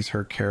RPs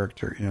her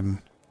character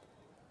in.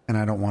 And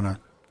I don't want to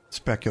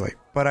speculate.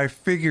 But I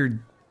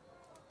figured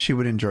she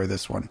would enjoy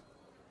this one,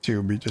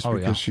 too,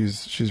 because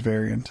she's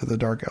very into the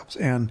Dark Elves.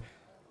 And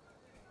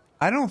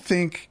I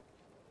think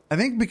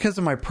because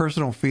of my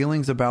personal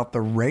feelings about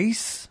the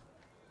race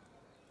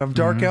of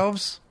Dark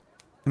Elves,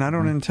 and I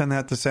don't intend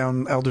that to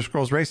sound Elder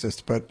Scrolls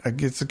racist, but I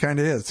guess it kind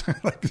of is.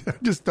 Like, I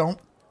just don't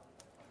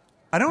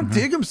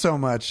dig them so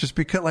much just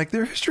because, like,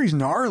 their history's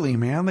gnarly,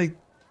 man.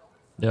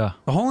 The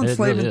whole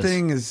enslavement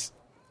thing is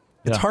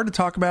it's hard to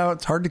talk about.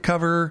 It's hard to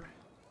cover.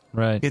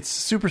 Right. It's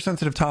a super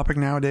sensitive topic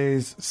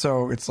nowadays.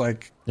 So it's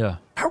like,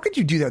 how could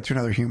you do that to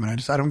another human?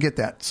 I don't get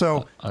that.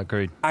 So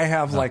agreed. I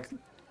have like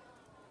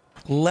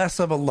less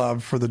of a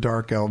love for the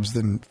Dark Elves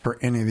than for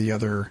any of the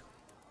other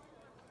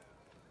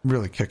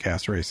really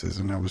kick-ass races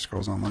in Elder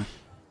Scrolls Online.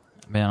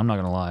 Man, I'm not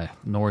going to lie.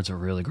 Nords are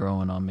really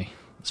growing on me.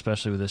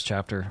 especially with this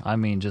chapter. I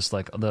mean, just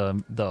like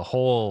the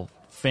whole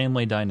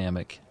family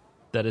dynamic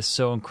that is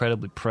so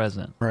incredibly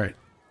present. Right.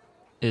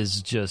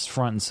 Is just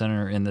front and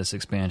center in this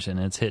expansion.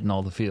 It's hitting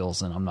all the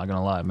feels, and I'm not going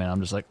to lie, man.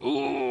 I'm just like,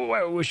 ooh,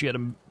 I wish you had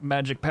a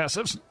magic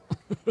passives.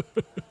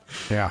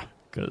 Yeah.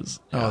 Because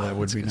that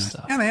would be nice.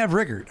 Stuff. And they have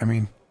Rigert. I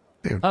mean,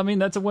 dude. I mean,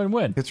 that's a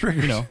win-win. It's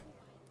Rigert. You know,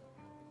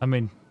 I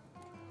mean,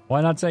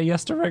 why not say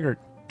yes to Rigert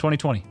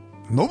 2020?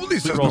 Nobody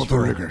says no to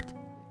Rigert.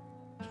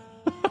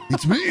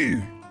 It's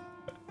me.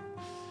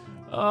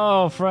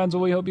 Oh, friends,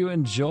 well, we hope you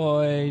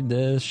enjoyed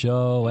this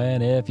show,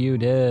 and if you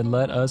did,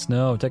 let us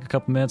know. Take a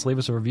couple minutes, leave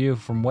us a review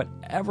from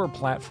whatever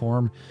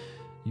platform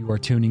you are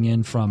tuning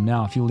in from.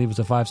 Now, if you leave us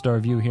a 5-star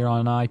review here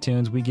on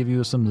iTunes, we give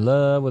you some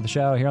love with a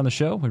shout out here on the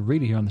show. We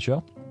read it here on the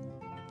show.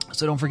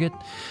 So don't forget,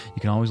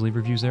 you can always leave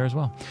reviews there as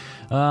well.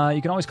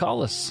 You can always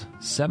call us,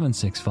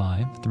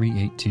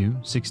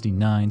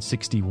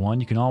 765-382-6961.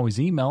 You can always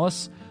email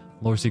us,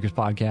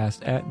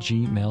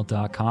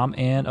 loreseekerspodcast@gmail.com.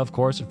 And, of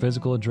course, our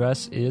physical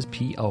address is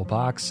P.O.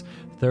 Box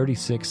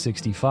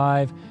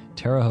 3665,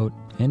 Terre Haute,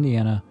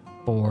 Indiana,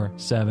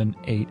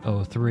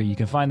 47803. You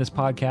can find this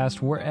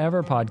podcast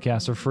wherever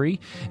podcasts are free.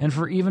 And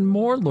for even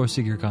more Lore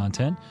Seeker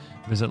content,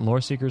 visit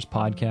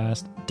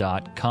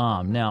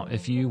loreseekerspodcast.com. Now,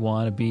 if you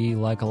want to be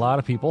like a lot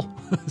of people,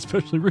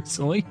 especially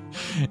recently,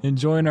 and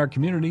join our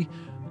community,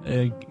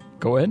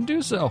 go ahead and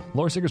do so.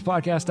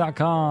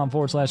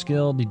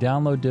 loreseekerspodcast.com/guild. You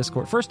download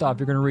Discord. First off,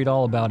 you're going to read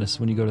all about us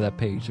when you go to that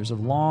page. There's a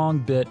long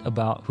bit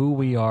about who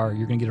we are.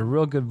 You're going to get a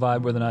real good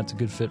vibe whether or not it's a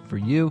good fit for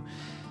you.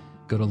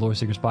 Go to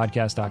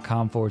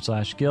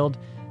loreseekerspodcast.com/guild.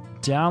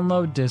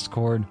 Download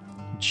Discord.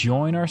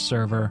 Join our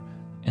server.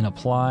 And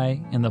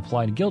apply in the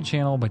Apply to Guild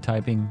channel by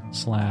typing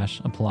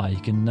 /apply. You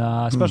can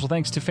special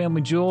thanks to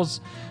Family Jewels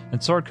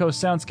and Sword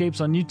Coast Soundscapes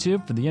on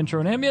YouTube for the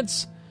intro and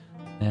ambience.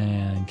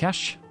 And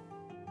Cash.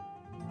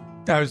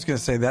 I was going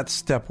to say that's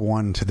step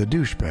 1 to the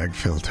douchebag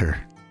filter.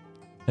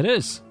 It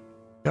is.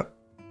 Yep.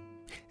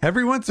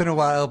 Every once in a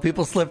while,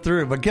 people slip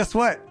through, but guess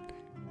what?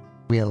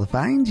 We'll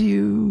find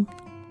you.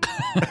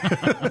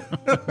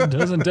 It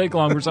doesn't take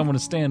long for someone to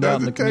stand out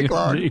in the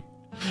community.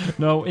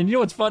 No, and you know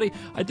what's funny?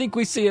 I think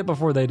we see it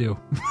before they do.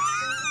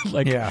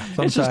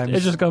 Sometimes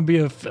it's just going to be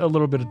a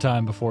little bit of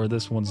time before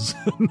this one's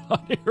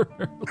not here.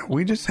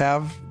 We just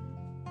have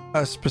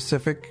a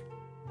specific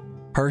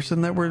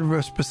person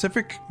a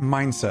specific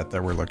mindset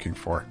that we're looking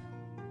for.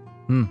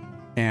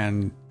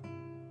 And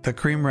the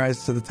cream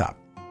rises to the top.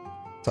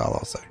 That's all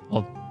I'll say.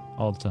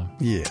 All the time.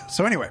 Yeah.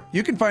 So anyway,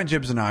 you can find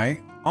Jibs and I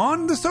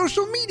on the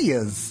social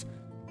medias.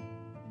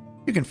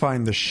 You can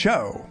find the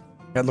show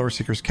at Lore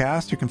Seekers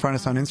Cast. You can find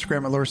us on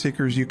Instagram at Lore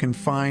Seekers. You can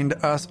find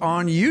us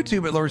on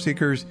YouTube at Lore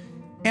Seekers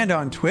and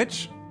on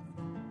Twitch,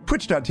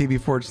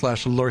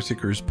 twitch.tv/Lore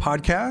Seekers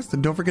Podcast.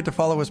 And don't forget to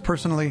follow us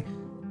personally.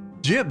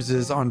 Jibs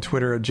is on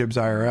Twitter at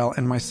JibsIRL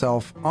and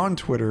myself on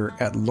Twitter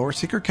at Lore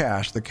Seeker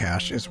Cash. The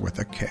Cash is with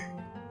a K.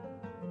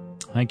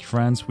 Thank you,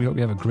 friends. We hope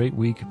you have a great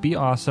week. Be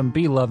awesome.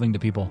 Be loving to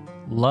people.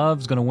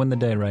 Love's going to win the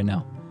day right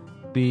now.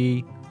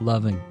 Be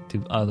loving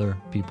to other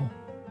people.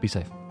 Be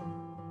safe.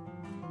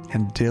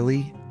 And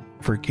Dilly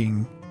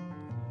freaking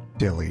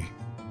Dilly.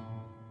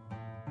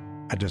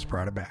 I just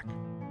brought it back.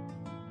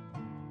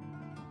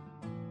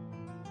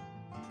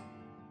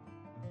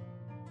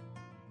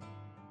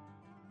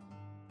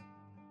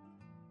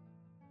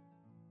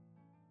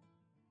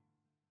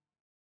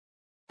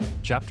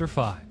 Chapter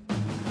 5.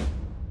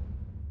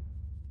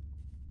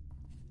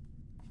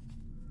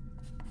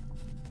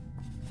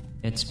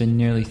 It's been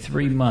nearly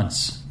 3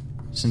 months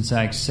since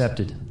I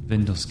accepted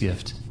Vindel's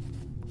gift.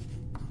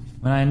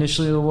 When I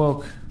initially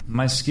awoke,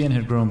 my skin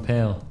had grown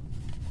pale.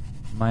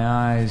 My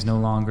eyes no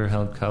longer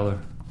held color.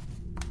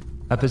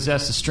 I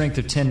possessed the strength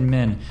of 10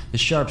 men, the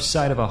sharp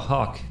sight of a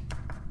hawk,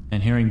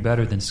 and hearing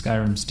better than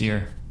Skyrim's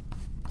deer.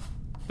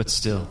 But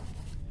still,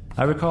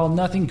 I recall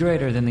nothing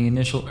greater than the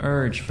initial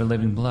urge for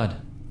living blood.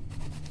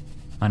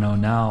 I know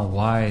now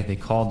why they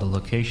called the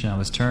location I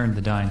was turned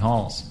the Dying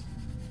Halls.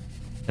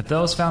 If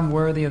those found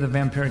worthy of the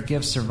vampiric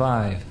gift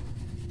survive,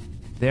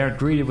 they are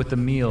greeted with a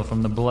meal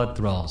from the blood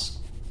thralls.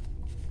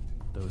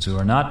 Those who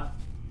are not,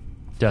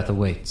 death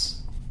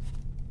awaits.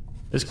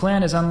 This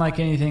clan is unlike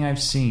anything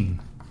I've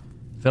seen.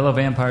 Fellow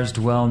vampires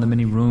dwell in the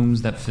many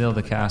rooms that fill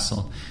the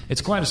castle.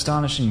 It's quite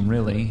astonishing,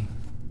 really.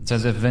 It's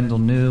as if Vindel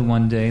knew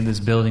one day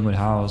this building would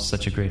house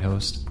such a great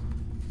host.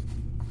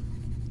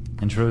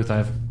 In truth,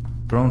 I've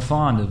grown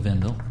fond of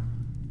Vindel.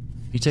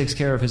 He takes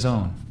care of his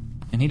own,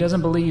 and he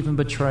doesn't believe in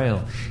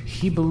betrayal.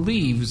 He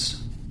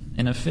believes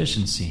in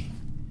efficiency.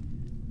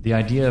 The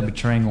idea of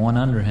betraying one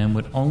under him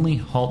would only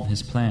halt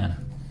his plan,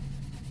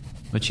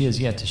 which he has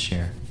yet to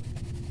share.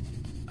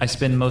 I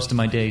spend most of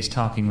my days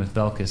talking with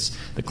Velkus,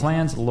 the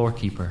clan's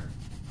lorekeeper.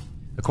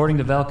 According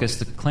to Velkus,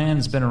 the clan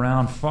has been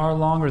around far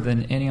longer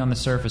than any on the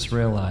surface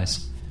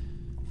realize.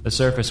 The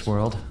surface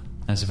world,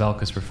 as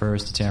Velkus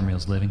refers to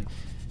Tamriel's living,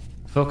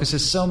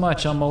 focuses so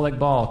much on Molek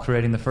Bal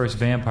creating the first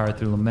vampire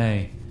through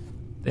LeMay.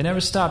 They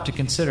never stop to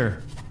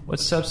consider what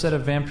subset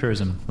of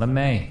vampirism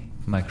LeMay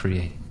might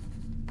create.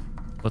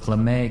 With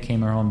LeMay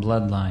came her own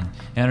bloodline,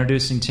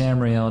 introducing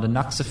Tamriel to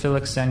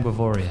Noxophilus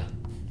sanguivoria.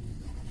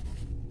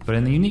 But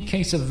in the unique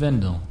case of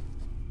Vindel,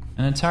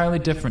 an entirely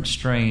different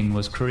strain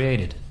was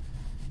created,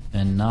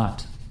 and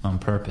not on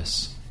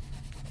purpose.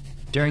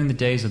 During the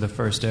days of the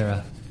First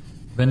Era,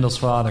 Vindel's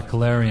father,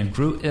 Calarian,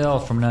 grew ill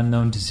from an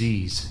unknown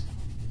disease.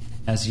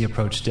 As he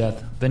approached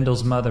death,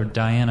 Vindel's mother,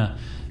 Diana,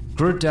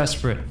 grew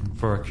desperate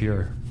for a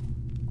cure.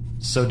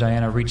 So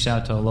Diana reached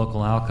out to a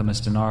local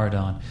alchemist in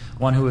Aradon,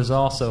 one who was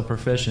also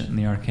proficient in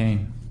the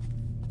arcane.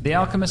 The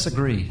alchemist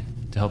agreed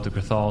to help the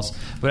Grathals,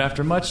 but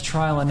after much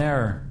trial and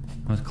error,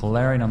 with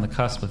Calarian on the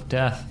cusp of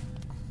death,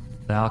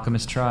 the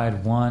alchemist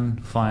tried one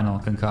final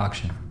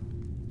concoction.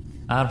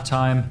 Out of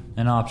time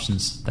and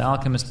options, the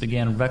alchemist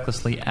began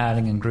recklessly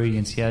adding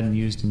ingredients he hadn't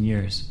used in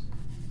years.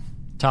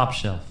 Top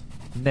shelf,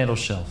 middle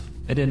shelf,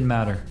 it didn't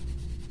matter.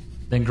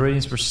 The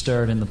ingredients were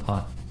stirred in the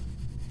pot.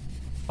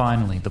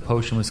 Finally, the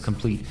potion was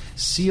complete,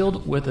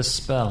 sealed with a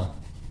spell.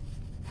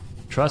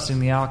 Trusting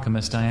the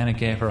alchemist, Diana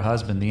gave her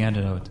husband the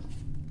antidote.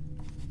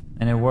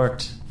 And it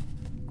worked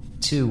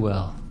too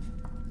well.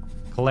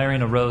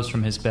 Calarian arose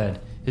from his bed,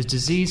 his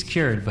disease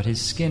cured, but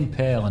his skin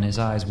pale and his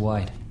eyes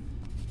wide.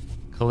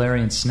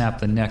 Calarian snapped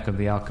the neck of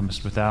the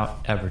alchemist without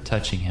ever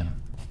touching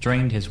him,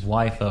 drained his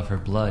wife of her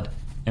blood,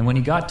 and when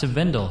he got to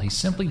Vindel, he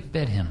simply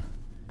bit him,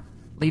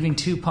 leaving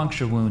 2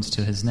 puncture wounds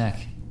to his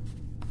neck.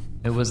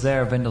 It was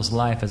there Vindel's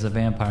life as a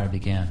vampire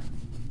began.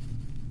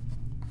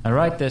 I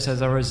write this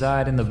as I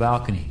reside in the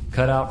balcony,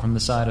 cut out from the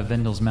side of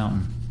Vindel's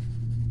mountain.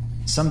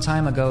 Some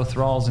time ago,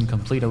 thralls in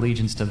complete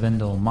allegiance to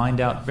Vindel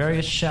mined out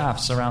various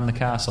shafts around the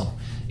castle,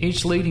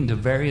 each leading to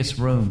various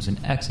rooms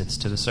and exits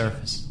to the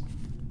surface.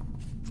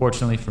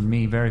 Fortunately for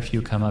me, very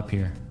few come up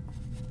here,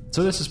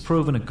 so this has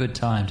proven a good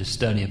time to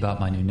study about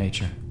my new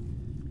nature.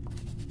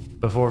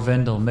 Before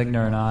Vindel,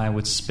 Mignar and I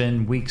would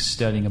spend weeks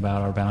studying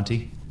about our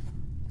bounty.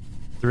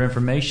 Through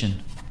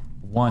information,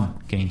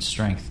 one gains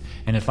strength,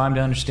 and if I'm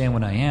to understand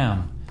what I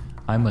am,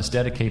 I must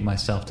dedicate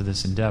myself to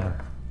this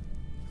endeavor,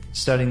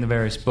 studying the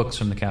various books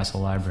from the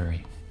castle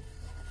library.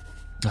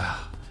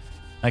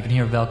 I can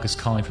hear Velkus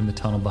calling from the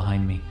tunnel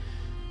behind me.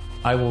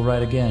 I will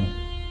write again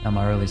at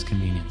my earliest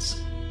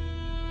convenience.